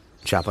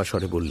 চাপা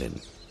স্বরে বললেন,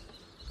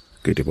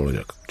 কেটে পড়া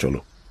যাক, চলো,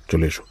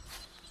 চলে এসো।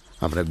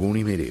 আমরা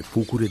গুঁড়ি মেরে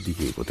পুকুরের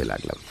দিকে এগোতে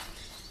লাগলাম।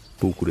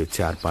 পুকুরের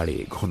 4 পাড়ে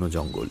ঘন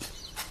জঙ্গল,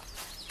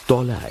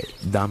 তলায়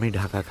দামে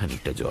ঢাকা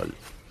খানিকটা জল।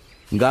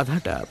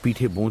 গাধাটা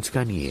পিঠে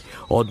বোঁচকা নিয়ে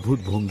অদ্ভুত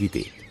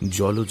ভঙ্গিতে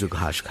জলজ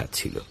ঘাস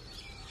খাচ্ছিল।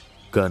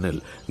 কর্নেল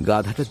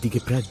গাধাটার দিকে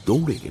প্রায়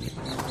দৌড়ে গেলেন।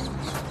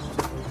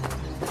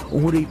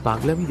 ওর এই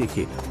পাগলামি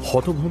দেখে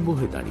হতভম্ব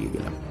হয়ে দাঁড়িয়ে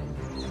গেলাম।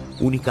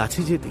 উনি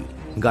কাছে যেতেই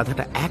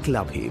গাধাটা এক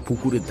লাফে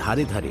পুকুরের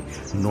ধারে ধারে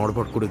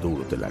নড়বড় করে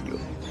দৌড়তে লাগলো।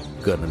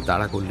 কর্নেল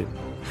তাড়া করলেন।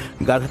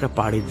 গাধাটা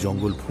পাড়ের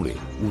জঙ্গল ফুঁড়ে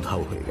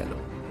উধাও হয়ে গেল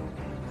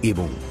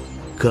এবং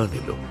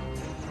কর্নেলও।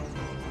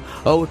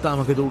 তা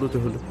আমাকে দৌড়তে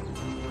হলো।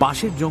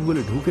 পাশের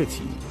জঙ্গলে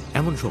ঢুকেছি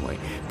এমন সময়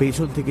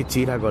পেছন থেকে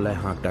চেরা গলায়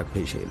হাঁক ডাক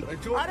ভেসে এলো।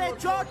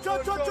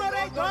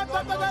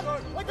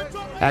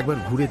 একবার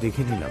ঘুরে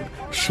দেখে নিলাম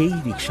সেই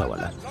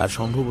রিক্সাওয়ালা আর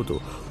সম্ভবত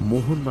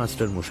মোহন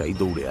মাস্টার মশাই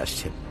দৌড়ে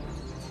আসছেন।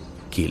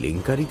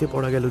 কেলেঙ্কারিতে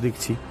পড়া গেল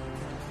দেখছি।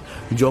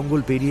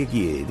 জঙ্গল পেরিয়ে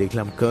গিয়ে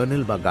দেখলাম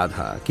কর্নেল বা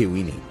গাধা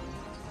কেউই নেই।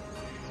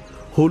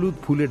 হলুদ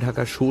ফুলে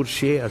ঢাকা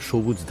সর্ষে আর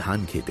সবুজ ধান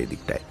খেতে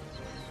দিকটায়,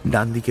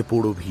 ডান দিকে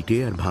পোড়ো ভিটে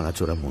আর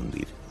ভাঙাচোরা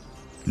মন্দির।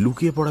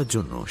 লুকিয়ে পড়ার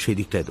জন্য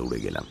সেদিকটায় দৌড়ে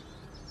গেলাম।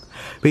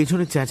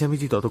 পেছনের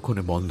চেঁচামেচি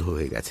ততক্ষণে বন্ধ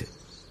হয়ে গেছে।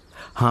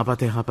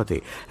 হাঁপাতে হাঁপাতে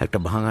একটা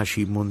ভাঙা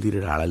শিব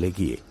মন্দিরের আড়ালে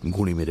গিয়ে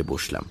গুঁড়ি মেরে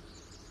বসলাম।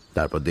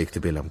 তারপর দেখতে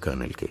পেলাম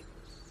কর্নেলকে।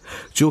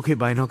 চোখে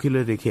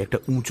বাইনকুলার রেখে একটা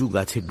উঁচু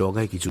গাছের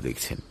ডগায় কিছু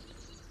দেখছেন।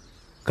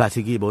 কাছে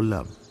গিয়ে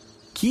বললাম,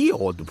 কি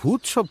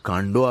অদ্ভুত সব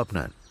কাণ্ড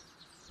আপনার।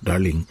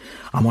 ডার্লিং,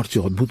 আমার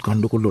চেয়ে অদ্ভুত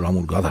কাণ্ড করলো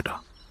রামুর গাধাটা।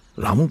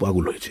 রামু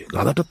পাগল হয়েছে,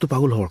 গাধাটার তো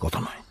পাগল হওয়ার কথা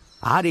নয়।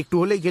 আর একটু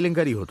হলেই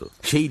কেলেঙ্কারি হতো।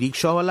 সেই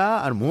রিক্সাওয়ালা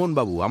আর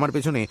মোহনবাবু আমার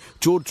পেছনে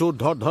চোর চোর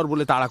ধর ধর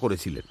বলে তাড়া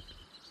করেছিলেন।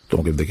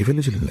 তোমাকে দেখে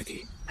ফেলেছিলেন নাকি?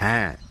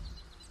 হ্যাঁ।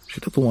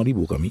 সেটা তোমারই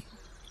বোকামি।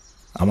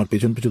 আমার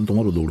পেছন পেছন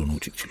তোমারও দৌড়ানো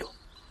উচিত ছিল।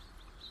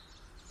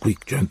 কুইক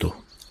জয়ন্ত,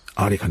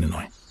 আর এখানে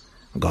নয়।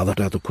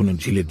 গাধাটা এতক্ষণে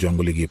ঝিলের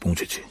জঙ্গলে গিয়ে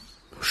পৌঁছেছে।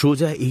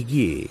 সোজা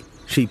এগিয়ে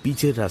সেই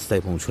পিচের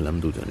রাস্তায় পৌঁছলাম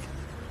দুজনে।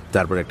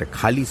 তারপর একটা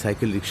খালি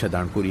সাইকেল রিক্সা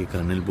দাঁড় করিয়ে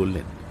কর্নেল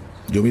বললেন,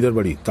 জমিদার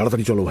বাড়ি,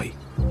 তাড়াতাড়ি চলো ভাই।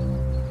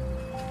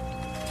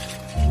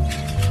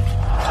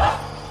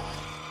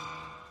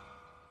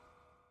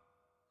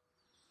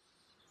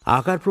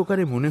 আকার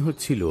প্রকারে মনে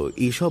হচ্ছিল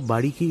এসব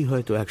বাড়িকেই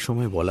হয়তো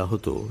একসময় বলা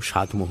হতো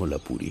সাতমহলা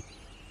পুরী,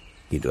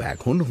 কিন্তু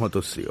এখন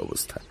হতশ্রী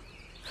অবস্থা।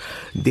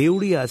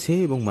 দেউড়ি আছে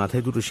এবং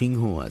মাথায় দুটো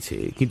সিংহ আছে,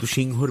 কিন্তু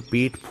সিংহর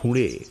পেট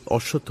ফুঁড়ে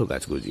অশ্বত্থ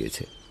গাছ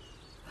গজিয়েছে।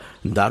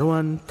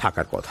 দারোয়ান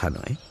থাকার কথা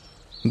নয়,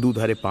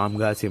 দুধারে পাম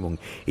গাছ এবং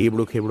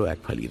এবড়ো খেবড়ো এক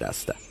ফালি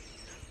রাস্তা।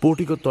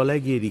 পোর্টিকোর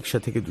তলায় গিয়ে রিক্সা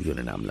থেকে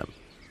দুজনে নামলাম।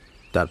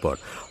 তারপর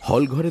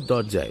হলঘরের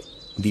দরজায়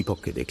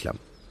দীপককে দেখলাম।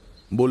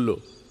 বলল,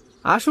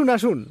 আসুন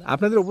আসুন,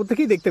 আপনাদের ওপর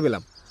থেকেই দেখতে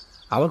পেলাম।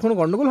 আবার কোনো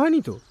গন্ডগোল হয়নি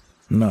তো?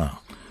 না।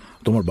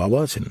 তোমার বাবা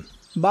আছেন?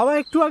 বাবা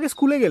একটু আগে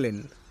স্কুলে গেলেন,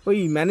 ওই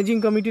ম্যানেজিং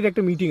কমিটির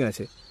একটা মিটিং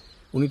আছে।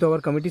 উনি তো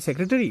আবার কমিটির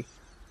সেক্রেটারি।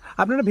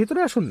 আপনারা ভেতরে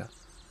আসুন না।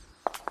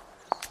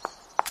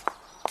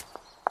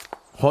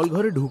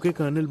 হলঘরে ঢুকে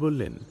কর্নেল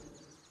বললেন,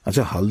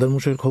 আচ্ছা, হালদার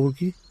মশাইয়ের খবর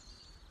কি?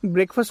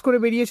 ব্রেকফাস্ট করে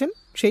বেরিয়েছেন,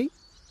 সেই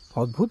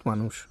অদ্ভুত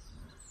মানুষ।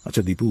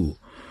 আচ্ছা দীপু,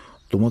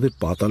 তোমাদের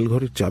পাতাল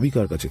ঘরের চাবি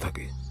কার কাছে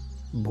থাকে?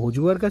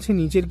 ভজুয়ার কাছে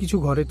নিচের কিছু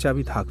ঘরের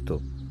চাবি থাকতো,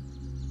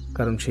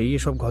 কারণ সেই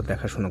এসব ঘর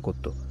দেখাশোনা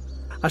করত।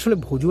 আসলে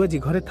ভজুয়া যে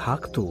ঘরে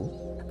থাকতো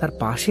তার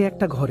পাশে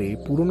একটা ঘরে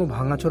পুরনো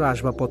ভাঙাচোরা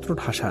আসবাবপত্র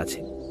ঢাসা আছে।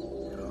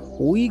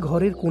 ওই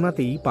ঘরের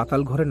কোণাতেই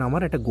পাতাল ঘরে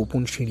নামার একটা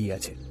গোপন সিঁড়ি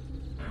আছে।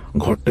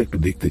 ঘরটা একটু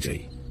দেখতে চাই,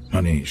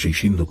 মানে সেই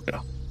সিন্ধুকটা।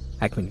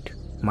 1 মিনিট,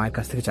 মায়ের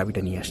কাছ থেকে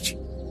চাবিটা নিয়ে আসছি।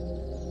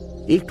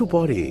 একটু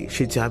পরে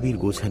সে চাবির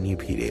গোছা নিয়ে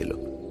ফিরে এলো।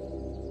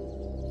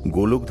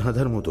 গোলক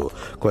ধাঁধার মতো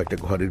কয়েকটা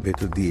ঘরের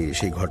ভেতর দিয়ে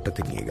সেই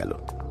ঘরটাতে নিয়ে গেল।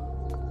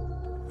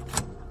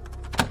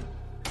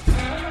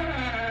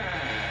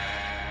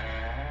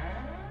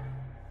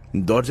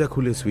 দরজা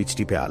খুলে সুইচ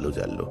টিপে আলো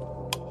জ্বালল।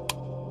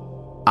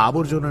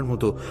 আবর্জনার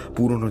মতো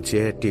পুরনো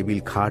চেয়ার, টেবিল,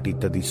 খাট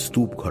ইত্যাদি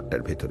স্তূপ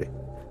ঘরটার ভেতরে।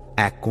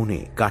 এক কোণে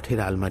কাঠের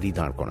আলমারি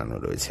দাঁড় করানো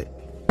রয়েছে।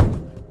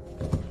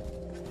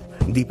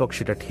 দীপক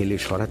সেটা ঠেলে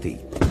সরাতেই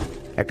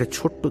একটা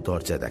ছোট্ট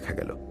দরজা দেখা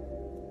গেল।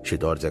 সে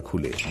দরজা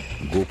খুলে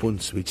গোপন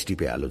সুইচ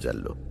টিপে আলো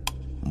জ্বালল।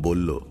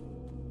 বলল,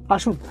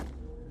 আসুন।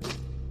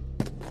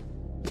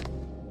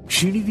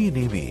 সিঁড়ি দিয়ে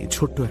নেমে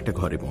ছোট্ট একটা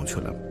ঘরে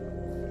পৌঁছলাম।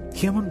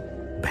 কেমন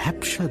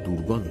ভ্যাপসা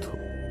দুর্গন্ধ।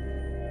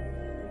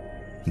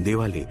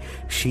 দেওয়ালে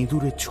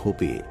সিঁদুরের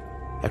ছোপে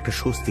একটা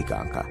স্বস্তিকা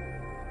আঁকা,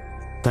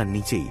 তার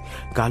নিচেই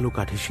কালো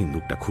কাঠের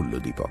সিন্দুকটা খুলল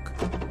দীপক।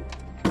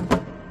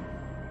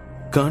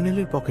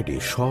 কর্নেলের পকেটে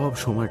সব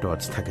সময়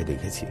টর্চ থাকে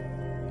দেখেছি।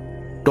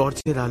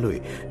 টর্চের আলোয়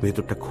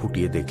ভেতরটা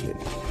খুঁটিয়ে দেখলেন।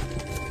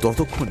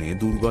 ততক্ষণে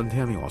দুর্গন্ধে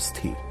আমি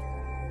অস্থির।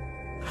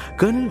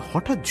 কর্নেল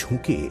হঠাৎ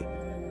ঝুঁকে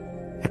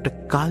একটা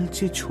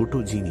কালচে ছোট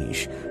জিনিস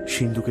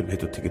সিন্দুকের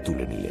ভেতর থেকে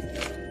তুলে নিলেন।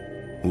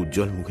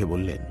 উজ্জ্বল মুখে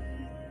বললেন,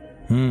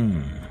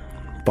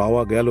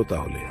 পাওয়া গেল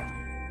তাহলে।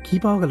 কি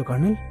পাওয়া গেল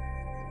কর্নেল?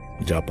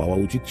 যা পাওয়া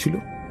উচিত ছিল।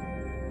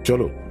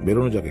 চলো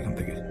বেরোনো যাক এখান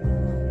থেকে।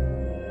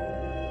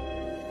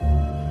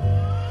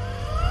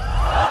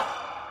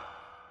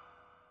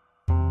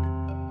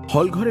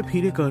 হলঘরে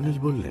ফিরে কর্নেল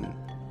বললেন,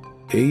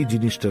 এই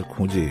জিনিসটার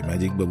খোঁজে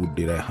ম্যাজিক বাবুর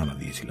ডেরায় হানা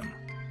দিয়েছিলাম,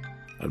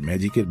 আর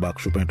ম্যাজিকের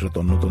বাক্স প্যাঁটরা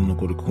তন্ন তন্ন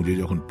করে খুঁজে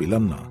যখন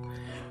পেলাম না,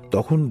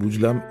 তখন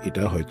বুঝলাম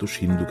এটা হয়তো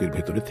সিন্ধুকের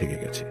ভেতরে থেকে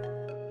গেছে।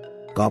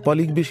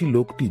 কাপালিক বেশি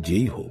লোকটি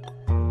যেই হোক,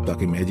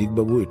 তাকে ম্যাজিক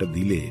বাবু এটা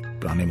দিলে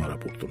প্রাণে মারা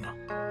পড়তো না।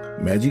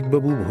 ম্যাজিক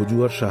বাবু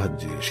ভজুয়ার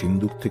সাহায্যে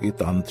সিন্ধুক থেকে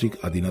তান্ত্রিক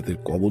আদিনাথের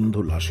কবন্ধ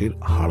লাশের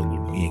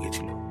হাড়গুলো নিয়ে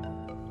গেছিল।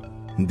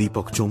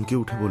 দীপক চমকে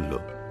উঠে বলল,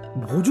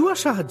 ভজুয়ার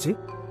সাহায্যে?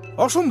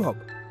 অসম্ভব।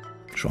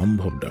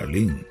 সম্ভব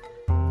ডার্লিং।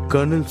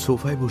 কর্নেল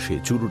সোফায় বসে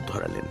চুরুট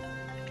ধরালেন।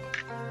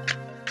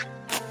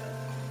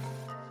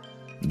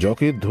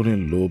 জকের ধনের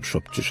লোভ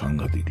সবচেয়ে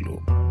সাংঘাতিক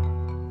লোভ।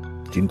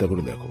 চিন্তা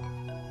করে দেখো,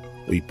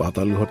 ওই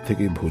পাতাল ঘর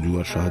থেকে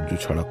ভজুয়ার সাহায্য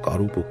ছাড়া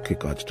কারো পক্ষে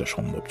কাজটা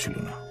সম্ভব ছিল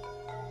না।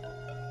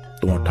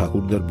 তোমার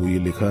ঠাকুরদার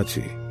বইয়ে লেখা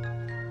আছে,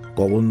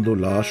 কবন্ধ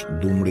লাশ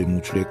দুমড়ে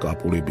মুচড়ে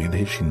কাপড়ে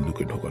বেঁধে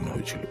সিন্ধুকে ঢোকানো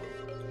হয়েছিল।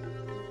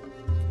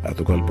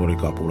 এতকাল পরে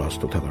কাপড়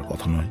আস্ত থাকার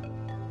কথা নয়।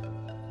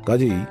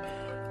 কাজেই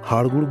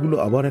হাড়গুড়গুলো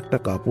আবার একটা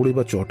কাপড়ে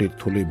বা চটের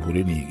থলে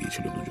ভরে নিয়ে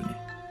গিয়েছিল দুজনে।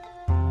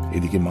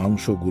 এদিকে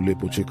মাংস গলে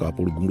পচে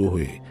কাপড় গুঁড়ো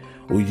হয়ে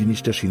ওই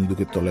জিনিসটা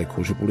সিন্ধুকের তলায়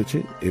খসে পড়েছে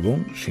এবং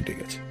সেঁটে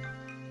গেছে।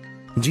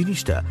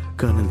 জিনিসটা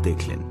কর্নেল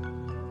দেখলেন।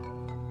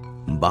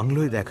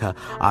 বাংলোয় দেখা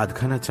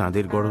আধখানা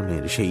চাঁদের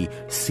গড়নের সেই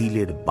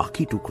সিলের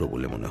বাকি টুকরো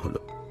বলে মনে হলো।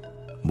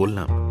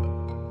 বললাম,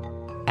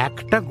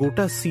 একটা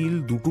গোটা সিল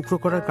 2 টুকরো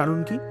করার কারণ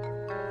কি?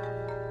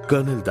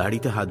 কর্নেল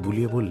দাড়িতে হাত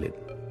বুলিয়ে বললেন,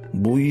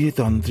 বইয়ে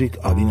তান্ত্রিক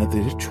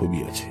আদিনাথের ছবি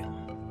আছে।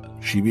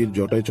 শিবের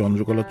জটায়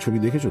চন্দ্রকলার ছবি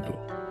দেখেছ তো?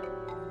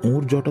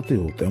 ওর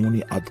জটাতেও তেমনি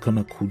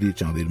আধখানা খুদে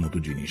চাঁদের মতো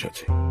জিনিস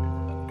আছে।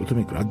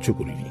 প্রথমে গ্রাহ্য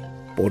করিনি,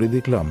 পরে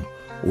দেখলাম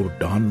ওর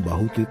ডান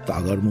বাহুতে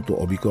তাগার মতো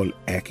অবিকল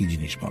একই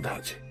জিনিস বাঁধা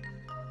আছে।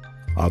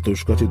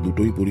 আতস কাছে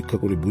দুটোই পরীক্ষা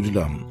করে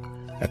বুঝলাম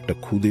একটা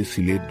খুদে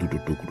সিলের 2টো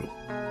টুকরো।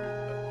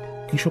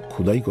 কি সব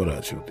খোদাই করা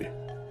আছে ওতে।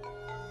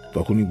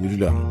 তখনই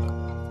বুঝলাম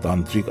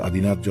তান্ত্রিক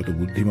আদিনাথ যত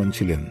বুদ্ধিমান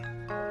ছিলেন,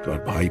 তার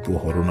ভাইপো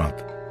হরনাথ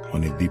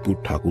মানে দীপুর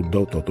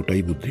ঠাকুরদাও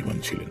ততটাই বুদ্ধিমান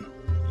ছিলেন।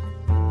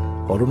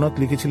 হরনাথ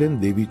লিখেছিলেন,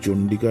 দেবী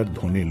চণ্ডিকার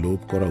ধনে লোভ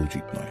করা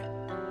উচিত নয়।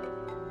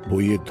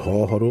 বইয়ে ধ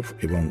হরফ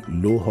এবং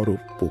লো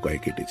হরফ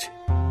পোকায় কেটেছে।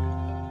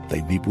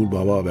 তাই দীপুর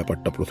বাবা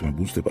ব্যাপারটা প্রথমে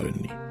বুঝতে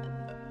পারেননি।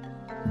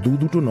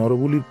 দুটো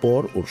নরবলির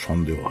পর ওর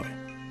সন্দেহ হয়,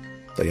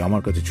 তাই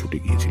আমার কাছে ছুটে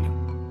গিয়েছিলেন।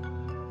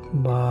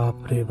 বাপ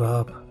রে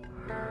বাপ,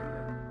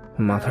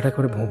 মাথাটা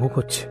করে ভোঁ ভোঁ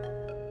করছে।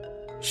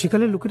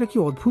 সেকালের লোকেরা কি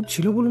অদ্ভুত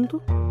ছিল বলুন তো।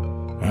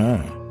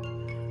 হ্যাঁ,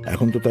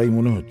 এখন তো তাই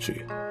মনে হচ্ছে।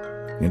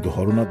 কিন্তু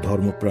হরনাথ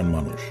ধর্মপ্রাণ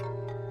মানুষ।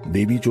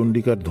 দেবী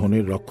চণ্ডিকার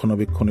ধনের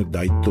রক্ষণাবেক্ষণের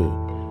দায়িত্ব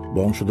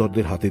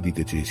বংশধরদের হাতে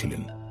দিতে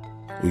চেয়েছিলেন।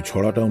 ওই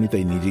ছড়াটা উনি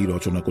তাই নিজেই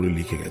রচনা করে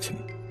লিখে গেছেন।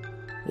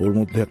 ওর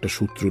মধ্যে একটা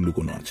সূত্র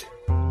লুকোনো আছে।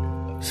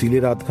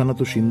 সিলের আধখানা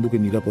তো সিন্ধুকে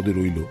নিরাপদে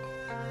রইল,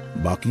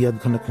 বাকি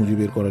আধখানা খুঁজে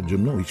বের করার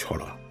জন্য ওই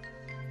ছড়া।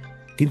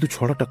 কিন্তু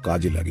ছড়াটা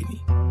কাজে লাগেনি।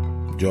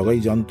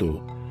 জগাই জানতো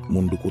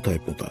মুন্ডু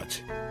কোথায় পোঁতা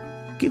আছে।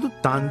 কিন্তু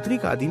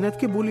তান্ত্রিক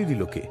আদিনাথকে বলি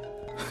দিল কে?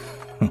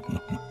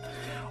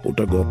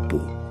 ওটা গপ্প।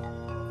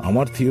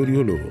 আমার থিওরি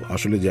হলো,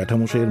 আসলে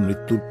জ্যাঠামশাইয়ের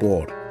মৃত্যুর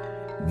পর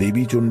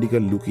দেবী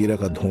চণ্ডিকার লুকিয়ে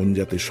রাখা ধন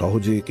যাতে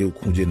সহজে কেউ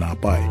খুঁজে না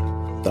পায়,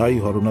 তাই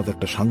হরনাথ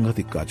একটা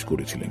সাংঘাতিক কাজ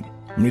করেছিলেন।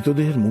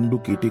 মৃতদেহের মুন্ডু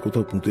কেটে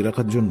কোথাও পুঁতে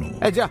রাখার জন্য।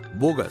 যা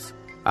বোগাস,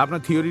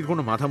 আপনার থিওরির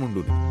কোনো মাথা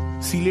মুন্ডু নেই।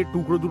 সিলের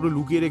টুকরো দুটো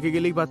লুকিয়ে রেখে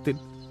গেলেই পারতেন।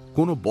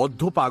 কোনো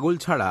বদ্ধ পাগল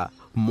ছাড়া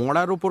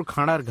মরার ওপর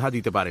খাঁড়ার ঘা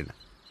দিতে পারে না।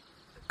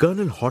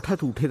 কর্নেল হঠাৎ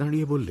উঠে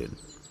দাঁড়িয়ে বললেন,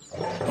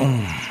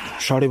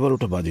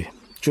 12:30 বাজে,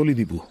 চলি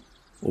দীপু।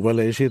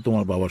 ওবেলা এসে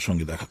তোমার বাবার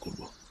সঙ্গে দেখা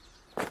করব।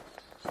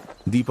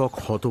 দীপক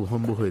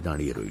হতভম্ব হয়ে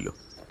দাঁড়িয়ে রইল।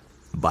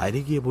 বাইরে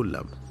গিয়ে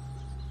বললাম,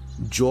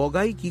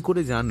 জগাই কি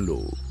করে জানলো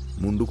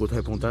মুন্ডু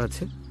কোথায় পোঁতা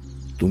আছে?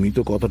 তুমি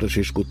তো কথাটা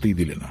শেষ করতেই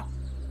দিলে না।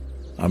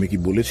 আমি কি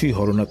বলেছি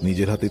হরনাথ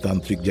নিজের হাতে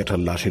তান্ত্রিক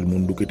জ্যাঠার লাশের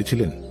মুন্ডু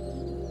কেটেছিলেন?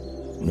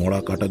 মরা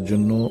কাটার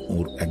জন্য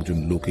ওর একজন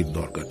লোকের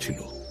দরকার ছিল।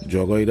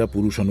 জগাইরা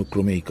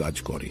পুরুষানুক্রমে এই কাজ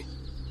করে।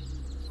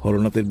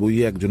 হরনাথের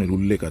বইয়ে একজনের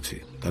উল্লেখ আছে,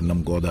 তার নাম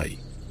গদাই।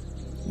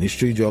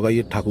 নিশ্চয়ই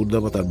জগাইয়ের ঠাকুরদা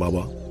বা তার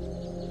বাবা।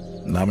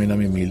 নামে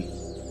নামে মিল।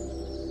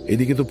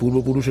 এদিকে তো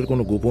পূর্বপুরুষের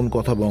কোনো গোপন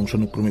কথা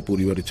বংশানুক্রমে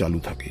পরিবারে চালু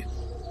থাকে।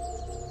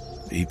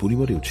 এই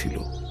পরিবারেও ছিল।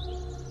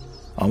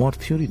 আমার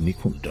থিওরি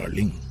নিখুঁত,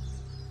 ডার্লিং।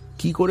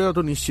 কি করে অত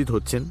নিশ্চিত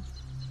হচ্ছেন?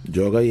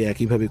 জগাই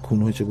একইভাবে খুন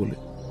হয়েছে বলে।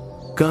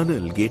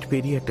 কর্নেল গেট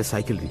পেরিয়ে একটা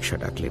সাইকেল রিক্সা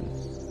ডাকলেন।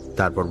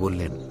 তারপর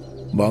বললেন,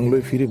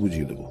 বাংলায় ফিরে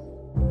বুঝিয়ে দেব।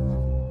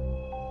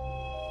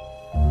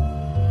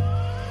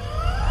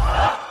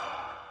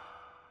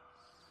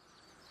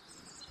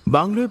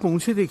 বাংলায়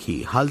পৌঁছে দেখি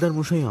হালদার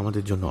মশাই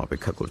আমাদের জন্য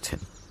অপেক্ষা করছেন।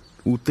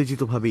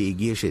 উত্তেজিতভাবে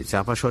এগিয়ে এসে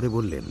চাপা স্বরে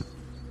বললেন,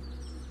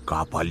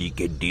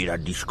 কাপালিকে ডেরা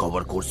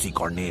ডিসকভার করছি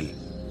কর্নেল।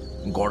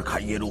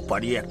 গড়খাইয়ের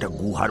ওপারে একটা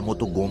গুহার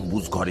মতো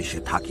গম্বুজ ঘরে সে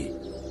থাকে।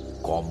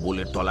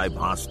 কম্বলের তলায়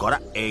ভাঁজ করা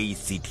এই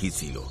চিঠি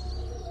ছিল।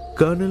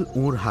 কর্নেল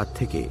ওর হাত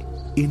থেকে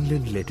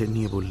ইনল্যান্ড লেটার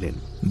নিয়ে বললেন,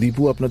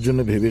 দীপু আপনার জন্য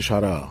ভেবে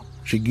সারা।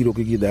 শিগগির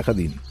ওকে গিয়ে দেখা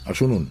দিন। আর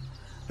শুনুন,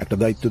 একটা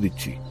দায়িত্ব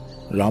দিচ্ছি।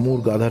 রামুর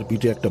গাধার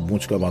পিঠে একটা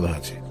বোঁচকা বাঁধা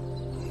আছে।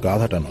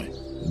 গাধাটা নয়,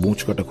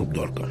 বোঁচকাটা খুব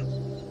দরকার।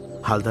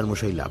 হালদার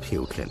মশাই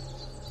লাফিয়ে উঠলেন,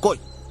 কই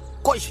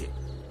কই সে?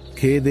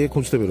 খেয়ে দিয়ে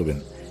খুঁজতে বেরোবেন।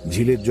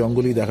 ঝিলের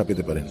জঙ্গলেই দেখা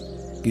পেতে পারেন।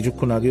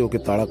 কিছুক্ষণ আগে ওকে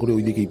তাড়া করে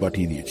ওই দিকেই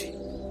পাঠিয়ে দিয়েছি।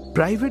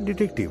 প্রাইভেট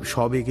ডিটেকটিভ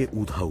সবেগে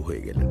উধাও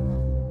হয়ে গেলেন।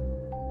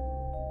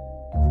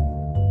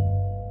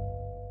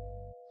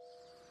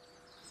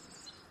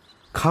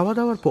 খাওয়া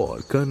দাওয়ার পর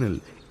কর্নেল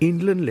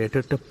ইংল্যান্ড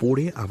লেটারটা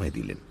পড়ে আমায়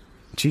দিলেন।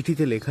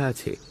 চিঠিতে লেখা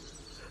আছে,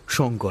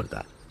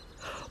 শঙ্করদা,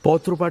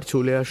 পত্রপাঠ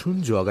চলে আসুন।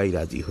 জগাই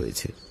রাজি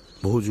হয়েছে,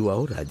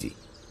 ভজুয়াও রাজি।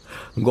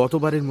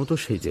 গতবারের মতো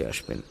সেজে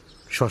আসবেন,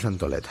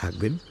 শ্মশানতলায়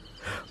থাকবেন।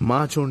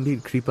 মা চণ্ডীর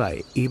কৃপায়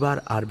এবার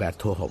আর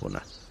ব্যর্থ হব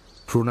না।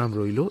 প্রণাম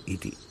রইল,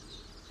 ইতি।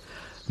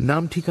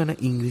 নাম ঠিকানা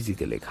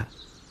ইংরেজিতে লেখা,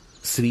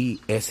 Shri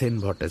S.N.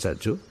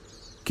 Bhattacharya,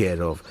 care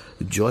of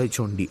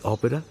Joychandi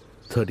Opera,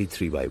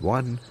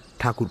 33/1,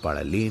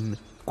 Thakurpara lane,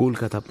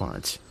 Kolkata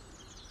 5।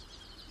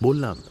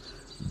 বললাম,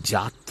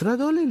 যাত্রা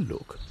দলের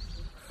লোক?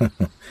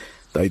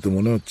 তাই তো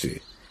মনে হচ্ছে।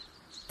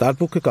 তার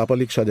পক্ষে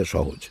কাপালিক সাজা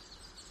সহজ।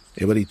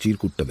 এবার এই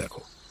চিরকুটটা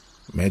দেখো।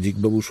 ম্যাজিক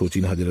বাবু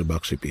শচীন হাজারের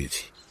বাক্সে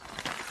পেয়েছি।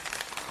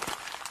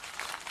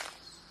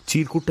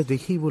 চিরকুটটা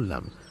দেখেই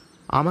বললাম,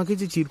 আমাকে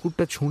যে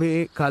চিরকুটটা ছুঁড়ে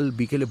কাল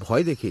বিকেলে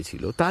ভয়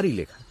দেখিয়েছিল তারই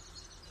লেখা।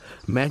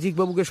 ম্যাজিক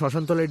বাবুকে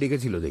শ্মশানতলায়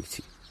ডেকেছিল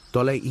দেখছি।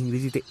 তলায়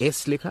ইংরেজিতে S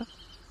লেখা,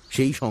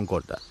 সেই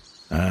শঙ্করদা।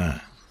 হ্যাঁ,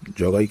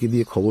 জগাইকে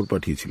দিয়ে খবর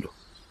পাঠিয়েছিল।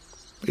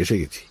 এসে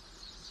গেছি।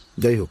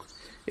 যাই হোক,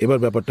 এবার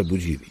ব্যাপারটা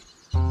বুঝিয়ে দিই।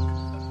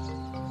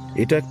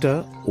 এটা একটা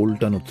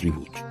উল্টানো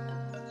ত্রিভুজ।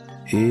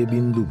 A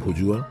বিন্দু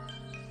ভজুয়া,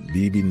 B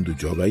বিন্দু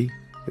জগাই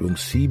এবং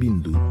C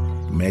বিন্দু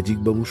ম্যাজিক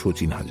বাবু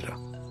শচীন হাজরা।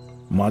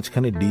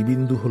 মাঝখানে D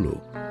বিন্দু হল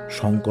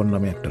শঙ্কর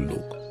নামে একটা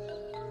লোক।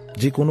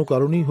 যে কোনো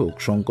কারণেই হোক,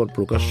 শঙ্কর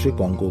প্রকাশ্যে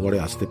কঙ্কগড়ে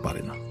আসতে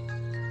পারে না।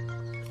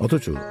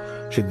 অথচ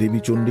সে দেবী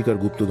চণ্ডিকার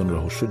গুপ্তধন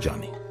রহস্য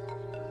জানে।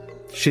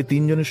 সে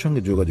 3 জনের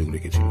সঙ্গে যোগাযোগ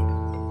রেখেছিল।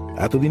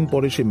 এতদিন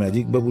পরে সে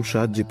ম্যাজিক বাবুর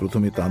সাহায্যে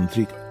প্রথমে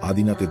তান্ত্রিক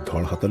আদিনাথের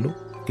ধড় হাতালো,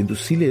 কিন্তু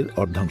সিলের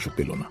অর্ধাংশ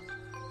পেল না।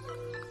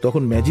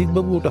 তখন ম্যাজিক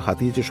বাবু ওটা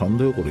হাতিয়েছে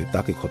সন্দেহ করে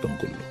তাকে খতম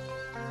করল।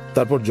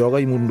 তারপর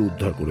জগাই মুন্ডু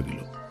উদ্ধার করে দিল।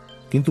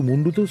 কিন্তু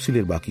মুন্ডুতেও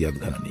সিলের বাকি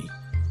আধখানা নেই।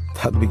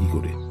 থাকবে কি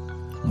করে?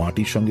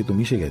 মাটির সঙ্গে তো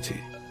মিশে গেছে।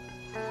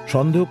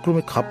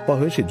 সন্দেহক্রমে খাপ্পা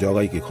হয়ে সে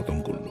জগাইকে খতম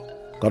করল,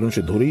 কারণ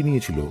সে ধরেই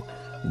নিয়েছিল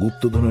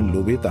গুপ্তধনের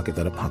লোভে তাকে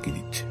তারা ফাঁকি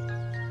দিচ্ছে।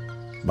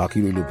 বাকি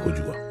রইল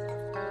ভজুয়া।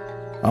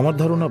 আমার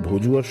ধারণা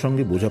ভজুয়ার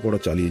সঙ্গে বোঝাপড়া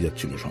চালিয়ে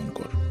যাচ্ছিল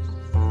শঙ্কর।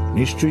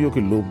 নিশ্চয়ই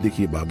ওকে লোভ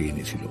দেখিয়ে বাগে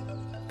এনেছিল,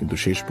 কিন্তু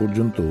শেষ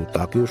পর্যন্ত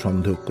তাকেও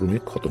সন্দেহক্রমে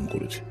খতম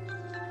করেছে।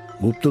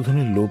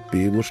 গুপ্তধনের লোভ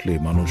পেয়ে বসলে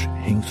মানুষ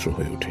হিংস্র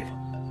হয়ে ওঠে।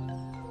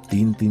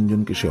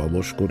 তিনজনকে সে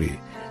অবশ করে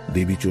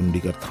দেবী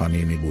চণ্ডিকার থানে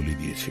এনে বলি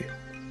দিয়েছে।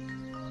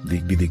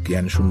 দিক বিদিক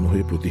জ্ঞান শূন্য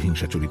হয়ে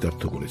প্রতিহিংসা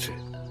চরিতার্থ করেছে,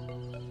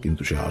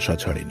 কিন্তু সে আশা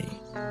ছাড়েনি।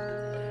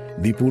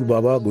 দীপুর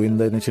বাবা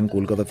গোয়েন্দা এনেছেন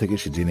কলকাতা থেকে,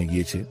 সে জেনে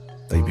গিয়েছে,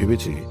 তাই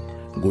ভেবেছে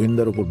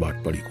গোয়েন্দার ওপর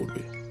বাটপাড়ি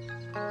করবে।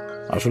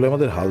 আসলে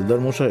আমাদের হালদার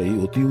মশাই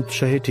অতি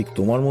উৎসাহে ঠিক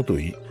তোমার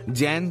মতোই।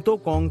 জ্যান্ত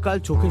কঙ্কাল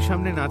চোখের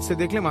সামনে নাচতে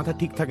দেখলে মাথা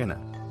ঠিক থাকে না।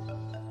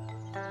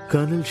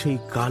 কর্নেল সেই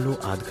কালো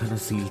আধখানা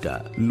সিলটা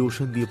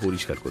লোশন দিয়ে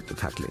পরিষ্কার করতে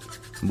থাকলেন।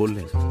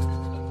 বললেন,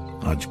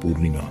 আজ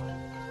পূর্ণিমা,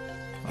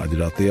 আজ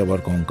রাতে আবার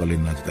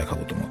কঙ্কালের নাচ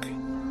দেখাবো তোমাকে,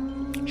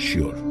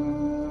 শিওর।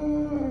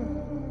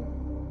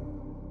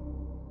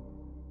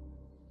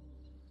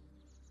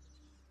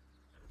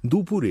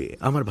 দুপুরে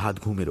আমার ভাত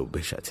ঘুমের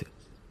অভ্যেস আছে।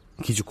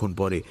 কিছুক্ষণ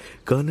পরে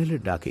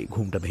কর্নেলের ডাকে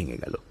ঘুমটা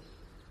ভেঙে গেল।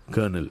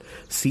 কর্নেল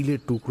সিলের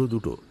টুকরো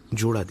দুটো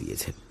জোড়া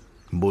দিয়েছেন।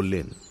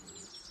 বললেন,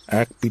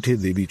 এক পিঠে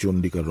দেবী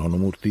চণ্ডিকার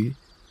রণমূর্তি,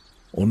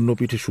 অন্য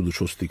পিঠে শুধু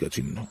স্বস্তিকা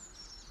চিহ্ন।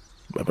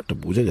 ব্যাপারটা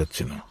বোঝা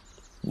যাচ্ছে না,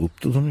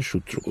 গুপ্তধনের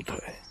সূত্র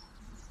কোথায়?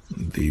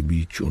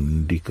 দেবী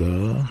চণ্ডিকা,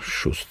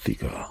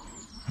 স্বস্তিকা।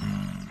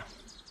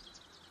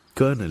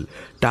 কর্নেল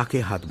টাকে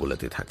হাত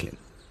বোলাতে থাকলেন।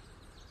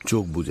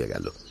 চোখ বুজে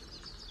গেল।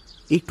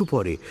 একটু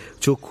পরে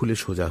চোখ খুলে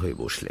সোজা হয়ে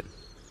বসলেন।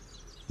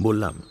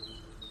 বললাম,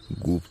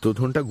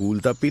 গুপ্তধনটা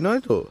গুলতাপ্পি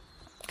নয় তো?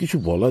 কিছু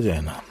বলা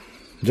যায় না।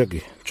 যাকে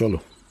চলো।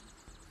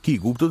 কি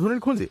গুপ্তধনের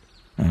খোঁজে?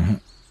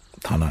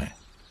 থানায়।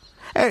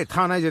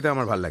 থানায় যেতে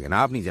আমার ভাল লাগে না,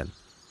 আপনি যান।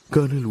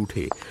 কর্নেল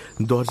উঠে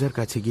দরজার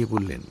কাছে গিয়ে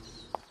বললেন,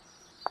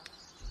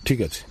 ঠিক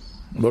আছে,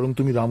 বরং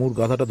তুমি রামুর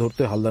গাধাটা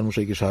ধরতে হালদার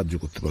মশাইকে সাহায্য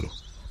করতে পারো।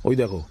 ওই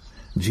দেখো,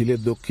 ঝিলের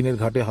দক্ষিণের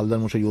ঘাটে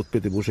হালদার মশাই ওত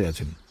পেতে বসে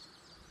আছেন।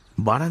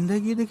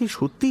 বারান্দায় গিয়ে দেখি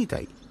সত্যিই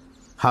তাই।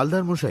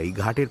 হালদার মশাই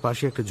ঘাটের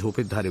পাশে একটা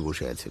ঝোপের ধারে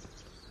বসে আছেন।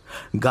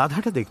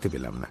 গাধাটা দেখতে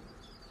পেলাম না।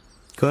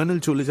 কর্নেল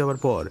চলে যাওয়ার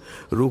পর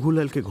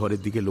রঘুলালকে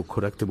ঘরের দিকে লক্ষ্য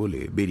রাখতে বলে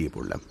বেরিয়ে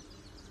পড়লাম।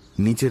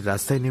 নিচের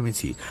রাস্তায়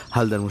নেমেছি,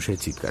 হালদার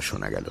মশাইয়ের চিৎকার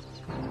শোনা গেল,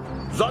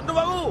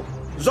 জয়ন্তবাবু,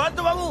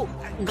 জয়ন্তবাবু,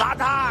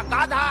 গাধা,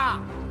 গাধা!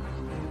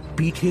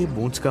 পিঠে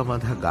বোঁচকা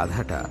বাঁধা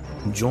গাধাটা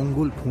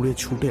জঙ্গল ফুঁড়ে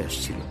ছুটে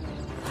আসছিল।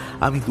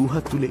 আমি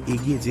দুহাত তুলে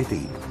এগিয়ে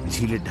যেতেই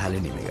ঝিলের ঢালে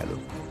নেমে গেল।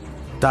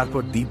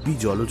 তারপর দিব্যি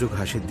জলজ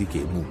ঘাসের দিকে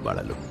মুখ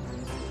বাড়ালো।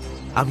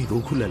 আমি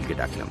রঘুলালকে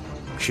ডাকলাম,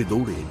 সে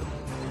দৌড়ে এলো।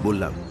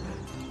 বললাম,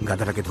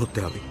 গাধাটাকে ধরতে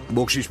হবে,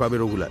 বকশিস পাবে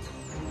রঘুলাল।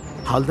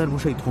 হালদার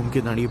মশাই থমকে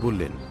দাঁড়িয়ে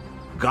বললেন,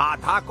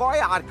 গাধা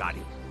কয় আর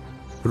গাড়ি।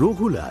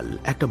 রঘুলাল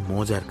একটা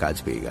মজার কাজ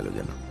পেয়ে গেল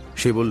যেন।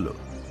 সে বলল,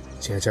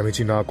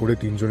 চেঁচামেচি না করে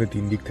তিনজনে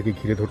তিন দিক থেকে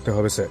ঘিরে ধরতে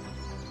হবে স্যার।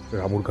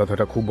 রামুর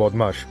গাধাটা খুব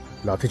বদমাস,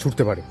 লাথি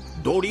ছুটতে পারে।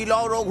 দড়ি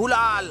লও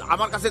রঘুলাল,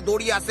 আমার কাছে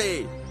দড়ি আছে।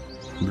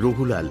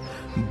 রঘুলাল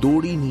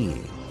দড়ি নিয়ে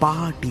পা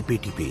টিপে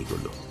টিপে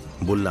এগোলো।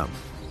 বললাম,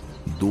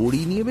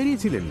 দড়ি নিয়ে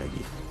বেরিয়েছিলেন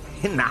নাকি?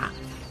 না,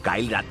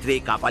 কাল রাত্রে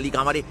কাপালি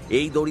কামারে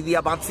এই দড়ি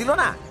দিয়া বাঁধছিল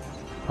না।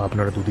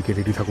 আপনারা দুদিকে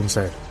রেডি থাকুন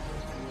স্যার।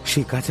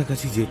 সে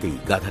কাছাকাছি যেতেই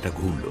গাধাটা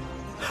ঘুরল।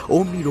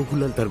 অমনি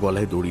রঘুলাল তার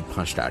গলায় দড়ির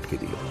ফাঁসটা আটকে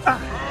দিল।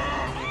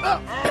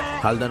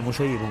 হালদার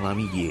মশাই এবং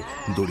আমি গিয়ে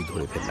দড়ি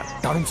ধরে ফেললাম।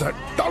 দারুণ স্যার,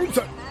 দারুণ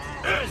স্যার।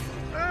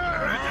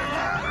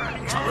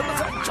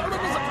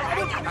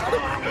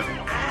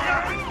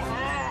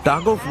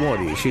 টাগ অফ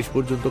ওয়ারে শেষ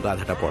পর্যন্ত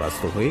গাধাটা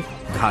পরাস্ত হয়ে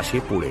ঘাসে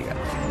পড়ে গেল।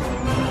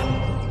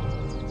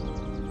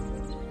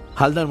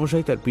 হালদার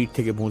মশাই তার পিঠ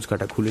থেকে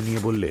বোঁচকাটা খুলে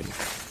নিয়ে বললেন,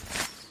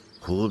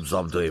 খুব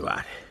জব্দ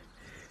এবার।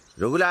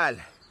 রঘুলাল,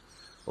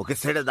 ওকে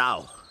ছেড়ে দাও।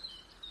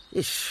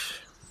 ইস,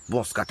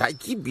 বোঁচকাটায়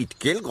কি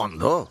বিটকেল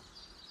গন্ধ।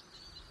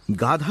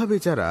 গাধা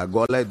বেচারা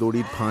গলায়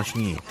দড়ির ফাঁস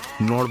নিয়ে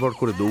নড়বড়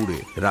করে দৌড়ে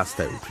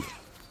রাস্তায় উঠল।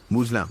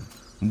 বুঝলাম,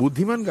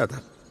 বুদ্ধিমান গাধা।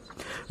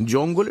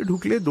 জঙ্গলে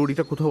ঢুকলে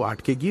দড়িটা কোথাও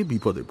আটকে গিয়ে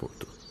বিপদে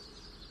পড়ত।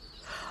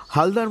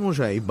 হালদার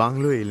মশাই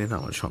বাংলোয় এলেন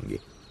আমার সঙ্গে।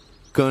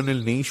 কর্নেল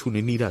নেই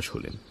শুনে নিরাশ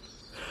হলেন।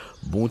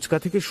 বোঁচকা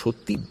থেকে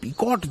সত্যি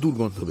বিকট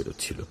দুর্গন্ধ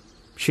বেরোচ্ছিল।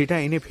 সেটা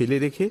এনে ফেলে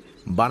রেখে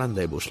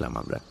বারান্দায় বসলাম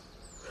আমরা।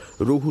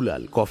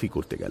 রঘুলাল কফি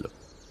করতে গেল।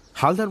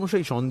 হালদার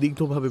মশাই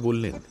সন্দিগ্ধভাবে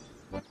বললেন,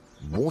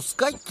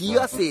 বোঁচকায় কি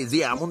আছে যে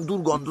এমন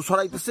দুর্গন্ধ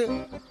ছড়াইতেছে?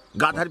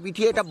 গাধার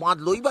পিঠে এটা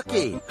বাঁধলই বা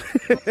কে?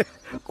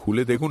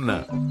 খুলে দেখুন না,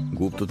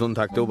 গুপ্তধন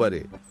থাকতেও পারে।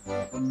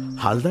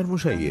 হালদার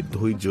মশাইয়ের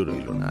ধৈর্য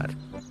রইল না আর।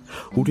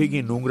 উঠে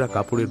গিয়ে নোংরা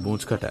কাপড়ের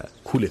বোঁচকাটা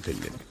খুলে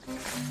ফেললেন।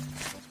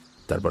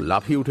 তারপর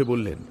লাফিয়ে উঠে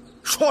বললেন,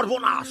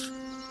 সর্বনাশ!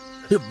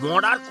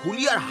 মরার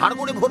খুলি আর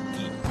হাড়গোড়ে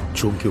ভর্তি।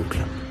 চমকে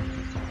উঠলাম,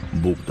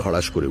 বুক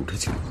ধড়াস করে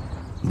উঠেছিল।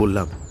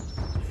 বললাম,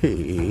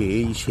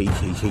 এই সেই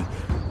সেই সেই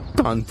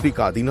তান্ত্রিক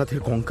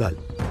আদিনাথের কঙ্কাল।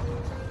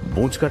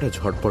 বোঁচকাটা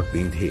ঝটপট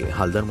বেঁধে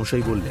হালদার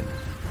মশাই বললেন,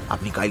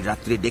 আপনি কাল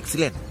রাত্রে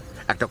দেখছিলেন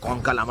একটা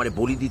কঙ্কাল আমারে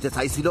বলি দিতে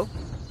চাইছিল?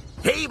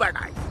 হেই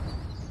বাটাই,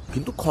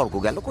 কিন্তু খড়গ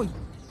গেল কই?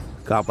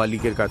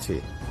 কাপালিকের কাছে।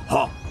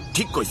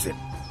 ঠিক কইছেন।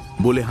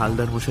 বলে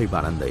হালদার মশাই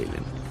বারান্দায়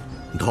এলেন।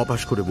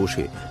 ধপাস করে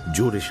বসে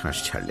জোরে শ্বাস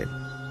ছাড়লেন।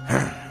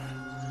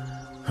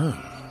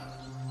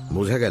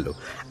 বোঝা গেল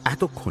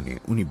এতক্ষণে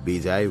উনি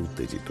বেজায়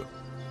উত্তেজিত।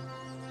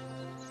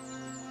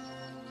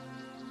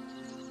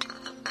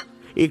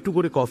 একটু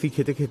করে কফি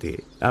খেতে খেতে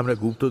আমরা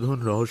গুপ্তধন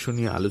রহস্য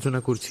নিয়ে আলোচনা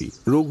করছি।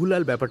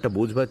 রঘুলাল ব্যাপারটা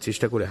বোঝবার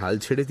চেষ্টা করে হাল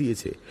ছেড়ে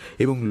দিয়েছে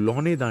এবং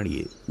লনে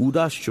দাঁড়িয়ে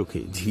উদাস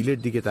চোখে ঝিলের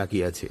দিকে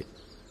তাকিয়ে আছে।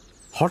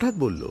 হঠাৎ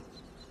বলল,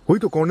 ওই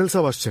তো কর্নেল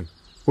সাহেব আসছেন,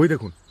 ওই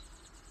দেখুন।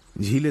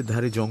 ঝিলের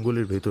ধারে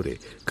জঙ্গলের ভেতরে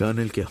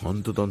কর্নেলকে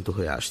হন্তদন্ত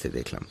হয়ে আসতে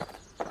দেখলাম।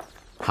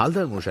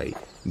 হালদার মশাই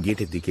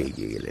গেটের দিকে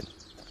এগিয়ে গেলেন।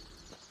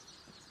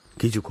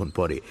 কিছুক্ষণ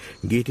পরে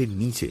গেটের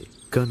নিচে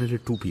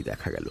কর্নেলের টুপি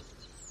দেখা গেল।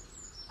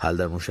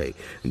 হালদার মশাই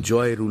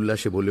জয়ের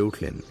উল্লাসে বলে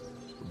উঠলেন,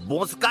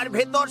 বসকার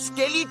ভেতর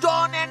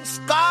স্কেলিটন এন্ড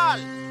স্কাল।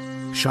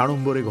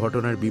 সাড়ম্বরে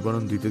ঘটনার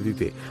বিবরণ দিতে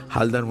দিতে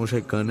হালদার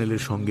মশাই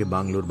কর্নেলের সঙ্গে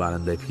বাংলোর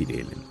বারান্দায় ফিরে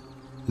এলেন।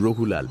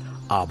 রঘুলাল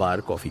আবার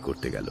কফি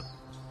করতে গেল।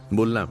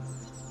 বললাম,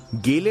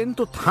 গেলেন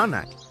তো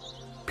থানায়,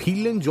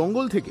 ফিরলেন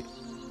জঙ্গল থেকে,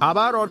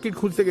 আবার অর্কিড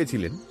খুঁজতে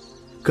গেছিলেন?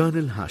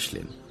 কর্নেল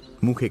হাসলেন,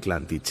 মুখে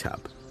ক্লান্তির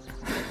ছাপ।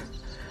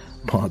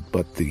 ফাঁদ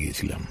পাততে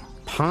গিয়েছিলাম।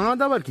 ফাঁদ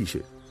আবার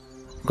কিসে?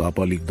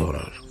 কাপালিক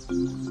ধরার।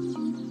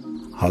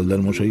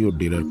 হালদার মশাই ওর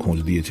ডেরার খোঁজ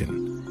দিয়েছেন।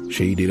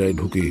 সেই ডেরায়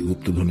ঢুকে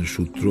গুপ্তধনের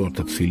সূত্র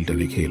অর্থাৎ সিলটা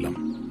রেখে এলাম,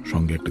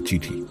 সঙ্গে একটা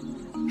চিঠি।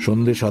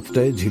 সন্ধ্যে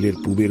 7টায় ঝিলের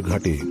পূবের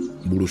ঘাটে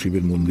বুড়ো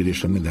শিবের মন্দিরের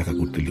সামনে দেখা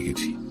করতে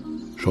লিখেছি।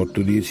 শর্ত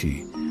দিয়েছি,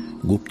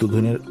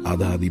 গুপ্তধনের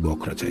আধা আধি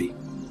বকরা চাই।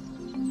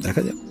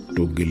 দেখা যাক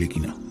টোপ গেলে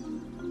কিনা।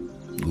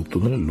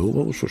 গুপ্তধনের লোভ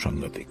অবশ্য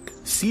সাংঘাতিক।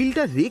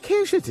 সিলটা রেখে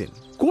এসেছেন,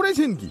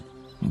 করেছেন কি?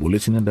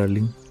 বলেছি না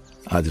ডার্লিং,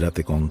 আজ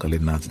রাতে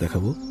কঙ্কালের নাচ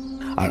দেখাবো,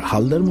 আর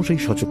হালদার মশাই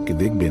সচককে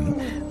দেখবেন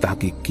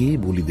তাকে কে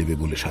বলি দেবে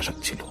বলে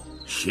শাসাচ্ছিল।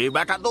 সে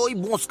বেটা তো ওই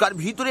বসকার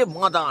ভিতরে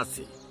বাঁধা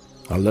আছে।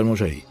 হালদার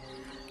মশাই,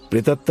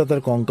 প্রেতাত্মা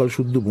তার কঙ্কাল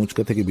শুদ্ধ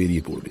বোঁচকা থেকে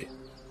বেরিয়ে পড়বে।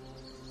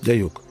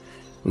 যাই হোক,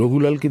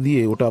 রঘুলালকে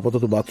দিয়ে ওটা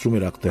আপাতত বাথরুমে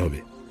রাখতে হবে।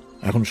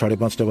 এখন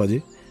 5:30 বাজে,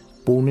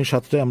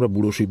 6:45 আমরা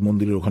বুড়ো শিব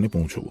মন্দিরের ওখানে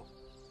পৌঁছব।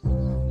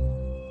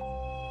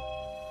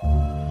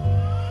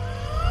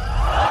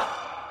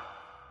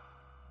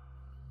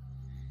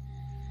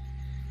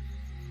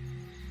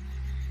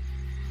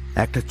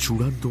 একটা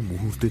চূড়ান্ত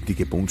মুহূর্তের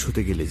দিকে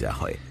পৌঁছতে গেলে যা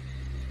হয়,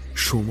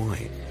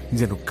 সময়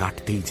যেন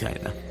কাটতেই চায়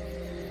না।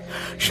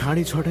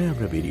 6:30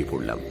 আমরা বেরিয়ে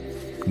পড়লাম।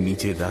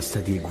 নিচের রাস্তা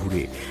দিয়ে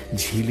ঘুরে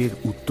ঝিলের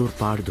উত্তর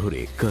পাড় ধরে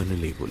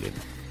কর্নেল এগোলেন।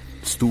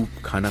 স্তূপ,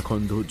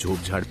 খানাখন্দ,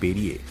 ঝোপঝাড়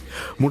পেরিয়ে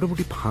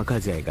মোটামুটি ফাঁকা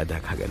জায়গা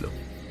দেখা গেল।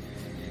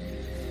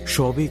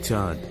 সবে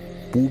চাঁদ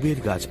পূবের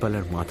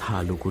গাছপালার মাথা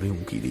আলো করে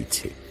উঁকি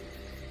দিচ্ছে।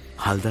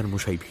 হালদার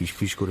মশাই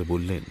ফিসফিস করে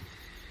বললেন,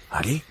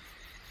 আরে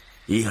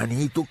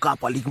এখানেই তো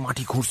কাপালিক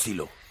মাটি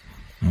খুঁড়ছিল।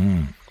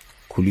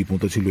 খুলি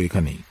পোঁতা ছিল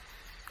এখানেই।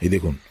 এই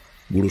দেখুন,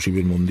 বুড়ো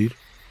শিবের মন্দির,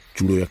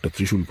 চূড়োয় একটা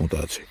ত্রিশূল পোঁতা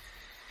আছে।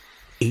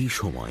 এই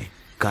সময়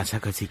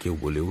কাছাকাছি কেউ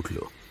বলে উঠল,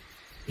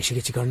 এসে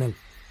গেছি কর্নেল।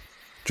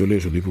 চলে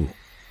এসো দীপু।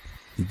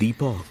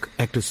 দীপক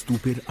একটা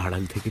স্তূপের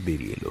আড়াল থেকে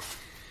বেরিয়ে এলো,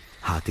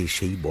 হাতে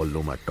সেই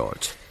বল্লমার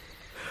টর্চ।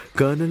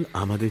 কর্নেল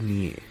আমাদের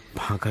নিয়ে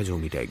ফাঁকা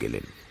জমিটায়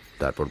গেলেন।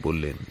 তারপর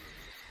বললেন,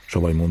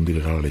 সবাই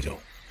মন্দিরের আড়ালে যাও,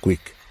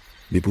 কুইক।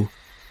 দীপু,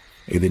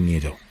 এদের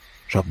নিয়ে যাও,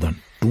 সাবধান,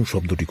 টু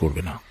শব্দটি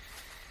করবে না।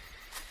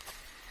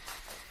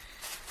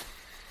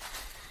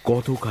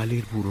 কত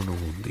কালের পুরনো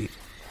মন্দির,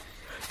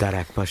 তার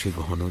একপাশে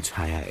ঘন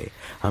ছায়ায়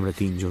আমরা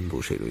 3 জন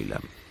বসে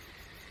রইলাম।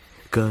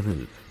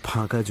 কর্নেল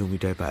ফাঁকা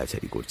জমিটায়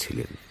পায়াচারি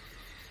করছিলেন।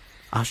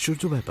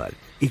 আশ্চর্য ব্যাপার,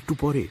 একটু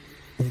পরে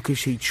ওকে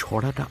সেই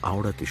ছড়াটা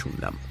আওড়াতে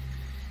শুনলাম।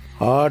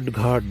 8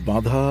 ঘাট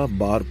বাঁধা,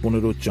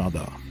 12-15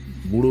 চাঁদা,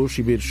 বুড়ো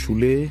শিবের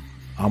শুলে,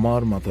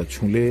 আমার মাথা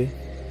ছুঁলে,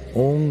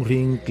 ওং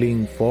হ্রিং ক্লিং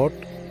ফট,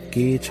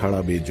 কে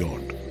ছাড়াবে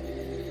জট।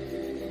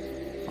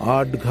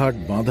 8 ঘাট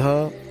বাঁধা।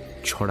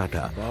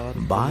 ছড়াটা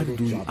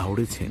 12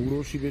 আওড়েছেন।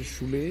 বুড়ো শিবের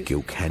শুলে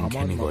কেউ খ্যান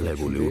খ্যানে গলায়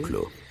বলে উঠল,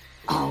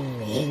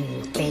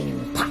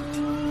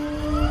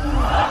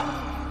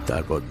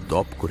 তারপর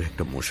দপ করে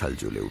একটা মশাল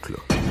জ্বলে উঠল।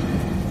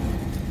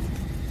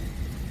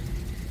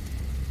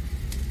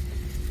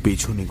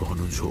 পেছনে ঘন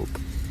ঝোপ,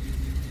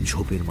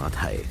 ঝোপের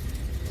মাথায়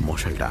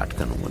মশালটা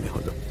আটকানো মনে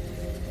হলো।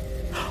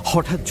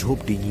 হঠাৎ ঝোপ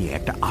ডিঙিয়ে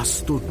একটা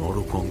আস্ত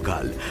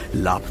নরকঙ্কাল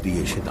লাফ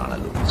দিয়ে এসে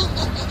দাঁড়ালো।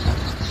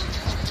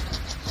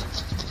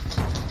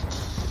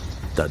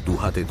 তার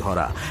দুহাতে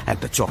ধরা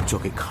একটা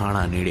চকচকে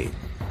খাঁড়া নেড়ে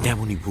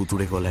তেমনি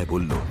ভুতুড়ে গলায়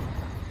বলল,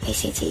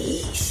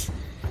 এসেছিস,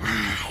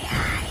 আয়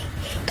আয়,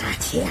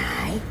 কাছে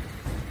আয়।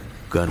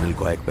 কর্নেল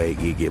কয়েক পা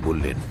এগিয়ে গিয়ে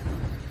বললেন,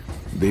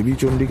 দেবী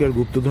চন্ডিকার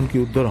গুপ্তধন কি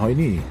উদ্ধার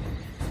হয়নি?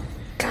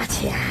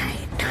 কাছে আয়,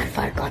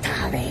 তারপর কথা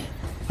হবে।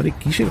 আরে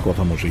কিসের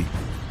কথা মশাই,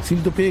 সিল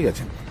তো পেয়ে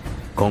গেছেন।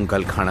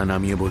 কঙ্কাল খাঁড়া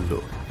নামিয়ে বলল,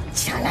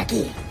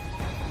 চালাকি,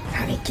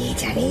 আমি কে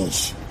জানিস?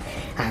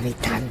 আমি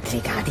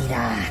তান্ত্রিক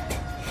আদিরাত।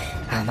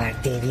 আমার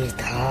দেবীর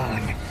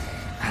ধন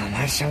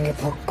আমার সঙ্গে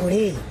ভোগ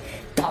করে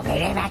তবে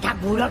রে বেটা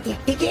বুড়ো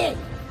টিকটিকি।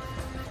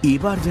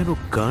 এবার যেন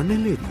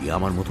কর্নেলেরই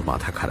আমার মতো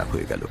মাথা খারাপ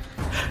হয়ে গেল।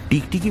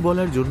 টিকটিকি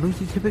বলার জন্যই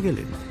কি খেপে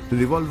গেলেন?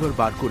 রিভলভার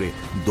বার করে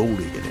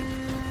দৌড়ে গেলেন।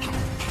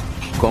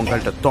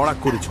 কঙ্কালটা তড়াক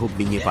করে ঝোপ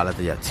ডিঙিয়ে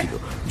পালাতে যাচ্ছিল,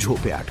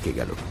 ঝোপে আটকে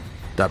গেল।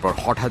 তারপর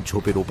হঠাৎ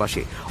ঝোপের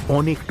ওপাশে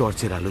অনেক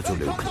টর্চের আলো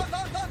জ্বলে উঠল।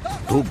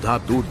 ধূপ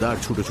ধাপ দূর দাঁড়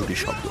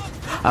ছুটোছুটির শব্দ।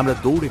 আমরা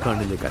দৌড়ে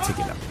কর্নেলের কাছে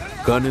গেলাম।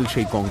 কর্নেল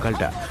সেই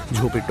কঙ্কালটা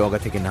ঝোপের ডগা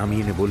থেকে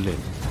নামিয়ে এনে বললেন,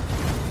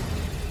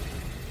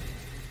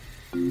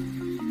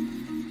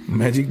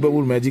 ম্যাজিক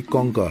বাবুর ম্যাজিক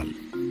কঙ্কাল।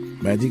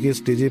 ম্যাজিকের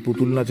স্টেজে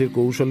পুতুল নাচের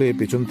কৌশলে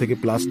পেছন থেকে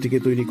প্লাস্টিকে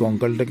তৈরি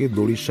কঙ্কালটাকে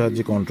দড়ির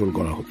সাহায্যে কন্ট্রোল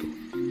করা হতো।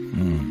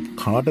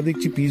 খাঁড়াটা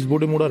দেখছি পিস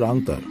বোর্ডে মোড়া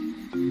রাংতার।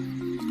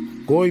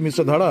 কই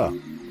মিস্টার ধাড়া,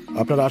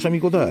 আপনার আসামি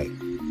কোথায়?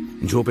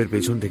 ঝোপের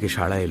পেছন থেকে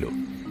সাড়া এলো,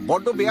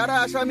 বড্ড বেয়ারা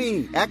আসামি,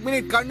 1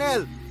 মিনিট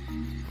কর্নেল।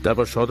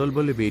 তারপর সদল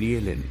বলে বেরিয়ে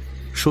এলেন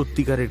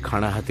সত্যিকারের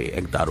খাঁড়া হাতে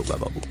এক দারোগা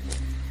বাবু।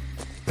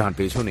 তার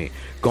পেছনে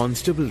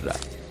কনস্টেবলরা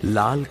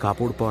লাল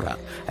কাপড় পরা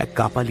এক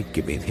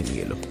কাপালিককে বেঁধে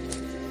নিয়ে এলো।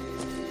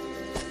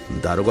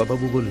 দারোগা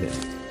বাবু বললেন,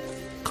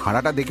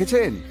 খাঁড়াটা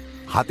দেখেছেন?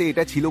 হাতে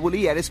এটা ছিল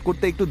বলেই অ্যারেস্ট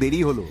করতে একটু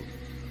দেরি হলো।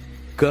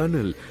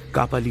 কর্নেল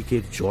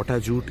কাপালিকের জটা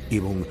জুট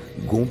এবং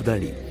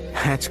গোঁপদাড়ি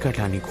হ্যাঁচকা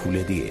টানি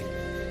খুলে দিয়ে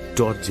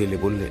টর্চ জেলে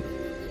বললেন,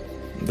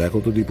 দেখো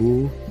তো দীপু,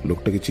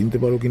 লোকটাকে চিনতে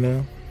পারো কিনা?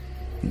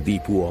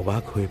 দীপু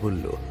অবাক হয়ে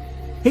বলল,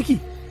 এ কি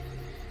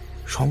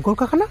শঙ্কর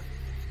কাকা না?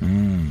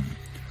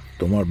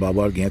 তোমার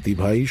বাবার জ্ঞাতি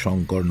ভাই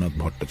শঙ্করনাথ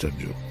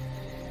ভট্টাচার্য।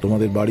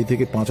 তোমাদের বাড়ি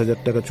থেকে 5,000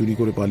 টাকা চুরি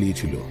করে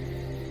পালিয়েছিল।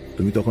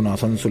 তুমি তখন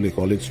আসানসোলে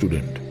কলেজ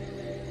স্টুডেন্ট।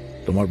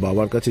 তোমার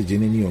বাবার কাছে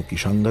জেনে নিও কি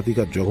সাংঘাতিক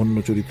আর জঘন্য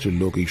চরিত্রের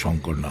লোক এই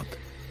শঙ্করনাথ।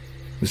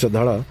 মিস্টার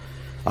ধাড়া,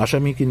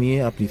 আসামিকে নিয়ে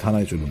আপনি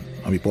থানায় চলুন,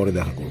 আমি পরে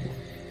দেখা করব।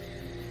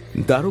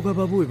 দারোগা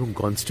বাবু এবং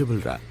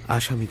কনস্টেবলরা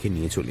আসামিকে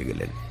নিয়ে চলে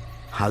গেলেন।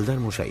 হালদার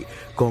মশাই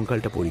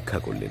কঙ্কালটা পরীক্ষা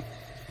করলেন,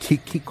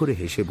 খিক করে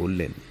হেসে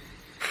বললেন,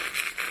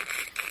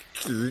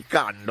 কি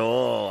কাণ্ড!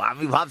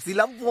 আমি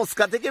ভাবছিলাম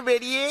পোস্কা থেকে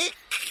বেরিয়ে।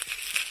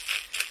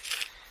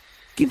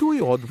 কিন্তু ওই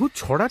অদ্ভুত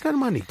ছড়াটার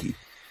মানে কি?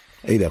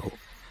 এই দেখো,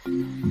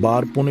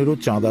 12-15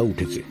 চাঁদা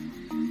উঠেছে।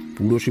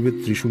 পুরো শিবের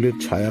ত্রিশূলের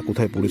ছায়া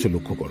কোথায় পড়েছে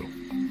লক্ষ্য করো।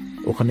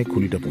 ওখানে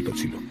খুলিটা পোঁতা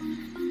ছিল।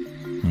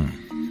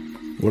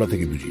 ওরা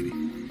থেকে বুঝিয়ে দিই।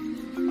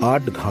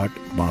 8 ঘাট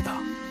বাঁধা।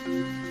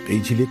 এই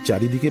ঝিলের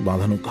চারিদিকে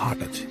বাঁধানো ঘাট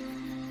আছে।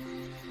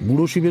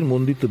 বুড়ো শিবের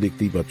মন্দির তো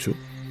দেখতেই পাচ্ছ।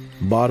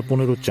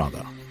 12-15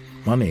 চাঁদা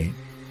মানে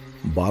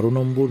 12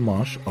 নম্বর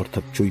মাস,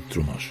 অর্থাৎ চৈত্র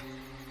মাস।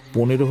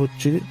 15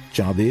 হচ্ছে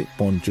চাঁদে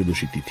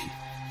পঞ্চদশী তিথি।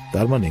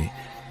 তার মানে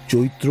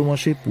চৈত্র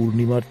মাসে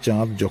পূর্ণিমার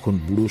চাঁদ যখন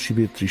বুড়ো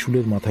শিবের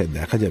ত্রিশূলের মাথায়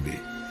দেখা যাবে,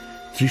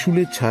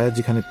 ত্রিশূলের ছায়া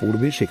যেখানে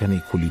পড়বে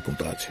সেখানেই খুলি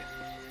পোঁতা আছে।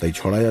 তাই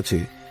ছড়ায় আছে,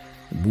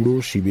 বুড়ো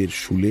শিবের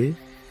শুলে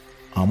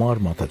আমার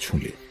মাথা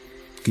ছুঁলে।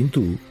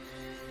 কিন্তু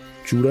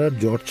চূড়ার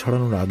জট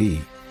ছাড়ানোর আগেই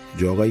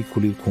জগাই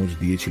খুলির খোঁজ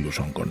দিয়েছিল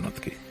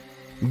শঙ্করনাথকে।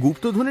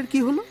 গুপ্তধনের কি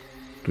হলো?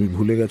 তুমি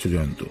ভুলে গেছো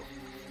জয়ন্ত।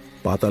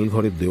 পাতাল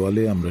ঘরের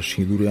দেওয়ালে আমরা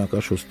সিঁদুরে আঁকা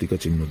স্বস্তিকা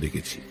চিহ্ন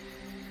দেখেছি।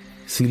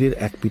 সিলের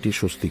এক পিঠে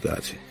স্বস্তিকা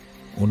আছে,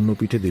 অন্য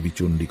পিঠে দেবী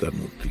চণ্ডিকার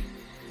মূর্তি।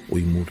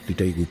 ওই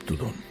মূর্তিটাই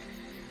গুপ্তধন।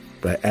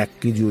 প্রায় 1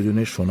 কেজি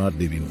ওজনের সোনার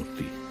দেবী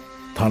মূর্তি।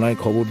 থানায়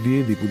খবর দিয়ে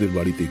দীপুদের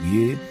বাড়িতে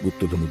গিয়ে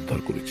গুপ্তধন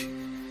উদ্ধার করেছি।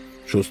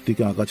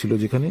 স্বস্তিকা আঁকা ছিল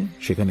যেখানে,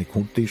 সেখানে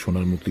খুঁড়তেই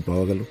সোনার মূর্তি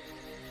পাওয়া গেল।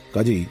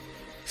 কাজেই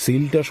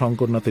সিলটা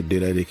শঙ্করনাথের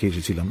ডেরায় রেখে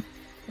এসেছিলাম,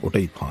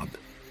 ওটাই ফাঁদ।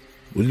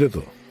 বুঝলে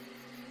তো?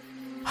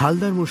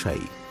 হালদার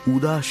মশাই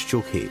উদাস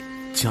চোখে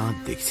চাঁদ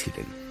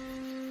দেখছিলেন,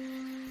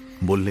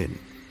 বললেন,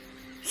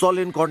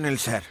 চলেন কর্নেল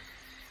স্যার,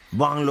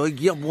 বাংলায়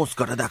গিয়া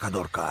বোঁচকাটা দেখা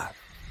দরকার।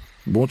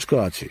 বোঁচকা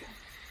আছে।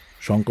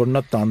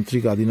 শঙ্করনাথ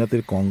তান্ত্রিক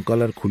আদিনাথের কঙ্কাল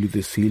আর খুলিতে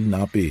সিল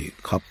না পেয়ে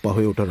খাপ্পা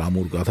হয়ে ওটা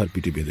রামুর গাধার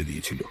পিঠে বেঁধে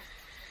দিয়েছিল।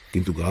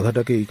 কিন্তু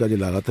গাধাটাকে এই কাজে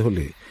লাগাতে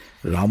হলে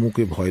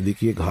রামুকে ভয়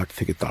দেখিয়ে ঘাট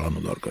থেকে তাড়ানো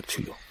দরকার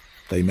ছিল।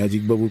 তাই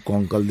ম্যাজিক বাবুর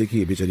কঙ্কাল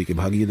দেখিয়ে বেচারিকে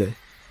ভাগিয়ে দেয়।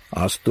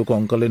 আজ তো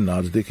কঙ্কালের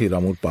নাচ দেখে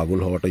রামুর পাগল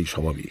হওয়াটাই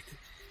স্বাভাবিক।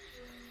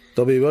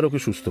 তবে এবার ওকে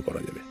সুস্থ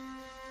করা যাবে।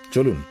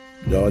 চলুন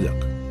যাওয়া যাক।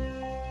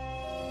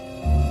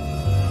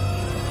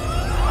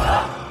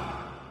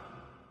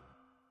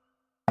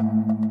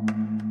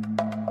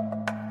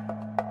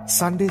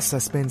 সানডে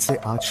সাসপেন্সে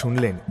আজ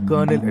শুনলেন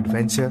কর্নেল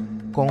অ্যাডভেঞ্চার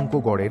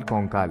কঙ্কোগড়ের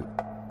কঙ্কাল।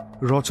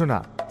 রচনা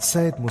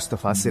সৈয়দ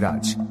মুস্তাফা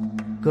সিরাজ।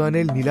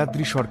 কর্নেল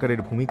নীলাদ্রি সরকারের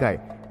ভূমিকায়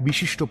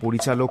বিশিষ্ট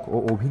পরিচালক ও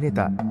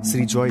অভিনেতা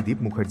শ্রী জয়দীপ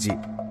মুখার্জি।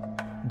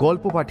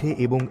 গল্প পাঠে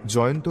এবং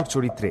জয়ন্তর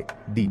চরিত্রে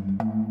দীপ,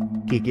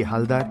 কে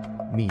হালদার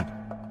মীর,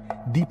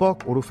 দীপক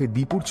ওরফে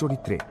দীপুর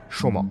চরিত্রে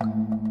সোমক,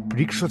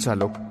 রিক্সা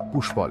চালক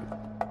পুষ্পল,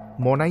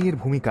 মনাইয়ের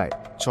ভূমিকায়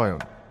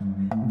চয়ন,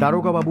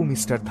 দারোগাবাবু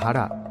মিস্টার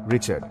ধারা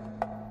রিচার্ড।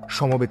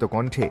 সমবেত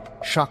কণ্ঠে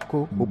সাক্ষ্য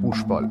ও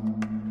পুষ্পল।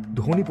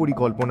 ধ্বনি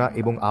পরিকল্পনা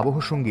এবং আবহ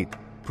সঙ্গীত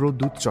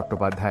প্রদ্যুৎ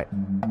চট্টোপাধ্যায়।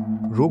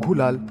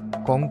 রঘুলাল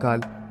কঙ্কাল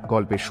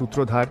গল্পের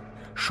সূত্রধার,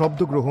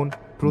 শব্দগ্রহণ,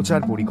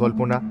 প্রচার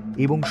পরিকল্পনা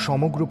এবং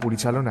সমগ্র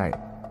পরিচালনায়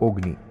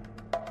অগ্নি।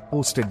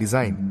 Poster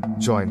design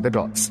join the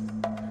dots.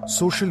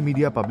 Social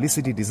media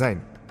publicity design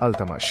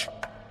Altamas.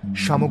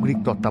 সামগ্রিক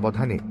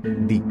তত্ত্বাবধানে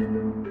দীপ।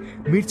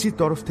 মির্চির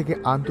তরফ থেকে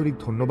আন্তরিক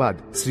ধন্যবাদ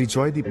শ্রী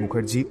জয়দীপ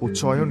মুখার্জি ও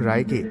চয়ন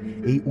রায়কে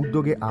এই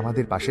উদ্যোগে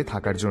আমাদের পাশে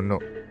থাকার জন্য।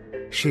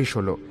 শেষ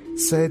হল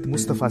সৈয়দ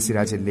মুস্তাফা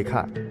সিরাজের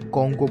লেখা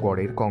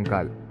কঙ্কোগড়ের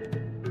কঙ্কাল।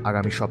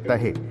 আগামী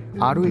সপ্তাহে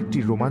আরও একটি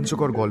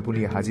রোমাঞ্চকর গল্প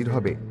নিয়ে হাজির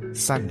হবে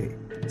সানডে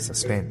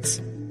সাসপেন্স।